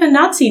did he have a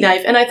Nazi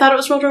knife? And I thought it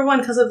was World War I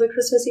because of the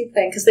Christmas Eve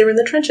thing, because they were in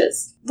the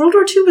trenches. World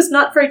War II was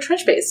not very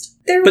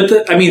trench-based. There were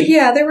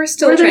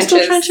still trenches. There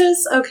still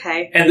trenches?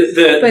 Okay. And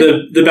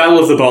the Battle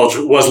of the Bulge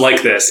was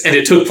like this, and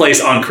it took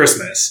place on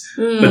Christmas.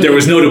 But there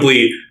was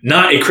notably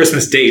not a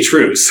Christmas Day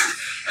truce.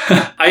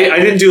 I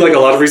didn't do, like, a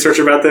lot of research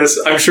about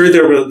this. I'm sure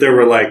there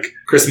were like,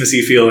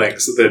 Christmassy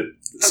feelings that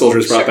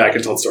soldiers brought back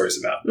and told stories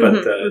about.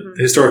 But the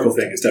historical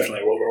thing is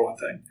definitely a World War I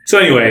thing. So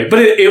anyway, but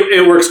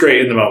it works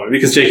great in the moment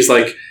because Jake is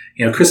like,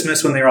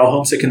 Christmas, when they were all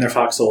homesick in their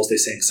foxholes, they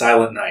sang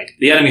Silent Night.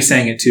 The enemy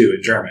sang it too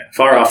in German.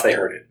 Far off they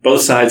heard it.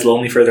 Both sides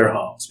lonely for their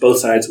homes. Both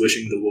sides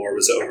wishing the war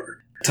was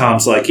over.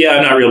 Tom's like, yeah,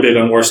 I'm not real big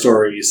on war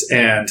stories.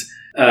 And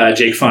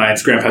Jake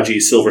finds Grandpa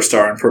G's silver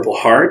star and purple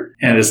heart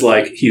and is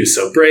like, he was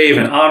so brave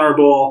and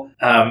honorable.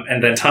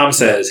 And then Tom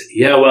says,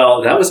 yeah,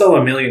 well, that was all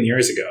a million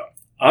years ago.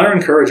 Honor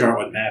and courage aren't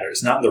what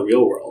matters, not in the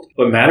real world.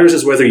 What matters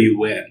is whether you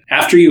win.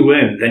 After you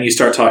win, then you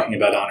start talking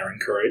about honor and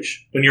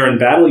courage. When you're in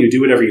battle, you do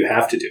whatever you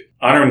have to do.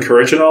 Honor and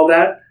courage and all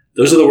that,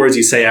 those are the words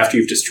you say after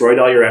you've destroyed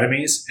all your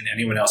enemies and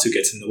anyone else who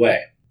gets in the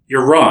way.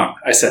 You're wrong,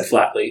 I said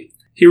flatly.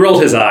 He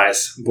rolled his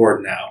eyes,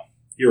 bored now.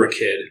 You're a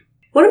kid.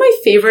 One of my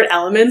favorite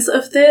elements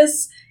of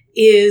this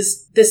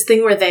is this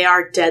thing where they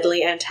are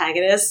deadly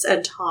antagonists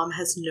and Tom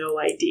has no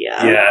idea.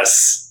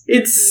 Yes.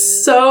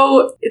 It's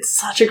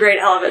such a great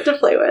element to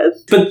play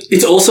with. But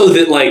it's also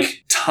that,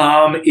 like,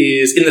 Tom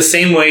is, in the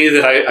same way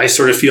that I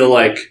sort of feel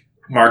like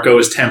Marco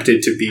is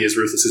tempted to be as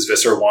ruthless as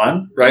Visser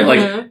 1, right?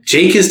 Like,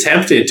 Jake is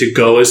tempted to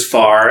go as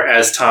far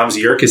as Tom's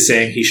Yeerk is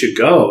saying he should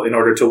go in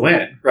order to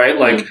win, right?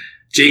 Like,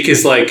 Jake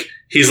is like,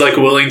 he's like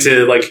willing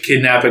to like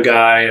kidnap a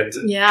guy and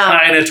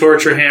kind of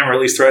torture him, or at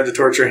least threaten to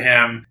torture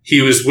him.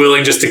 He was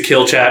willing just to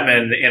kill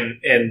Chapman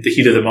in the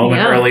heat of the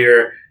moment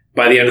earlier.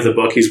 By the end of the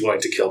book, he's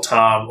willing to kill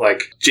Tom.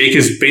 Like, Jake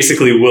is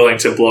basically willing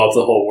to blow up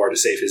the whole war to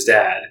save his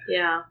dad.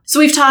 Yeah. So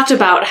we've talked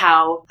about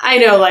how, I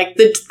know, like,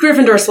 the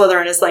Gryffindor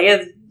Slytherin is like,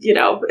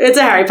 it's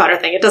a Harry Potter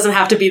thing. It doesn't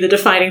have to be the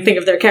defining thing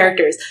of their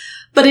characters.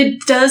 But it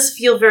does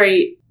feel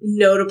very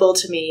notable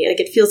to me. Like,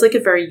 it feels like a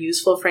very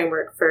useful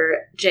framework for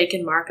Jake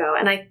and Marco.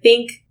 And I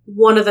think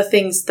one of the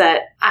things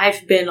that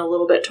I've been a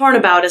little bit torn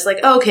about is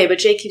like, okay, but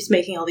Jake keeps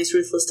making all these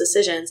ruthless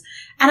decisions.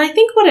 And I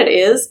think what it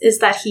is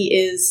that he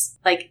is,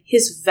 like,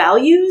 his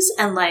values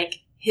and, like,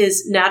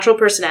 his natural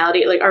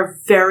personality, like, are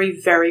very,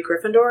 very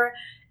Gryffindor.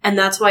 And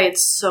that's why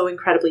it's so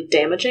incredibly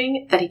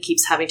damaging that he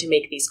keeps having to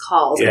make these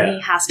calls and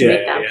he has to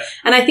make them. Yeah.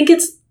 And I think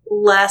it's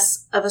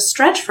less of a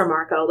stretch for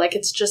Marco. Like,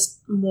 it's just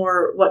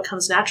more what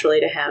comes naturally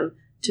to him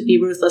to be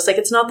ruthless. Like,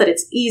 it's not that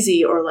it's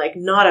easy or, like,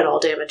 not at all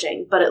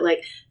damaging, but it,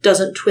 like,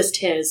 doesn't twist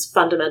his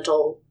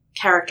fundamental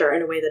character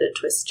in a way that it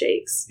twists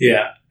Jake's.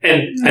 Yeah.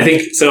 And I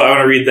think, so I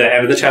want to read the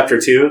end of the chapter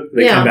too.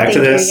 They come back to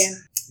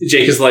this.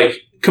 Jake is like,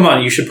 come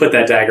on, you should put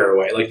that dagger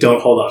away. Like,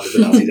 don't hold on to the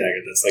Nazi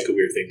dagger. That's like a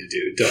weird thing to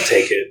do. Don't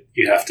take it.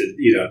 You have to,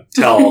 you know,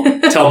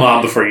 tell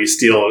mom before you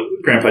steal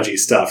Grandpa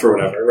G's stuff or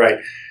whatever, right?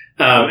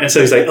 And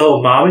so he's like,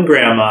 oh, mom and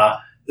grandma,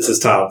 this is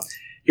Tom,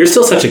 you're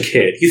still such a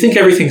kid. You think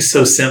everything's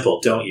so simple,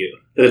 don't you?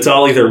 That it's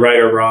all either right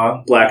or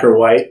wrong, black or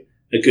white,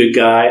 a good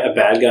guy, a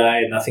bad guy,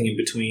 and nothing in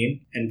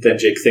between. And then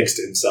Jake thinks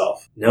to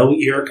himself, no,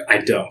 Yerk, I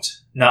don't.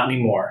 Not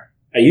anymore.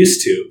 I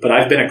used to, but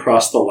I've been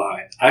across the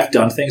line. I've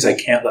done things I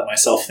can't let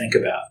myself think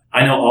about.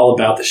 I know all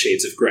about the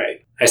shades of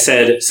gray. I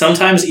said,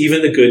 sometimes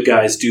even the good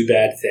guys do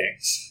bad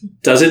things.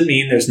 Doesn't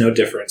mean there's no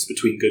difference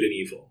between good and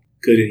evil.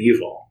 Good and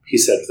evil, he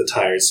said with a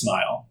tired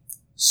smile.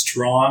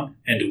 Strong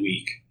and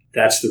weak.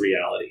 That's the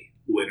reality.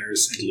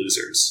 Winners and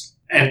losers.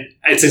 And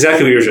it's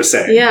exactly what you were just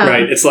saying,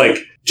 right? It's like,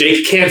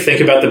 Jake can't think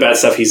about the bad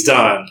stuff he's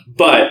done,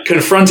 but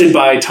confronted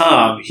by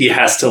Tom, he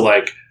has to,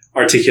 like,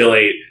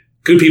 articulate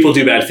good people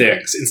do bad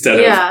things instead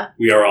of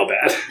we are all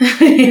bad.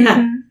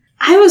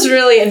 I was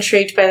really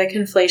intrigued by the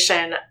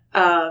conflation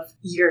of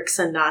Yerks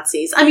and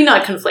Nazis. I mean,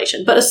 not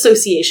conflation, but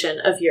association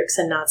of Yerks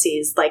and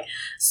Nazis. Like,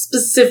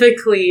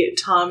 specifically,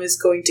 Tom is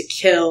going to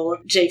kill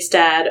Jake's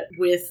dad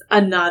with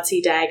a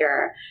Nazi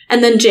dagger.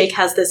 And then Jake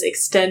has this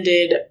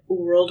extended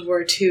World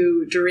War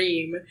II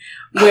dream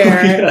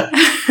where,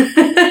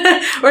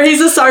 where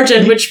he's a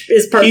sergeant, which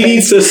is perfect. He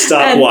needs to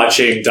stop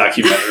watching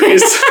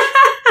documentaries.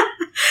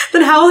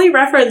 Then how will he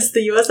reference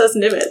the USS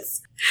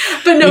Nimitz?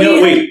 But no,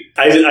 wait.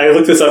 I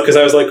looked this up because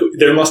I was like,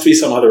 there must be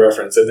some other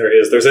reference, and there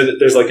is. There's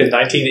like a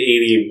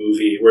 1980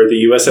 movie where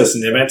the USS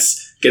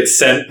Nimitz gets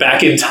sent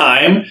back in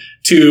time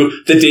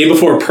to the day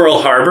before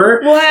Pearl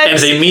Harbor, and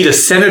they meet a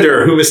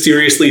senator who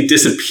mysteriously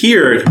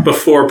disappeared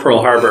before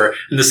Pearl Harbor,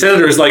 and the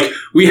senator is like,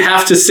 "We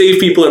have to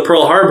save people at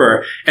Pearl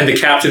Harbor," and the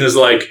captain is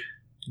like,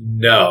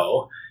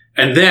 "No."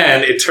 And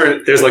then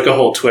there's like a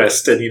whole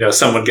twist, and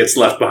someone gets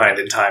left behind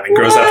in time and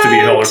grows up to be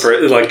an older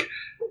person. Like.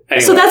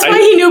 Anyway, so that's why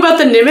he knew about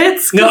the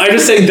Nimitz? No, I'm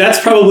just saying that's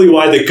probably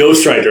why the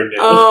Ghost Rider knew.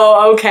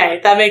 Oh,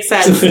 okay. That makes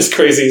sense. This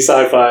crazy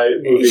sci-fi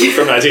movie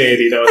from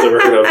 1980 no one's ever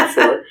heard of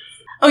before.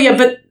 Oh, yeah,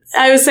 but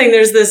I was saying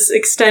there's this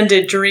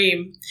extended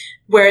dream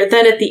where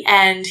then at the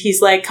end he's,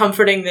 like,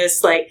 comforting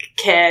this, like,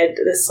 kid,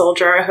 this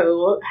soldier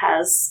who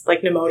has,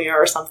 like, pneumonia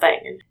or something.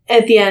 And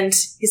at the end,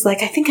 he's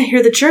like, I think I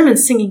hear the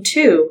Germans singing,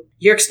 too.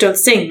 Yerks don't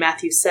sing,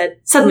 Matthews said.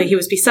 Suddenly he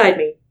was beside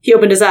me. He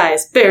opened his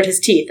eyes, bared his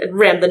teeth, and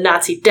rammed the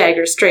Nazi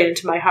dagger straight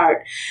into my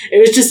heart. It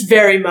was just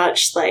very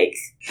much like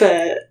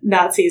the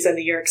Nazis and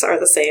the Yerks are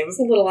the same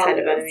kind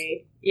of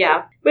enemy.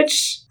 Yeah.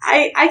 Which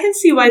I can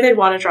see why they'd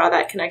want to draw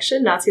that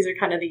connection. Nazis are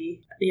kind of the,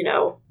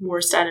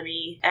 worst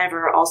enemy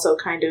ever, also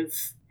kind of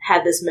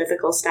had this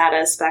mythical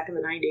status back in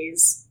the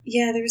 90s.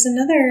 Yeah, there was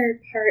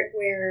another part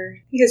where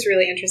I think it's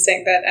really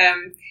interesting that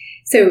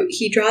so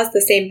he draws the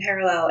same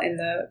parallel in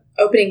the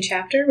opening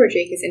chapter where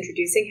Jake is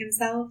introducing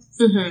himself.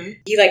 Mm-hmm.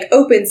 He, like,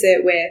 opens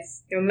it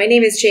with, my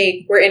name is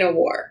Jake, we're in a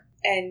war.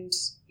 And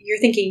you're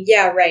thinking,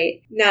 yeah,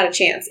 right, not a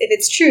chance. If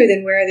it's true,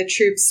 then where are the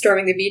troops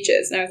storming the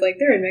beaches? And I was like,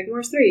 they're in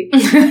Megamorphs 3.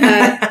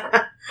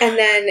 And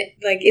then,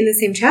 like, in the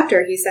same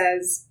chapter, he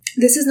says,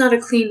 this is not a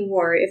clean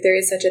war, if there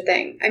is such a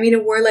thing. I mean a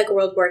war like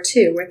World War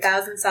II, where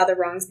thousands saw the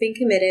wrongs being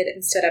committed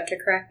and stood up to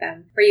correct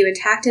them. Where you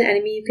attacked an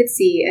enemy you could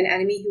see, an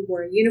enemy who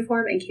wore a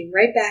uniform and came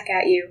right back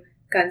at you,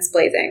 guns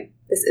blazing.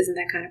 This isn't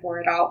that kind of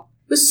war at all.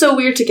 It was so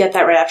weird to get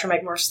that right after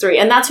Megamorphs 3.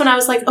 And that's when I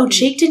was like, oh,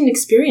 Jake didn't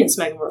experience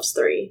Megamorphs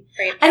 3.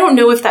 Right. I don't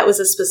know if that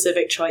was a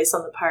specific choice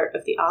on the part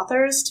of the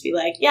authors to be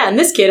like, yeah, and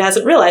this kid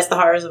hasn't realized the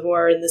horrors of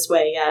war in this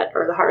way yet,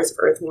 or the horrors of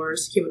Earth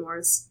wars, human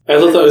wars. I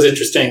thought that was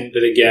interesting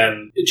that,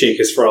 again, Jake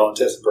is, for all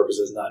intents and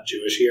purposes, not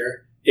Jewish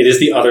here. It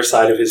is the other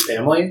side of his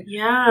family.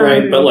 Yeah.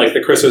 Right? But, like,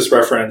 the Christmas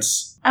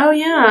reference... Oh,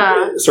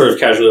 yeah. Sort of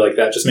casually like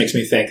that just makes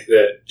me think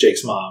that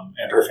Jake's mom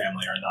and her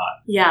family are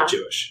not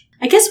Jewish.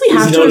 I guess we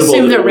have to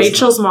assume that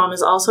Rachel's mom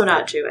is also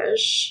not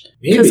Jewish.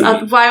 Maybe.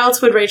 Because why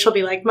else would Rachel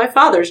be like, my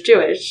father's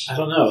Jewish? I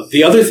don't know.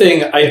 The other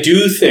thing, I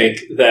do think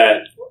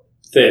that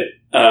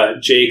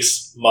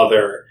Jake's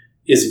mother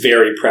is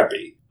very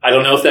preppy. I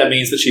don't know if that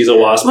means that she's a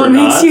wasp or not.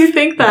 What makes you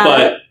think that?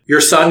 But your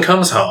son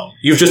comes home.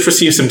 You've just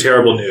received some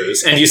terrible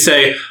news. And you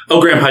say,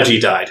 oh, Grandpa G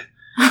died.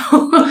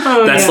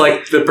 That's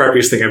like the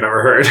preppiest thing I've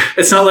ever heard.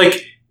 It's not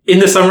like... In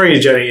the summary,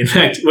 Jenny, in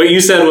fact, what you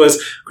said was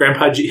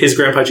his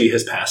Grandpa G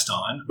has passed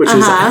on, which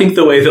is, I think,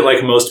 the way that,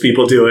 like, most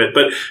people do it.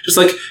 But just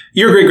like,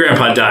 your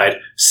great-grandpa died.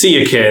 See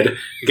ya, kid.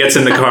 Gets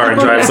in the car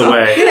and drives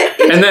away.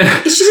 And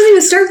then... She doesn't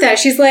even start that.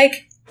 She's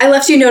like, I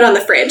left you a note on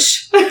the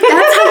fridge. That's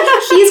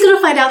how he's going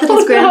to find out that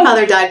his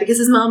grandfather died, because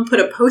his mom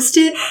put a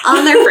Post-it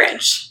on their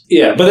fridge.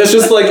 Yeah, but that's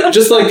just like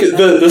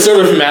the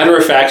sort of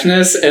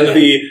matter-of-factness and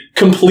the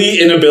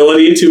complete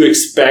inability to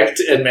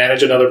expect and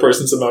manage another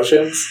person's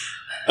emotions.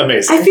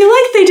 Amazing. I feel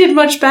like they did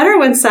much better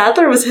when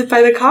Sadler was hit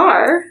by the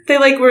car. They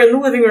were in the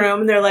living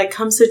room and they're like,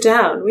 come sit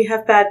down. We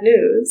have bad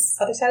news.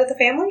 Other side of the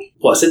family?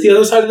 Was it the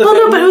other side of the Well,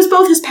 family? no, but it was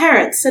both his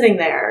parents sitting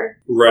there.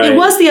 Right. It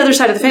was the other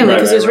side of the family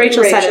because it was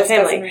Rachel's side of the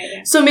family. cousin, right,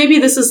 yeah. So maybe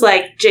this is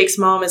like Jake's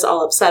mom is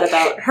all upset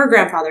about her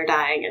grandfather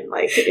dying and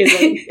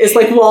is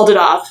walled it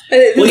off.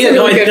 Well, yeah,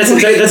 no, that's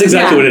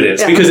exactly what it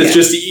is. Because it's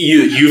just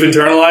you've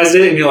internalized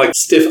it and you're like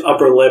stiff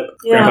upper lip.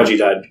 Grandpa G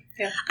died.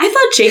 Yeah. I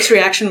thought Jake's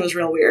reaction was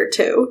real weird,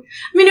 too.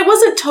 I mean, it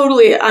wasn't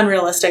totally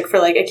unrealistic for,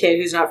 a kid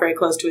who's not very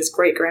close to his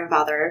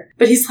great-grandfather.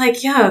 But he's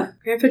like, yeah,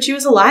 Grandpa G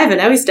was alive, and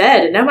now he's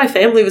dead, and now my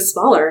family was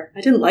smaller.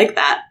 I didn't like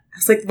that. I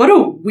was like, what a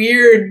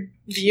weird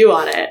view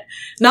on it.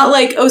 Not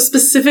like, oh,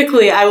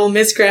 specifically, I will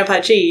miss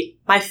Grandpa G.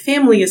 My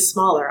family is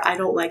smaller. I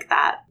don't like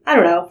that. I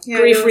don't know. Yeah,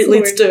 Grief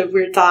leads to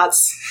weird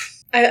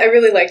thoughts. I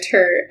really liked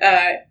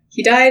her.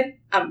 He died.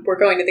 We're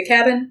going to the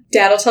cabin.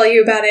 Dad'll tell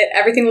you about it.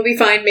 Everything will be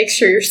fine. Make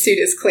sure your suit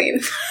is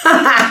clean.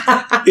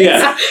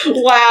 Yeah.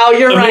 Wow,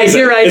 you're right.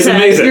 You're right, It's Ted.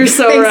 amazing. You're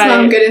so Thanks, right.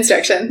 Mom. Good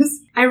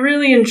instructions. I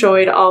really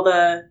enjoyed all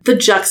the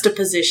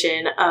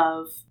juxtaposition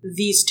of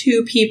these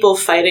two people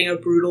fighting a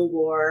brutal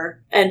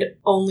war, and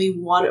only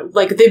one,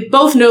 they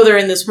both know they're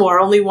in this war,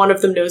 only one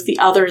of them knows the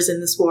other is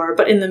in this war,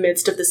 but in the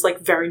midst of this,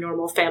 very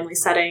normal family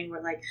setting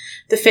where,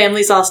 the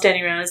family's all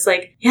standing around. It's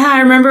like, yeah,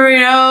 I remember,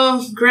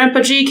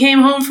 Grandpa G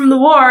came home from the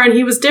war and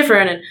he was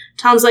different, and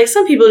Tom's like,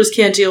 some people just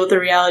can't deal with the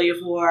reality of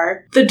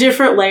war. The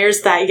different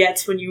layers that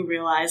gets when you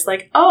realize,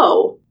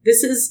 oh,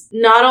 this is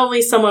not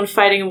only someone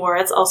fighting a war,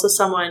 it's also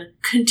someone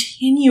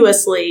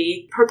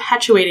continuously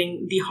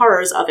perpetuating the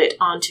horrors of it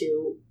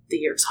onto the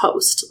year's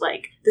host.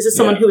 This is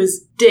someone who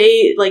is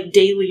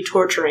daily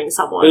torturing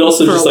someone. But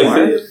also for just a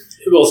war.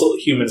 also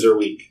humans are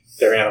weak.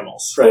 They're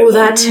animals, right? Oh,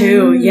 that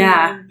too,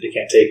 yeah. They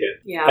can't take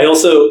it. Yeah.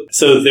 So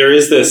there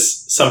is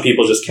this, some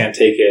people just can't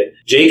take it.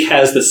 Jake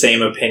has the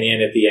same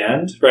opinion at the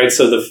end, right?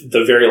 So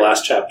the very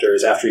last chapter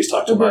is after he's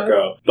talked to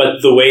Marco.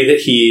 But the way that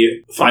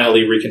he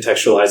finally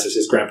recontextualizes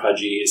his Grandpa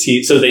G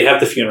is so they have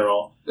the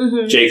funeral.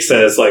 Mm-hmm. Jake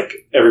says,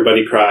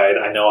 everybody cried.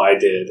 I know I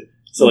did.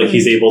 So,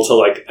 he's able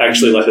to,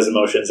 actually let his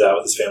emotions out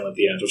with his family at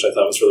the end, which I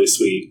thought was really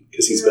sweet,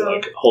 because he's been,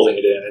 holding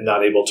it in and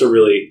not able to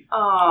really,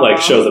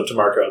 show them to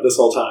Marco this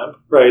whole time,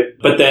 right?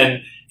 But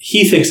then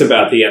he thinks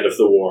about the end of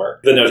the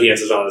war. The note he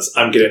answers on is,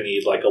 I'm going to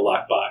need, a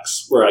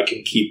lockbox where I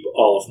can keep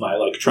all of my,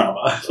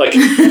 trauma.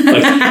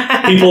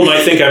 People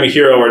might think I'm a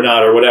hero or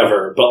not or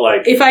whatever,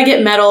 but, if I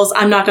get medals,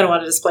 I'm not going to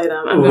want to display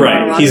them. I'm going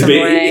to he's lock them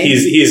away.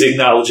 He's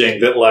acknowledging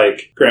that,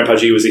 Grandpa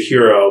G was a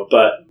hero,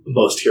 but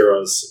most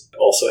heroes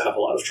also have a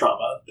lot of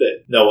trauma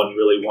that no one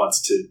really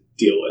wants to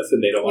deal with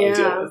and they don't want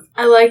to deal with.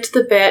 I liked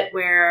the bit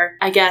where,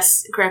 I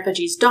guess, Grandpa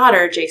G's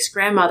daughter, Jake's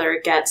grandmother,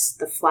 gets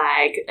the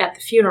flag at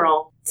the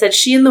funeral. It said,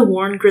 she and the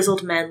worn,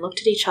 grizzled men looked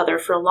at each other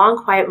for a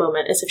long, quiet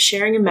moment as if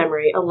sharing a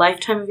memory, a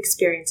lifetime of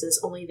experiences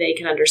only they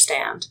can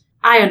understand.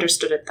 I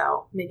understood it,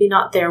 though. Maybe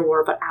not their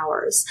war, but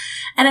ours.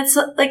 And it's,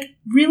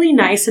 really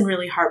nice and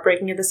really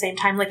heartbreaking at the same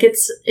time.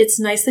 It's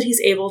nice that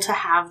he's able to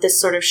have this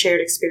sort of shared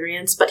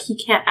experience, but he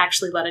can't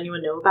actually let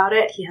anyone know about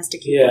it. He has to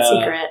keep it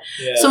secret.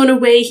 Yeah. So in a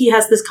way, he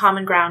has this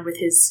common ground with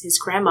his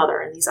grandmother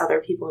and these other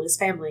people in his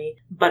family,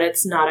 but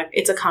it's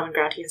a common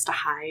ground he has to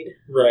hide.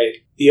 Right.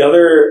 The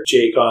other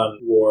Jake on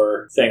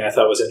war thing I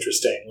thought was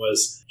interesting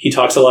was he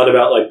talks a lot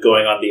about,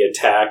 going on the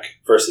attack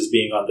versus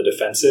being on the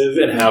defensive,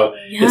 and how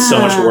it's so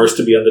much worse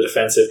to be on the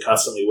defensive,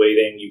 constantly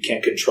waiting. You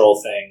can't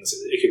control things.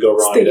 It could go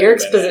wrong. It's the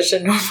Yerkes position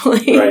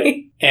normally.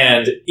 Right.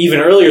 And even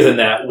earlier than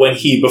that,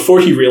 before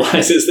he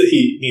realizes that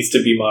he needs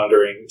to be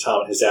monitoring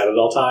Tom and his dad at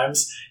all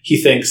times,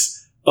 he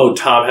thinks, oh,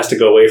 Tom has to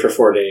go away for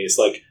 4 days.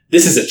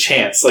 This is a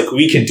chance.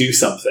 We can do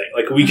something.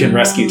 We can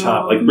rescue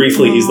Tom.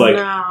 Briefly, he's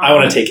I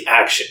want to take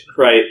action,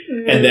 right?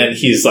 Mm-hmm. And then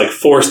he's,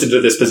 forced into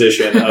this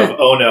position of,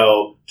 oh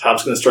no,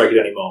 Tom's going to strike at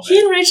any moment. He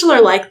and Rachel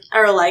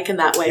are alike in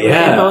that way.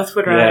 Where they both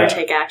would rather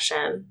take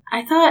action.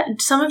 I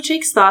thought some of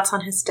Jake's thoughts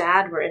on his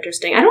dad were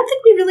interesting. I don't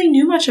think we really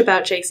knew much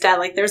about Jake's dad.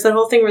 There's that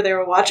whole thing where they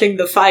were watching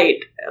the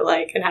fight,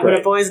 and having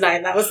a boys' night.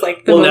 And that was the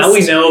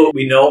most... Now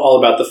we know all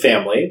about the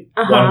family.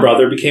 Uh-huh. One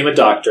brother became a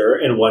doctor,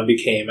 and one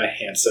became a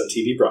handsome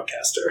TV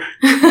broadcaster.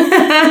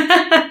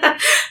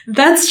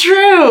 That's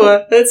true.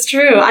 That's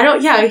true.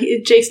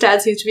 Jake's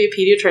dad seems to be a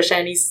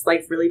pediatrician. He's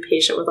really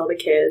patient with all the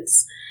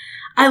kids.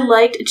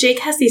 Jake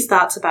has these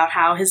thoughts about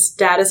how his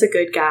dad is a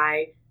good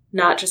guy,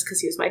 not just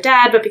because he was my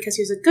dad, but because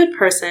he was a good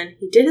person.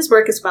 He did his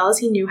work as well as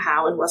he knew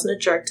how and wasn't a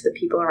jerk to the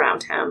people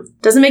around him.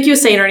 Doesn't make you a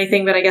saint or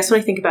anything, but I guess when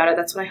I think about it,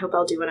 that's what I hope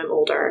I'll do when I'm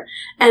older.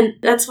 And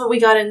that's what we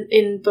got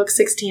in book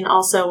 16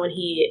 also, when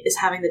he is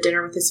having the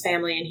dinner with his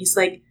family, and he's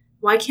like,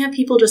 why can't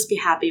people just be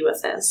happy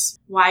with this?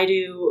 Why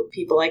do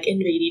people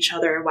invade each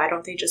other? Why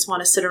don't they just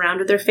want to sit around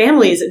with their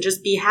families and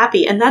just be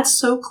happy? And that's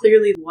so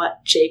clearly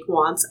what Jake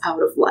wants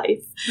out of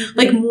life.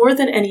 Mm-hmm. More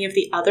than any of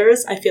the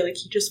others, I feel like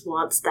he just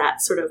wants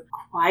that sort of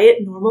quiet,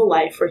 normal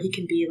life where he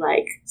can be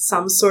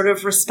some sort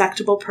of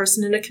respectable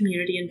person in a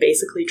community and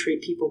basically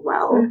treat people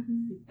well.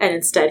 Mm-hmm. and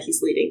instead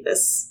he's leading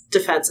this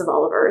defense of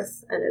all of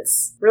Earth, and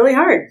it's really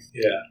hard.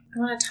 Yeah. I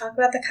want to talk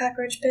about the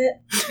cockroach bit,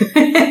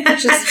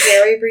 just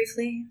very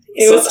briefly.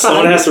 It was fun.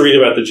 Someone has to read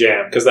about the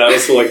jam, because that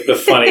was like the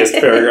funniest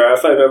paragraph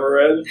I've ever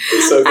read.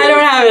 It's so good. I don't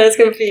have it. It's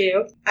going to be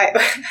you. I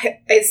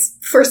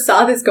first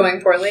saw this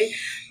going poorly,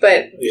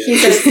 but he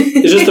says...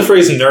 It's just the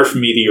phrase Nerf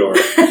meteor.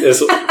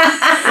 It's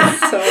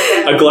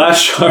a glass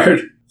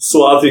shard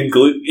swathed in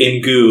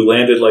goo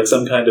landed like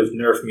some kind of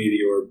Nerf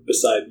meteor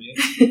beside me.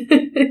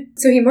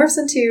 So Jake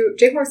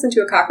morphs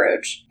into a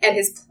cockroach, and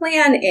his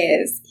plan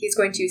is he's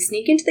going to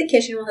sneak into the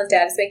kitchen while his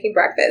dad is making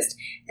breakfast,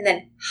 and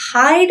then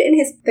hide in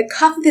the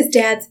cuff of his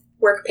dad's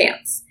work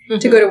pants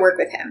to go to work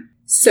with him.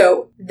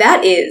 So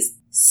that is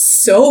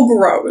so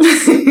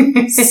gross.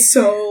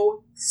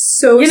 so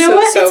You know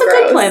what? so it's a gross.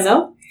 good plan,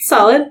 though.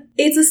 Solid.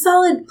 It's a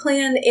solid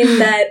plan in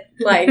that,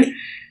 like,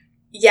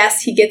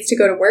 yes, he gets to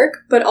go to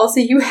work, but also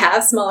you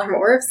have smaller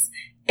morphs,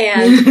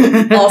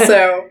 and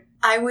also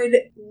I would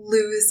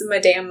lose my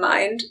damn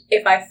mind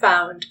if I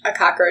found a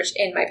cockroach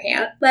in my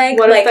pant leg.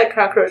 What if that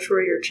cockroach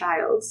were your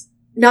child's?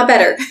 Not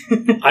better.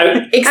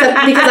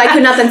 Except because I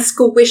could not then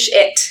squish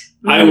it.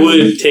 I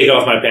would take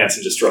off my pants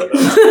and destroy them.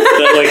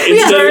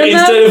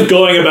 Instead of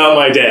going about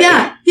my day.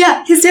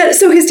 Yeah. His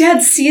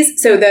dad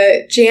sees... So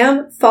the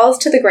jam falls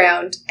to the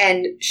ground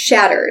and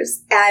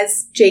shatters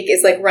as Jake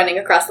is, like, running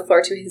across the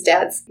floor to his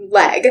dad's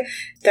leg.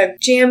 The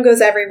jam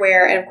goes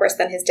everywhere, and of course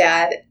then his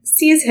dad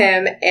sees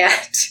him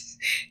and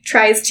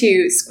tries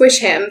to squish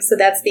him. So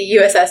that's the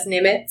USS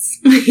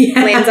Nimitz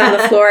lands on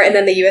the floor, and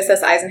then the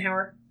USS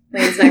Eisenhower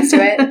lands next to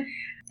it.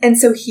 And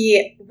so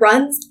he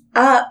runs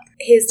up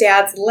his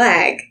dad's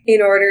leg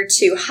in order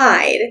to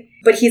hide,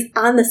 but he's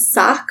on the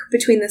sock,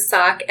 between the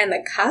sock and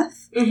the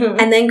cuff,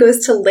 and then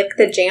goes to lick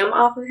the jam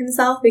off of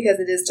himself because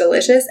it is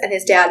delicious, and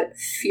his dad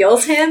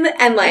feels him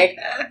and, like,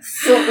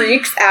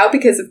 freaks out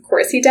because of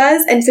course he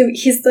does, and so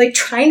he's, like,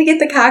 trying to get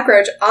the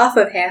cockroach off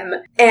of him,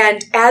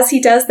 and as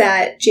he does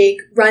that, Jake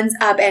runs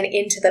up and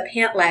into the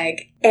pant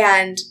leg,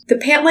 and the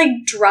pant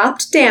leg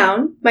dropped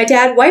down. My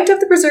dad wiped up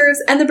the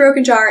preserves and the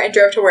broken jar and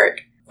drove to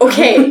work.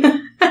 Okay,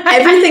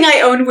 everything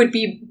I owned would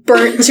be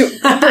burnt to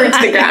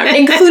the ground,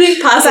 including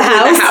possibly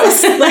the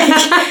house.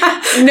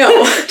 Like,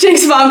 no.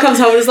 Jake's mom comes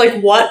home and is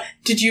like, "What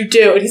did you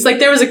do?" And he's like,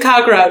 "There was a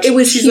cockroach." It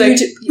was huge.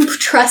 Like,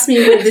 trust me,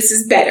 this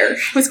is better.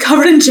 It was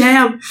covered in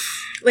jam.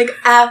 Like,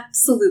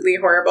 absolutely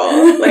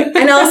horrible. Like,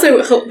 and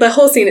also, the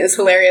whole scene is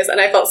hilarious, and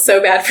I felt so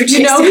bad for Jake's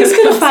You know, he's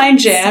going to find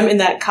jam in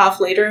that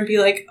cuff later and be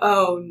like,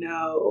 "Oh,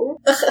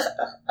 no."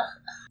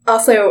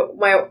 Also,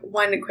 my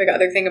one quick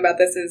other thing about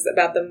this is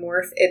about the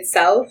morph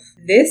itself.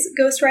 This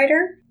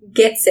ghostwriter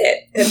gets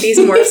it that these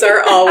morphs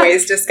are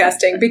always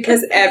disgusting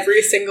because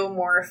every single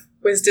morph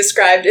was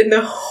described in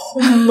the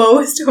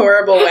most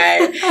horrible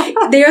way.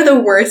 They are the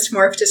worst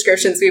morph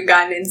descriptions we've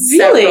gotten in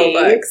several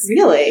books.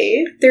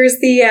 Really? There's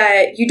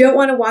the, you don't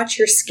want to watch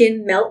your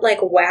skin melt like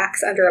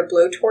wax under a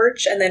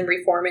blowtorch and then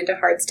reform into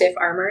hard, stiff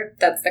armor.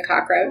 That's the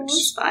cockroach. Oh,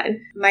 that's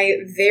fine. My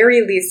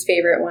very least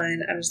favorite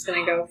one, I'm just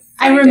going to go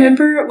I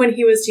remember when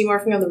he was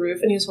demorphing on the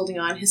roof and he was holding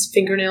on, his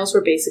fingernails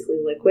were basically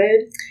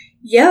liquid.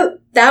 Yep,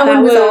 that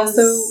one was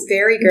also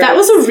very gross. That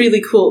was a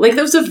really cool, like,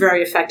 that was a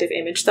very effective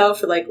image, though,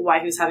 for, like, why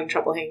he was having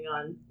trouble hanging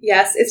on.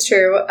 Yes, it's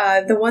true.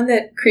 The one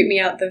that creeped me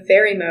out the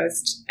very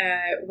most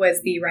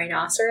was the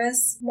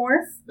rhinoceros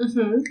morph.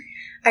 Mm-hmm.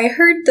 I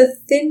heard the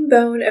thin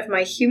bone of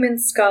my human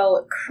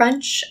skull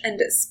crunch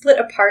and split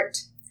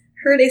apart.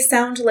 Heard a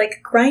sound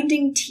like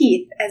grinding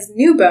teeth as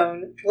new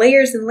bone,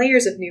 layers and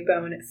layers of new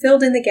bone,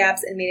 filled in the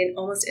gaps and made an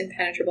almost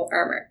impenetrable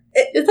armor.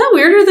 Is that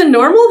weirder than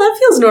normal? That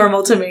feels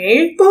normal to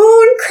me.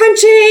 Bone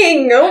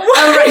crunching!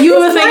 Oh, right.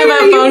 You have a thing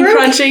about bone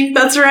crunching.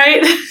 That's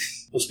right.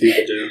 Most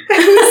people do.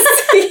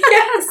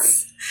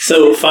 Yes.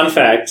 So, fun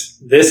fact,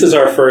 this is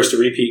our first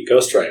repeat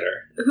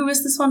ghostwriter. Who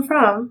is this one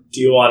from? Do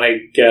you want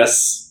to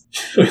guess?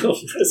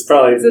 It's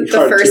probably is it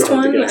the first one?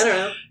 I don't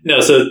know. No,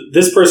 so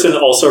this person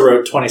also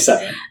wrote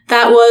 27.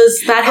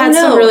 That had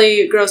some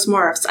really gross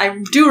morphs.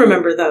 I do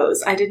remember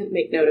those. I didn't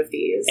make note of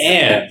these.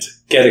 And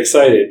get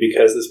excited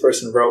because this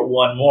person wrote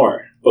one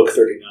more, book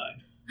 39.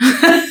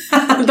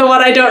 The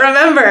one I don't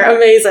remember.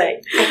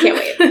 Amazing. I can't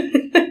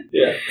wait.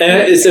 Yeah.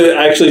 And so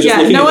actually just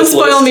looking no at one this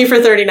spoil list, me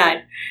for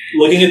 39.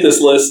 Looking at this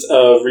list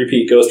of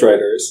repeat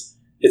ghostwriters,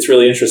 it's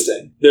really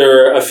interesting.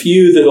 There are a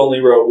few that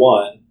only wrote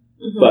one,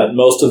 but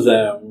most of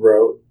them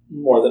wrote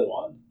more than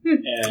one.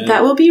 And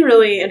that will be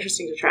really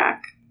interesting to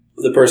track.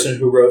 The person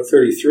who wrote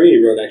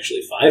 33 wrote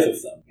actually 5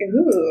 of them.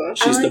 Ooh.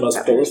 She's the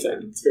most prolific.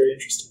 It's very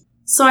interesting.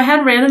 So I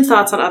had random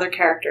thoughts on other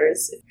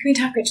characters. Can we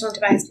talk Rachel and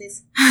Tobias,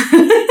 please?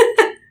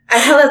 I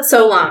held out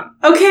so long.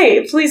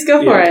 Okay, please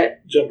go for it.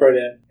 Jump right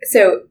in.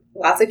 So,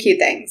 lots of cute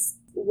things.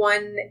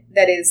 One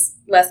that is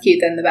less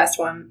cute than the best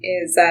one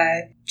is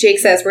Jake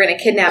says, "We're going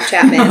to kidnap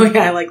Chapman." Oh,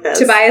 yeah, I like this.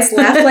 Tobias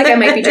laughed like I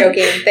might be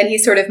joking. Then he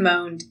sort of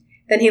moaned.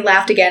 Then he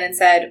laughed again and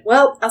said,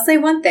 "Well, I'll say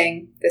one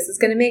thing. This is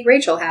going to make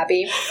Rachel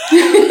happy."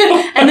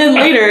 And then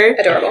later,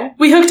 adorable.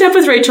 We hooked up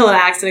with Rachel and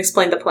Axe and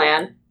explained the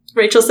plan.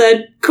 Rachel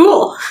said,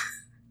 "Cool."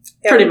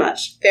 Yep. Pretty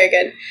much. Very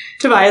good.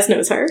 Tobias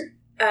knows her.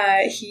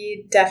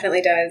 He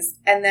definitely does.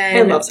 And then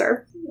And loves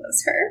her.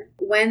 Loves her.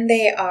 When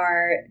they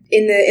are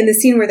in the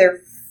scene where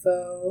they're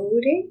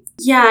voting.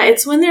 Yeah,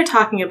 it's when they're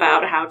talking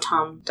about how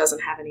Tom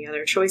doesn't have any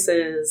other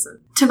choices. And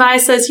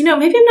Tobias says,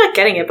 maybe I'm not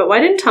getting it, but why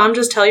didn't Tom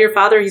just tell your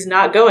father he's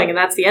not going and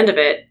that's the end of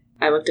it?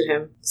 I looked at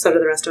him. So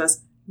did the rest of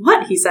us.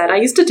 What? He said. I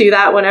used to do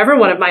that whenever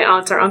one of my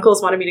aunts or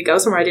uncles wanted me to go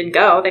somewhere I didn't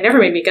go. They never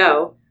made me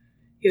go.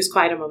 He was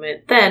quiet a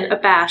moment. Then,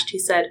 abashed, he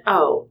said,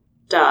 oh,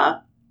 duh.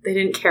 They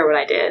didn't care what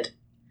I did.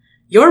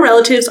 Your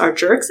relatives are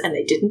jerks and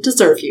they didn't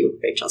deserve you,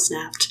 Rachel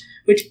snapped.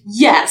 Which,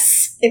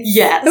 yes.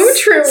 Yes. So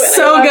true.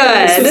 So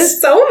good.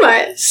 So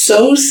much.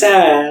 So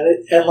sad.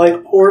 And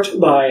like poor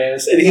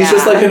Tobias. And he's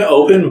just like an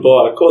open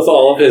book with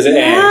all of his angst.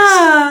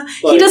 Yeah.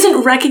 Like, he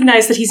doesn't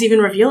recognize that he's even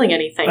revealing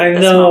anything I at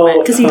this know.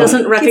 moment. Because he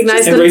doesn't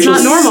recognize that it's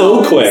Rachel's not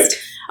normal. so quick.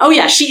 Oh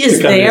yeah, she is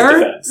to come to his there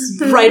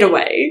defense. right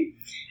away.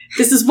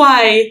 This is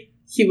why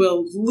he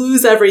will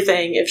lose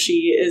everything if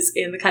she is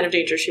in the kind of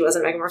danger she was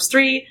in Megamorphs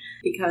 3,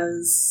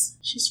 because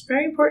she's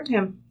very important to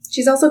him.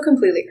 She's also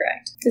completely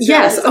correct.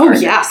 Yes. Oh,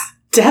 yeah.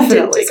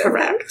 Definitely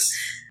correct.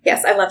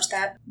 Yes, I loved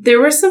that.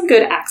 There were some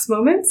good Axe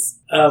moments.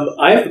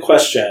 I have a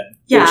question,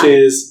 Yeah. which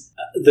is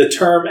the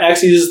term,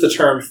 Axe uses the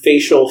term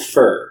facial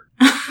fur.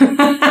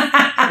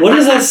 What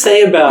does that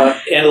say about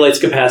Andalite's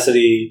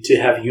capacity to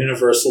have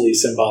universally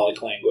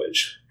symbolic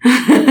language?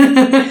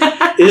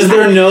 Is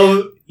there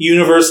no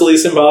universally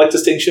symbolic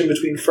distinction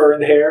between fur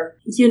and hair?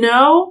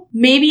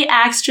 Maybe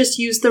Axe just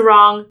used the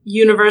wrong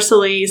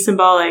universally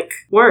symbolic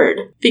word,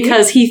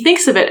 because he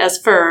thinks of it as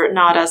fur,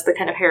 not as the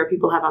kind of hair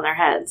people have on their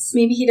heads.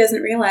 Maybe he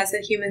doesn't realize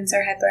that humans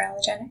are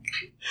hypoallergenic.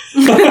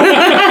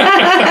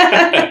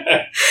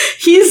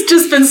 He's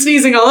just been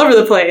sneezing all over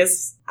the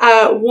place.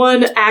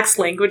 One Axe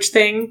language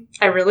thing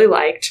I really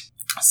liked.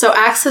 So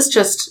Axe has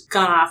just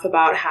gone off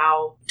about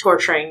how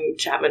torturing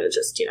Chapman is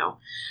just,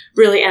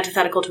 really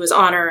antithetical to his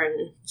honor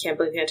and can't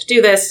believe he had to do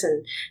this.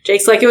 And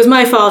Jake's like, it was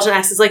my fault. And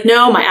Axe is like,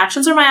 no, my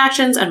actions are my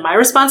actions and my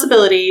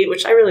responsibility,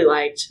 which I really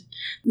liked.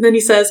 And then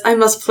he says, I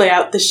must play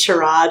out this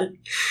charade.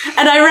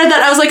 And I read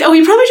that. I was like, oh,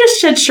 he probably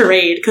just said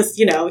charade because,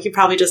 he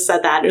probably just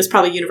said that. And it was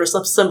probably a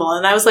universal symbol.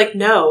 And I was like,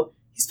 no,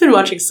 he's been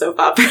watching soap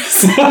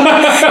operas. He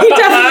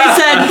definitely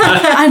said,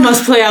 I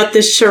must play out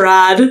this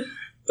charade.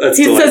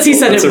 He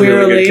said it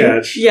wearily. Really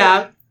good catch.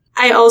 Yeah.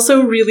 I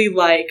also really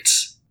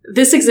liked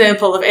this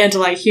example of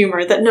Andalite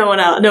humor that no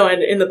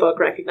one in the book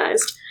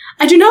recognized.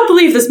 I do not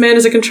believe this man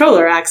is a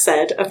controller, Axe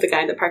said, of the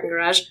guy in the parking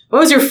garage. What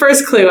was your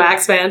first clue,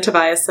 Axeman?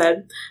 Tobias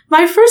said.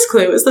 My first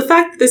clue is the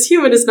fact that this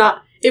human is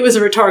not... It was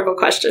a rhetorical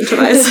question,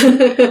 Tobias said.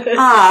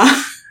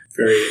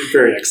 Very,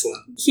 very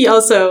excellent. He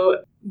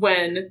also,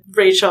 when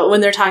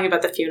they're talking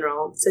about the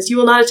funeral, says, you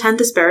will not attend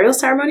this burial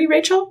ceremony,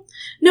 Rachel?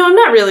 No, I'm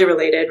not really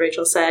related,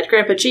 Rachel said.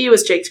 Grandpa G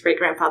was Jake's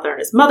great-grandfather on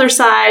his mother's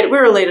side.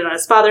 We're related on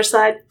his father's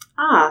side.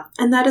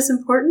 And that is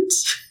important?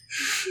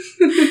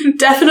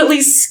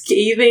 Definitely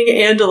scathing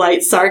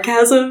Andalite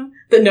sarcasm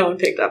that no one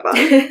picked up on.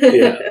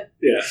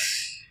 Yeah.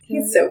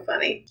 He's so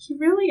funny. He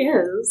really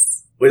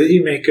is. What did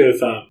you make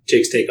of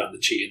Jake's take on the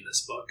Chee in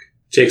this book?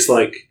 Jake's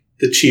like,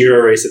 the Chee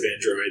are a race of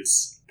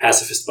androids,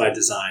 pacifist by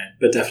design,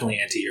 but definitely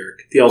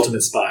anti-Yeerk. The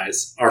ultimate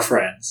spies, our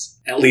friends.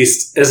 At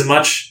least as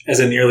much as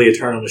a nearly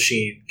eternal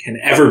machine can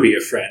ever be a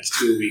friend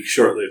to a weak,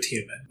 short-lived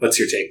human. What's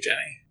your take,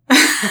 Jenny?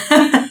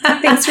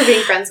 Thanks for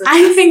being friends with us.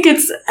 I think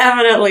it's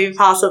eminently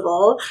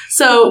possible.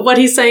 So what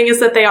he's saying is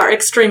that they are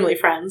extremely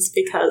friends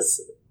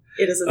because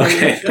it is a thing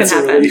that can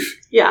happen.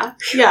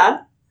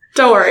 Yeah.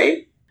 Don't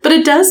worry. But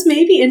it does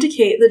maybe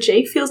indicate that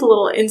Jake feels a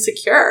little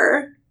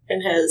insecure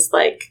in his,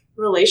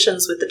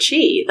 relations with the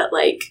Chee, that,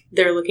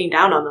 they're looking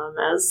down on them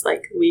as,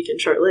 weak and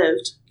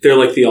short-lived. They're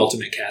like the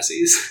ultimate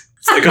Cassies.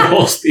 It's like a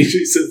whole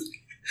species of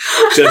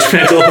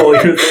judgmental,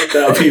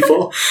 holier-than-thou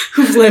people.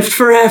 Who've lived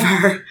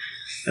forever.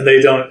 And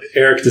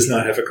Eric does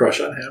not have a crush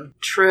on him.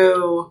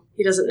 True.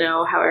 He doesn't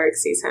know how Eric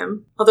sees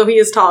him. Although he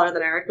is taller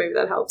than Eric, maybe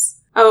that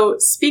helps. Oh,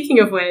 speaking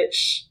of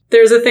which,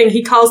 there's a thing,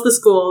 he calls the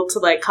school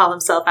to, call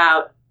himself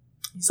out.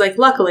 He's like,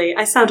 luckily,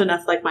 I sound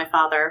enough like my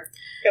father.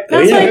 Yep. And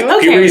I was like,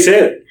 okay. Puberty's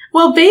hit.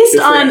 Well, based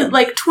on,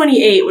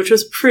 28, which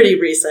was pretty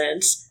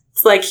recent,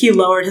 it's he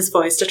lowered his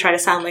voice to try to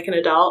sound like an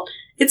adult.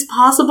 It's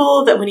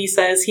possible that when he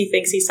says he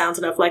thinks he sounds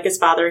enough like his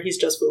father, he's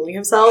just fooling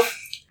himself.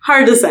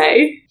 Hard to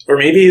say. Or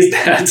maybe his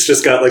dad's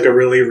just got, a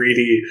really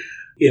reedy,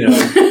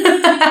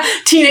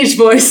 teenage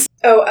voice.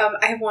 Oh,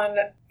 I have one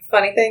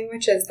funny thing,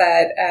 which is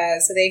that,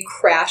 so they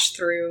crash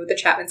through the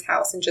Chapman's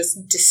house and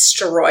just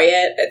destroy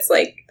it. It's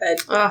like a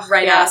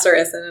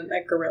rhinoceros and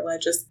a gorilla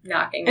just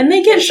knocking. And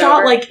they get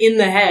shot, over. in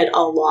the head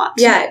a lot.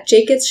 Yeah,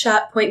 Jake gets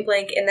shot point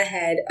blank in the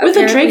head. With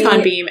a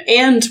Dracon beam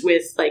and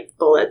with,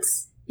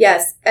 bullets.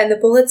 Yes, and the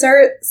bullets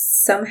are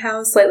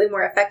somehow slightly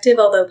more effective,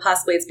 although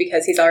possibly it's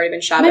because he's already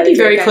been shot by the Dracon might be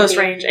very close beam.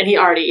 range, and he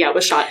already,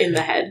 was shot in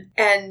the head.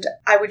 And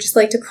I would just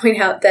like to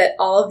point out that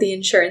all of the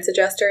insurance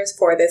adjusters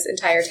for this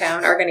entire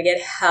town are going to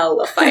get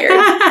hella fired.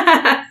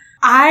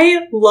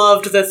 I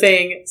loved the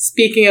thing,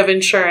 speaking of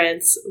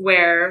insurance,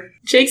 where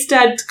Jake's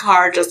dad's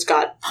car just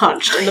got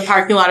punched in the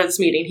parking lot of this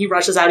meeting. He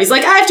rushes out. He's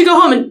like, I have to go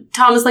home. And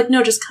Tom is like,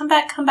 no, just come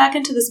back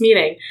into this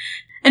meeting.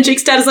 And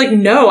Jake's dad is like,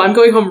 no, I'm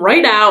going home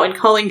right now and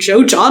calling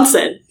Joe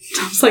Johnson.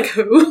 Tom's like,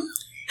 who? And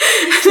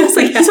it's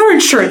like, he's our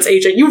insurance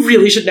agent. You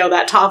really should know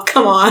that, Tom.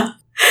 Come on.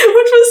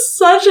 Which was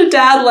such a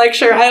dad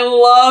lecture. I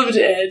loved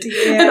it.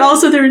 Yeah. And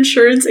also their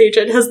insurance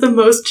agent has the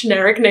most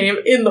generic name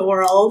in the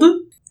world.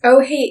 Oh,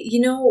 hey,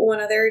 you know one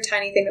other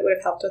tiny thing that would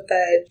have helped with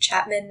the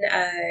Chapman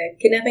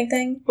kidnapping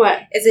thing? What?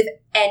 Is if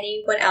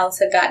anyone else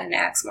had gotten an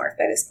Axmorph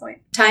by this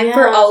point. Time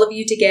for all of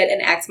you to get an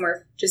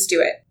Axmorph. Just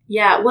do it.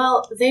 Yeah,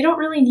 well, they don't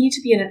really need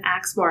to be in an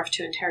Axmorph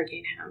to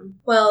interrogate him.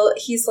 Well,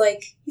 he's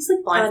like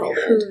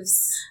blindfolded.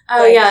 Hooves.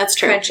 Oh, yeah, that's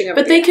true.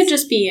 But they could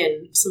just be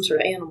in some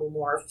sort of animal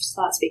morph,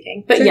 thought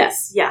speaking. But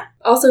yes, yeah.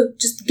 Also,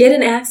 just get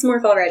an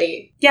Axmorph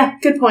already. Yeah,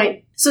 good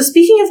point. So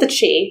speaking of the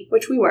Chee,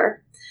 which we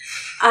were,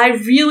 I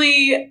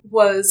really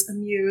was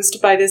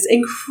amused by this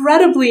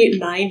incredibly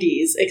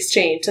 90s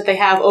exchange that they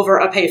have over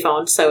a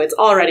payphone, so it's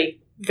already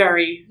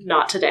very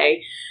not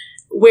today,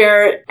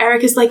 where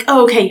Eric is like,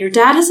 oh, okay, your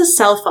dad has a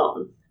cell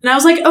phone. And I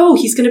was like, oh,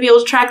 he's going to be able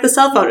to track the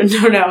cell phone. And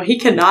no, he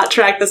cannot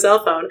track the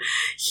cell phone.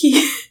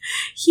 He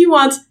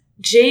wants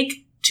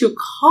Jake to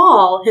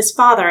call his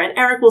father, and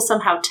Eric will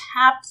somehow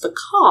tap the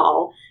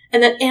call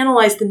and then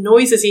analyze the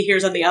noises he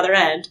hears on the other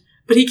end.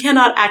 But he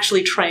cannot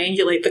actually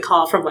triangulate the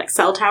call from, like,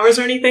 cell towers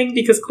or anything,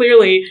 because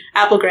clearly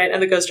Apple Grant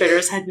and the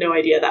Ghostwriters had no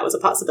idea that was a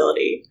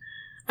possibility.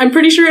 I'm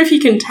pretty sure if he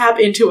can tap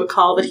into a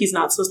call that he's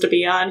not supposed to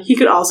be on, he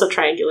could also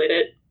triangulate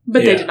it.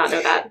 But they did not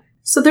know that.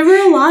 So there were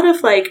a lot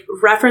of, like,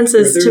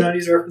 references to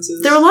 90s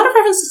references? There were a lot of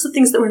references to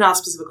things that were not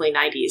specifically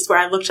 90s, where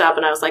I looked up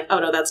and I was like, oh,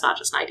 no, that's not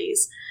just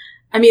 90s.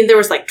 I mean, there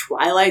was, like,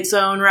 Twilight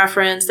Zone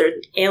reference, there's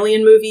an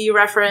Alien movie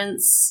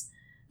reference.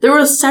 There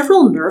were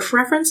several Nerf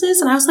references,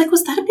 and I was like,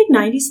 was that a big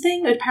 90s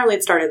thing? Apparently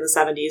it started in the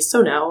 70s,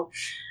 so no.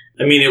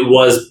 I mean, it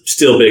was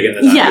still big in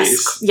the 90s.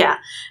 Yes, yeah.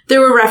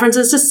 There were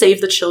references to Save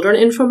the Children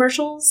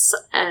infomercials,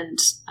 and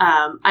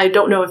I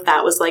don't know if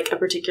that was, like, a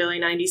particularly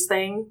 90s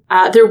thing.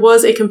 There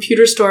was a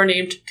computer store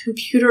named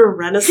Computer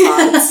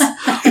Renaissance.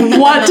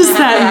 What does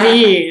that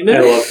mean? I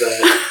love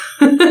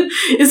that.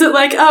 Is it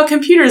like, oh,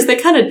 computers, they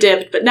kind of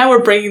dipped, but now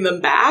we're bringing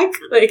them back?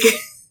 Like...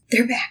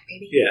 They're back,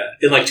 baby. Yeah.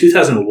 In, like,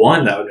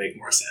 2001, that would make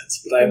more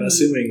sense. But I'm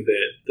assuming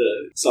that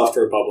the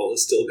software bubble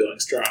is still going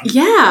strong.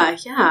 Yeah.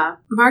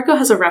 Marco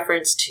has a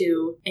reference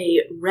to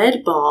a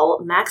Red Ball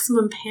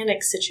Maximum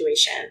Panic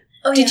situation.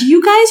 Oh, Did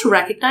you guys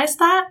recognize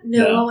that?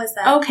 No, what was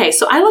that? Okay,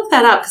 so I looked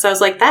that up because I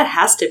was like, that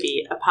has to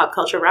be a pop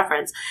culture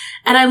reference.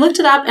 And I looked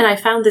it up and I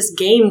found this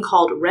game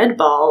called Red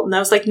Ball. And I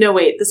was like, no,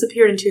 wait, this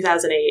appeared in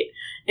 2008.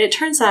 And it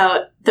turns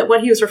out that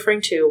what he was referring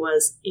to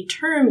was a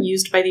term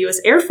used by the U.S.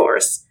 Air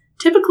Force,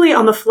 typically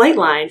on the flight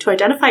line, to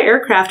identify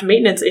aircraft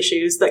maintenance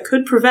issues that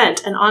could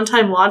prevent an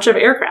on-time launch of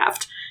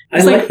aircraft.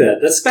 I like that.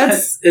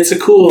 That's it's a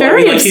cool.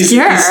 Very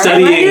obscure. He's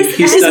studying.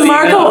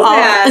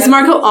 Is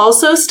Marco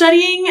also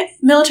studying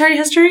military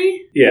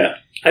history? Yeah,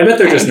 I bet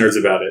they're just nerds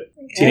about it.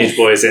 Okay. Teenage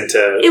boys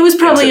into. It was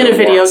probably in a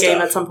video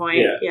game at some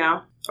point.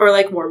 Yeah, or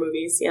like war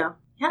movies. Yeah.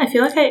 I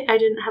feel like I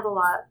didn't have a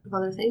lot of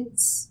other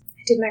things.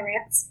 I did my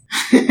rants.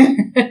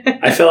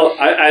 I felt.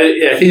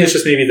 I think it's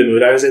just maybe the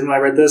mood I was in when I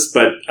read this,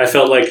 but I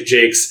felt like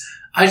Jake's.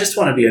 I just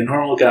want to be a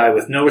normal guy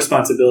with no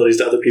responsibilities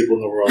to other people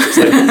in the world. It's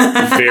like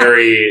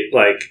very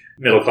like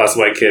middle-class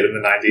white kid in the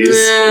 90s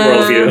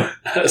worldview.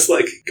 I was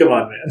like, come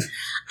on, man.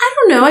 I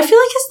don't know. I feel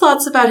like his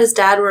thoughts about his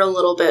dad were a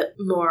little bit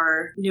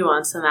more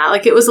nuanced than that.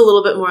 Like, it was a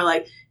little bit more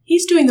like,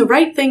 he's doing the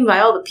right thing by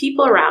all the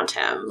people around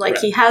him. Like,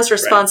 he has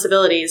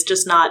responsibilities,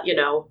 just not,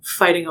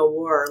 fighting a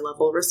war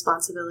level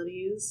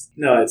responsibilities.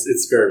 No,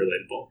 it's very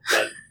relatable.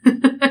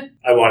 But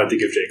I wanted to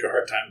give Jake a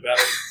hard time about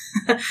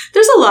it.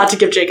 There's a lot to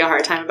give Jake a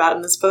hard time about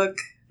in this book.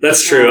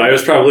 That's true. He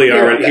was probably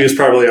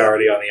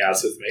already on the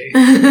outs with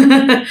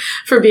me.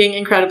 For being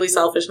incredibly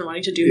selfish and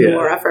wanting to do the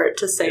war effort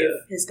to save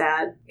his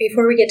dad.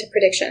 Before we get to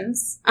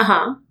predictions,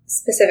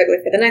 specifically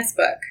for the next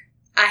book,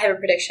 I have a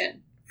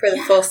prediction for the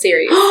full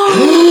series.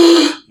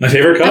 My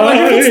favorite kind. I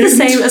wonder if it's the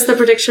same as the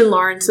prediction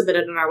Lauren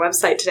submitted on our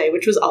website today,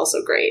 which was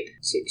also great.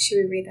 Should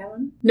we read that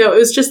one? No, it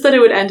was just that it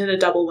would end in a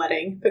double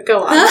wedding, but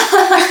go on.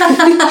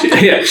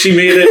 She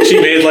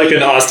made like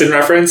an Austen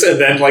reference, and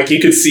then like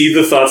you could see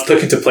the thoughts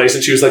click into place,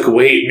 and she was like,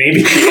 wait,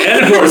 maybe the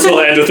Animorphs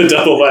will end with a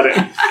double wedding.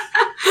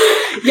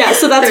 Yeah,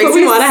 so that's what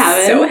we want to have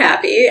it. So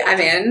happy.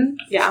 I'm in.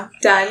 Yeah.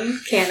 Done.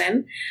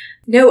 Canon.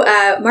 No,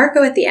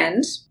 Marco at the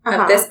end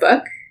of this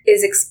book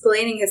is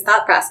explaining his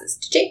thought process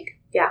to Jake.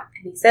 Yeah.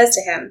 And he says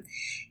to him,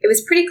 "It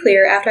was pretty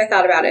clear after I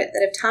thought about it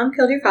that if Tom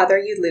killed your father,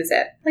 you'd lose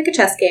it. Like a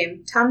chess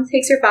game. Tom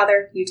takes your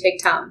father, you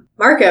take Tom.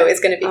 Marco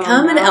is going to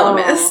become an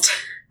Ellimist."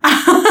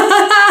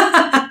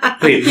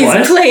 Wait, He's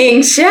what?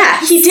 playing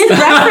chess. He did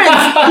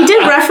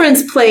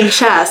reference playing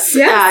chess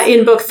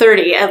in book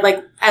 30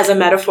 as a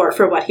metaphor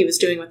for what he was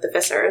doing with the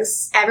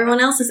Fissers. Everyone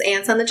else is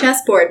ants on the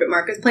chessboard, but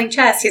Marco's playing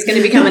chess. He's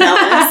going to become an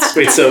Ellimist.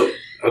 Wait,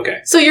 okay.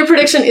 So your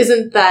prediction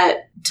isn't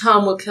that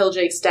Tom will kill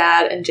Jake's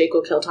dad and Jake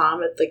will kill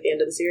Tom at the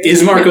end of the series?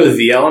 Is Marco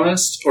the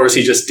Ellimist, or is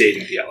he just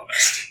dating the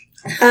Ellimist?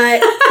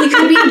 He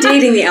could be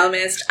dating the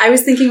Ellimist. I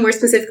was thinking more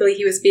specifically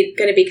he was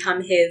going to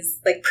become his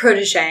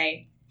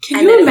protege Can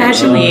And you then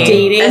imagine eventually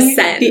dating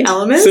ascend. the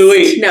Elements? So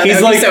wait, No, he's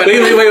that would be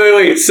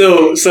like,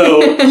 so wait.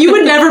 So You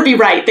would never be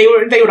right. They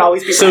would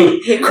always be So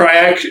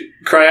right.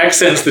 Cryak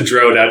sends the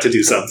Drode out to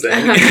do something.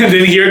 Uh-huh. And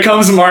then here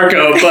comes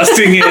Marco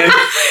busting in.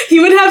 He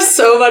would have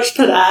so much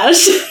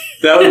panache.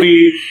 That would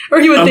be Or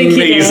he would think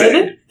he amazing.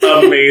 did.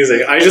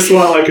 Amazing. I just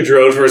want like a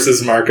Drode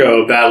versus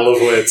Marco battle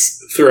of wits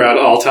throughout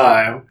all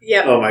time.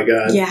 Yep. Oh my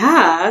god.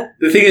 Yeah.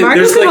 The thing is, Marco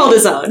there's could like, hold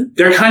his own.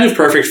 they're kind of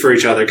perfect for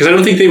each other because I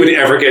don't think they would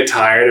ever get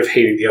tired of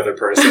hating the other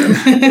person.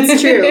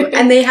 It's true.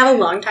 And they have a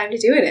long time to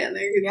do it in.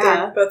 They're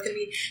Yeah. both going to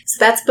be... So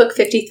that's book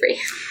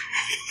 53.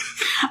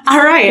 All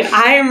right.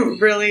 I'm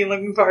really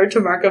looking forward to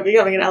Marco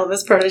becoming an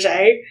Elvis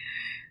protege.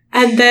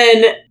 And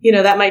then,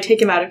 that might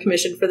take him out of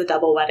commission for the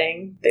double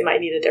wedding. They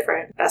might need a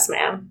different best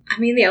man. I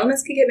mean, the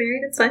Elements could get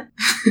married. It's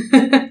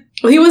fine.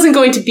 Well, he wasn't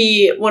going to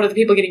be one of the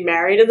people getting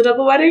married at the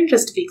double wedding,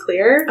 just to be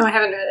clear. Oh, I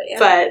haven't read it yet.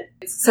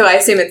 But So I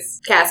assume it's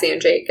Cassie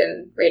and Jake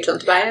and Rachel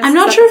and Tobias. I'm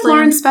not Is that sure the if plan?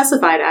 Lauren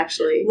specified,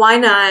 actually. Why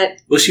not?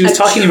 Well, she was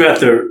talking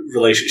about the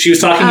relation. She was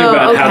talking Oh,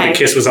 about how okay. the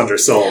kiss was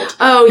undersold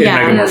Oh, in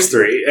yeah. Megamorphs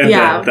 3. And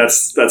Yeah. then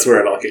that's where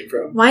it all came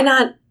from. Why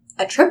not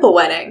a triple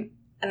wedding?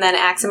 And then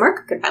Axe and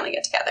Marco could finally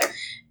get together.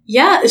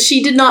 Yeah,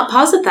 she did not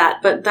posit that,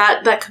 but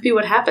that could be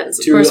what happens.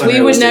 Of Too course, we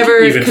would unrealistic, never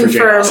even for Jane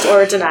confirm Austen.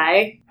 or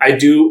deny. I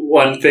do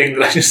one thing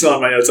that I just saw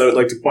in my notes I would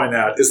like to point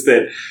out is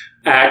that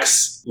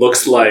Axe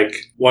looks like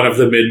one of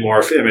the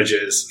mid-morph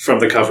images from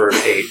the cover of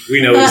 8.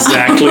 We know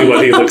exactly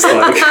what he looks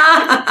like.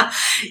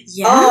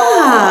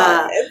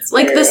 Yeah.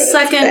 Like the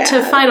second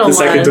to final The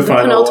second one, to the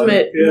final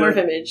penultimate one, yeah. morph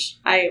image.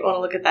 I want to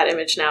look at that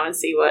image now and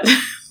see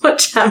what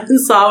Chapman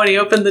saw when he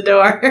opened the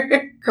door.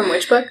 From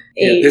which book?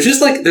 Yeah, 8. there's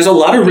just like there's a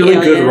lot of really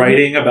good Alien.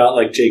 writing about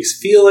like Jake's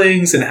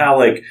feelings and how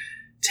like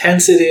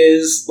tense it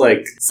is.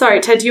 Like Sorry,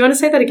 Ted, do you want to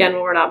say that again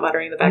when we're not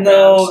muttering in the background?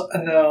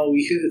 no,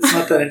 it's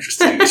not that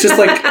interesting. It's just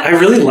like I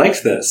really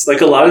liked this. Like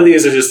a lot of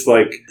these are just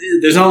like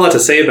there's not a lot to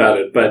say about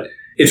it, but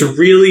it's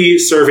really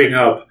serving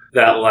up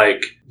that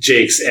like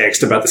Jake's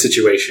angst about the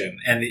situation,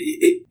 and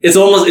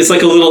it's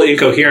like a little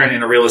incoherent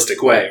in a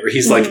realistic way, where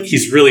he's like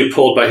he's really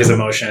pulled by his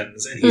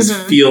emotions and he's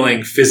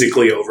feeling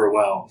physically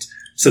overwhelmed,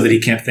 so that he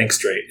can't think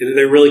straight.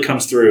 It really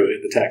comes through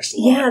in the text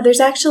a lot. Yeah, there's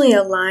actually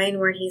a line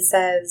where he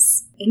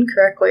says,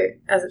 incorrectly,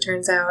 as it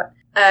turns out.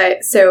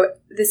 So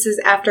this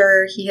is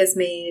after he has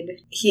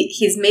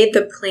he's made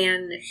the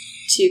plan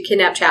to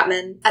kidnap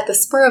Chapman at the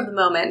spur of the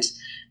moment,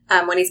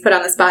 when he's put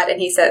on the spot, and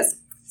he says,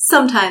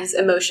 sometimes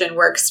emotion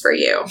works for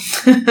you.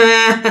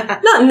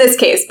 Not in this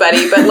case,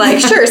 buddy, but like,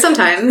 sure,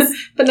 sometimes.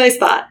 But nice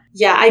thought.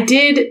 Yeah, I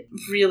did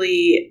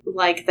really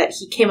like that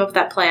he came up with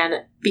that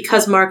plan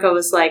because Marco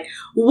was like,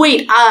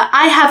 wait,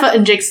 I have a...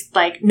 And Jake's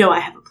like, no, I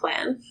have a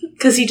plan.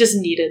 Because he just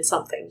needed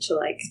something to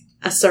like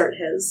assert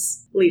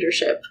his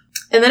leadership.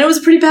 And then it was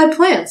a pretty bad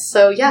plan.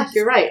 So yeah,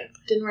 you're right.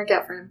 Didn't work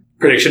out for him.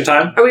 Prediction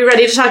time? Are we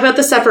ready to talk about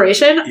the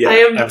separation? Yeah,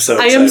 I'm so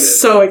I excited. am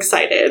so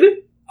excited.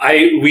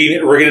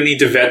 We're going to need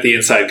to vet the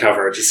inside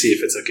cover to see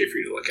if it's okay for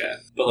you to look at.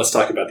 But let's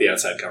talk about the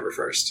outside cover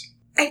first.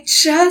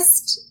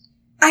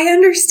 I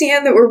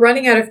understand that we're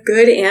running out of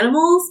good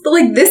animals, but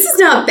like, this is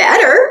not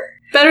better.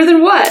 Better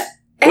than what?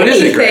 What is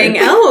it, Anything Greg?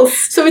 else.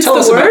 So it's Tell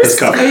us the about this worst?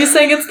 cover. Are you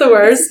saying it's the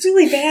worst? It's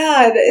really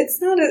bad. Is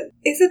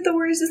it the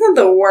worst? It's not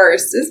the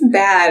worst. It's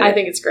bad. I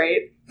think it's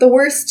great. The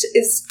worst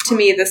is, to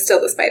me,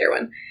 still the spider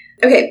one.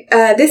 Okay,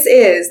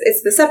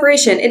 it's The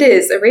Separation. It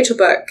is a Rachel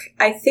book.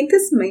 I think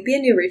this might be a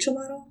new Rachel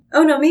model.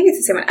 Oh, no, maybe it's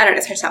the same one. I don't know.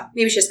 It's hard to tell.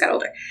 Maybe she just got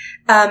older.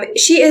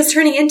 She is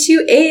turning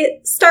into a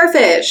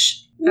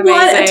starfish. What a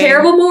Amazing.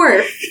 terrible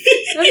morph.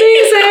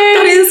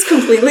 That Amazing! is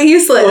completely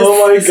useless.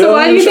 Oh my god. So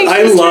why do you think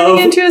she's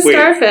turning into a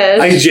starfish?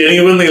 I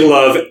genuinely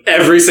love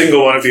every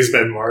single one of these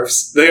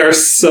mid-morphs. They are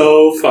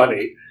so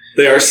funny.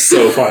 They are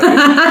so funny.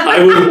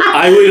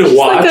 I would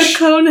watch... like a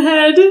cone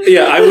head.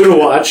 Yeah, I would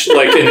watch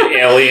like an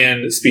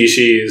alien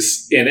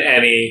species in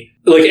any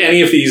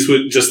of these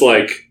with just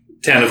like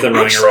 10 of them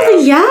running Actually,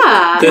 around.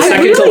 yeah. The I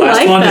second really to last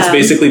like one is them.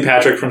 basically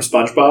Patrick from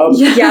SpongeBob.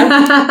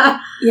 Yeah.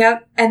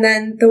 Yep. And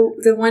then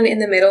the one in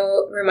the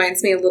middle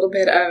reminds me a little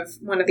bit of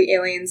one of the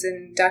aliens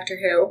in Doctor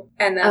Who.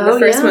 And then Oh, the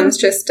first yeah. one's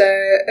just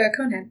a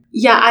conehead.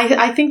 Yeah,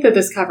 I think that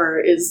this cover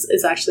is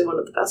actually one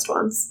of the best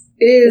ones.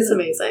 It It's is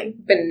amazing.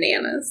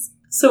 bananas.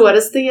 So what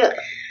does the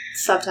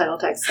subtitle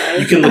text say?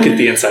 You can look at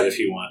the inside if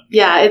you want.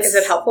 Yeah, it's... Is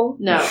it helpful?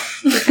 No.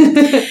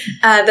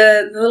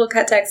 The little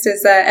cut text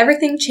is,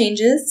 everything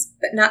changes,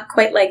 but not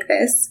quite like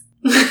this.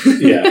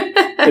 Yeah,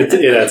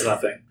 it adds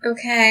nothing.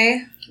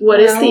 Okay. What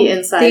is the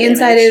inside? The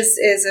inside image?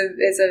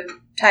 is a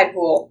tide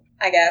pool,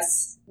 I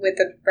guess, with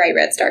a bright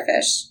red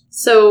starfish.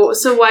 So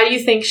why do you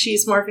think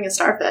she's morphing a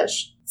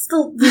starfish? It's the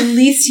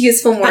least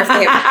useful morph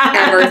I've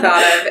ever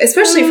thought of,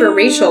 especially for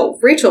Rachel.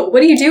 Rachel,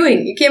 what are you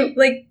doing? You can't,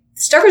 like,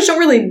 starfish don't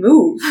really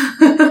move.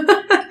 Do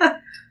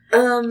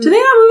they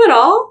not move at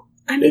all?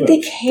 I mean, They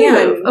they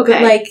can. move. Okay.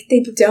 But, like,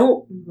 they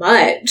don't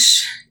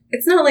much.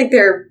 It's not like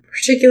they're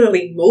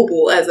particularly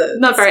mobile as a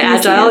Not very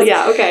species. agile.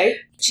 Yeah, okay.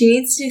 She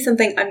needs to do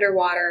something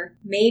underwater.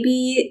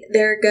 Maybe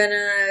they're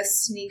gonna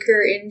sneak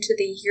her into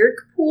the Yerk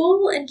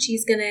pool and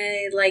she's gonna,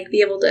 like,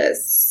 be able to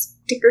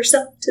stick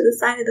herself to the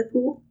side of the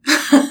pool.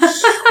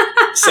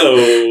 So,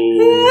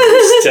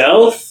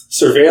 stealth?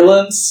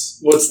 Surveillance?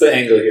 What's the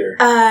angle here?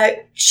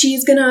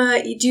 She's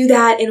gonna do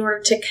that in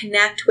order to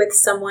connect with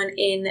someone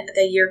in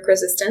the Yerk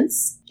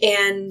Resistance.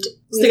 And So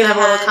they're going to have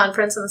a little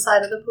conference on the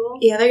side of the pool?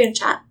 Yeah, they're gonna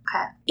chat.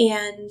 Okay.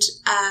 And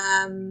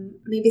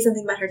maybe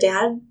something about her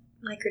dad.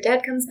 Like her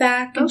dad comes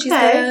back and she's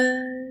Okay.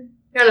 gonna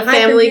You're on a hide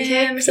family from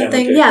him kick? or something.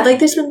 Family kick. Yeah, like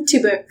there's been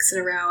 2 books in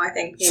a row, I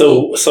think. Maybe.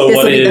 So This will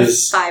what be the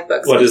is 5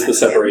 books. what is the next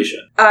time.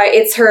 separation?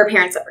 It's her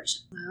parent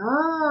separation.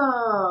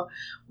 Oh.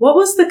 What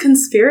was the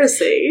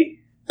conspiracy?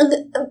 I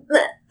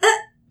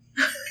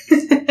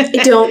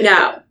don't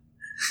know.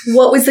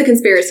 What was the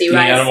conspiracy, The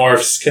right?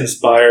 Animorphs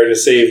conspire to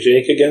save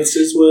Jake against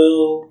his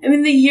will. I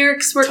mean, the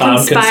Yerks were Tom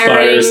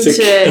conspiring conspires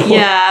to kill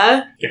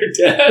yeah. Your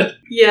dad.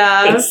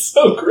 Yeah. It's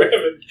so grim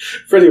and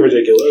pretty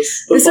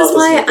ridiculous. The This plot is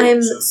why doesn't make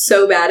I'm sense.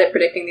 so bad at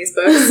predicting these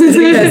books.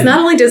 Because not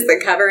only does the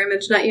cover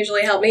image not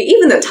usually help me,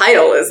 even the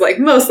title is like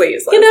mostly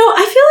useless. You know,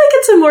 I feel like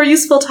it's a more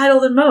useful title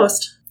than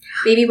most.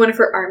 Maybe one of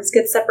her arms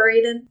gets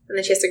separated and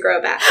then she has to grow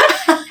it back.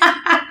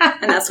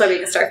 And that's why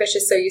being a starfish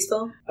is so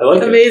useful. I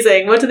like it.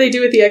 Amazing. What do they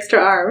do with the extra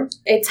arm?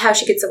 It's how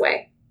she gets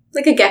away.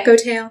 Like a gecko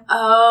tail.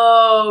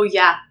 Oh,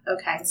 yeah.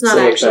 Okay. It's not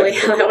So actually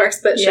exactly. how that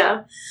works, but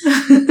sure.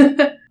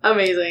 Yeah.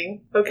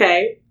 Amazing.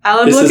 Okay.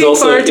 I'm This is looking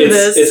also forward to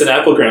it's this. an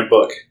Apple Grant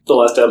book. The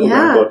last Apple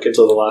Yeah. Grant book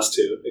until the last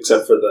 2,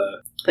 except for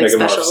the Like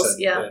Megamorphs specials,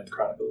 and, yeah. and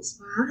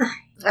Chronicles.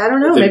 I don't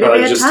know. They Maybe probably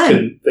they had just time.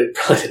 couldn't. They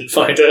probably didn't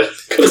find a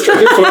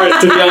ghostwriter for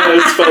it, to be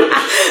honest.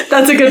 But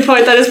That's a good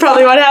point. That is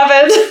probably what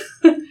happened.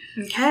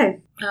 Okay.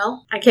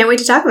 Well, I can't wait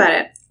to talk about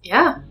it.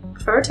 Yeah.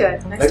 Look forward to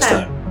it next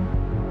time.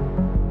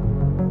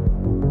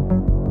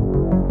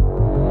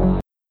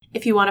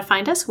 If you want to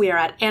find us, we are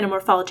at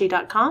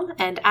animorphology.com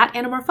and at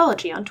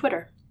animorphology on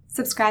Twitter.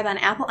 Subscribe on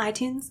Apple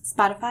iTunes,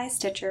 Spotify,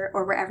 Stitcher,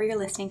 or wherever you're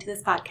listening to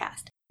this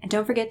podcast. And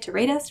don't forget to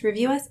rate us,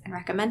 review us, and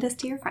recommend us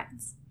to your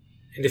friends.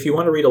 And if you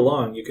want to read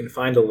along, you can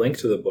find a link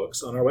to the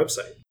books on our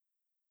website.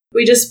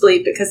 We just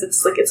bleep because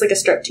it's like a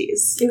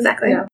striptease. Exactly. Yeah.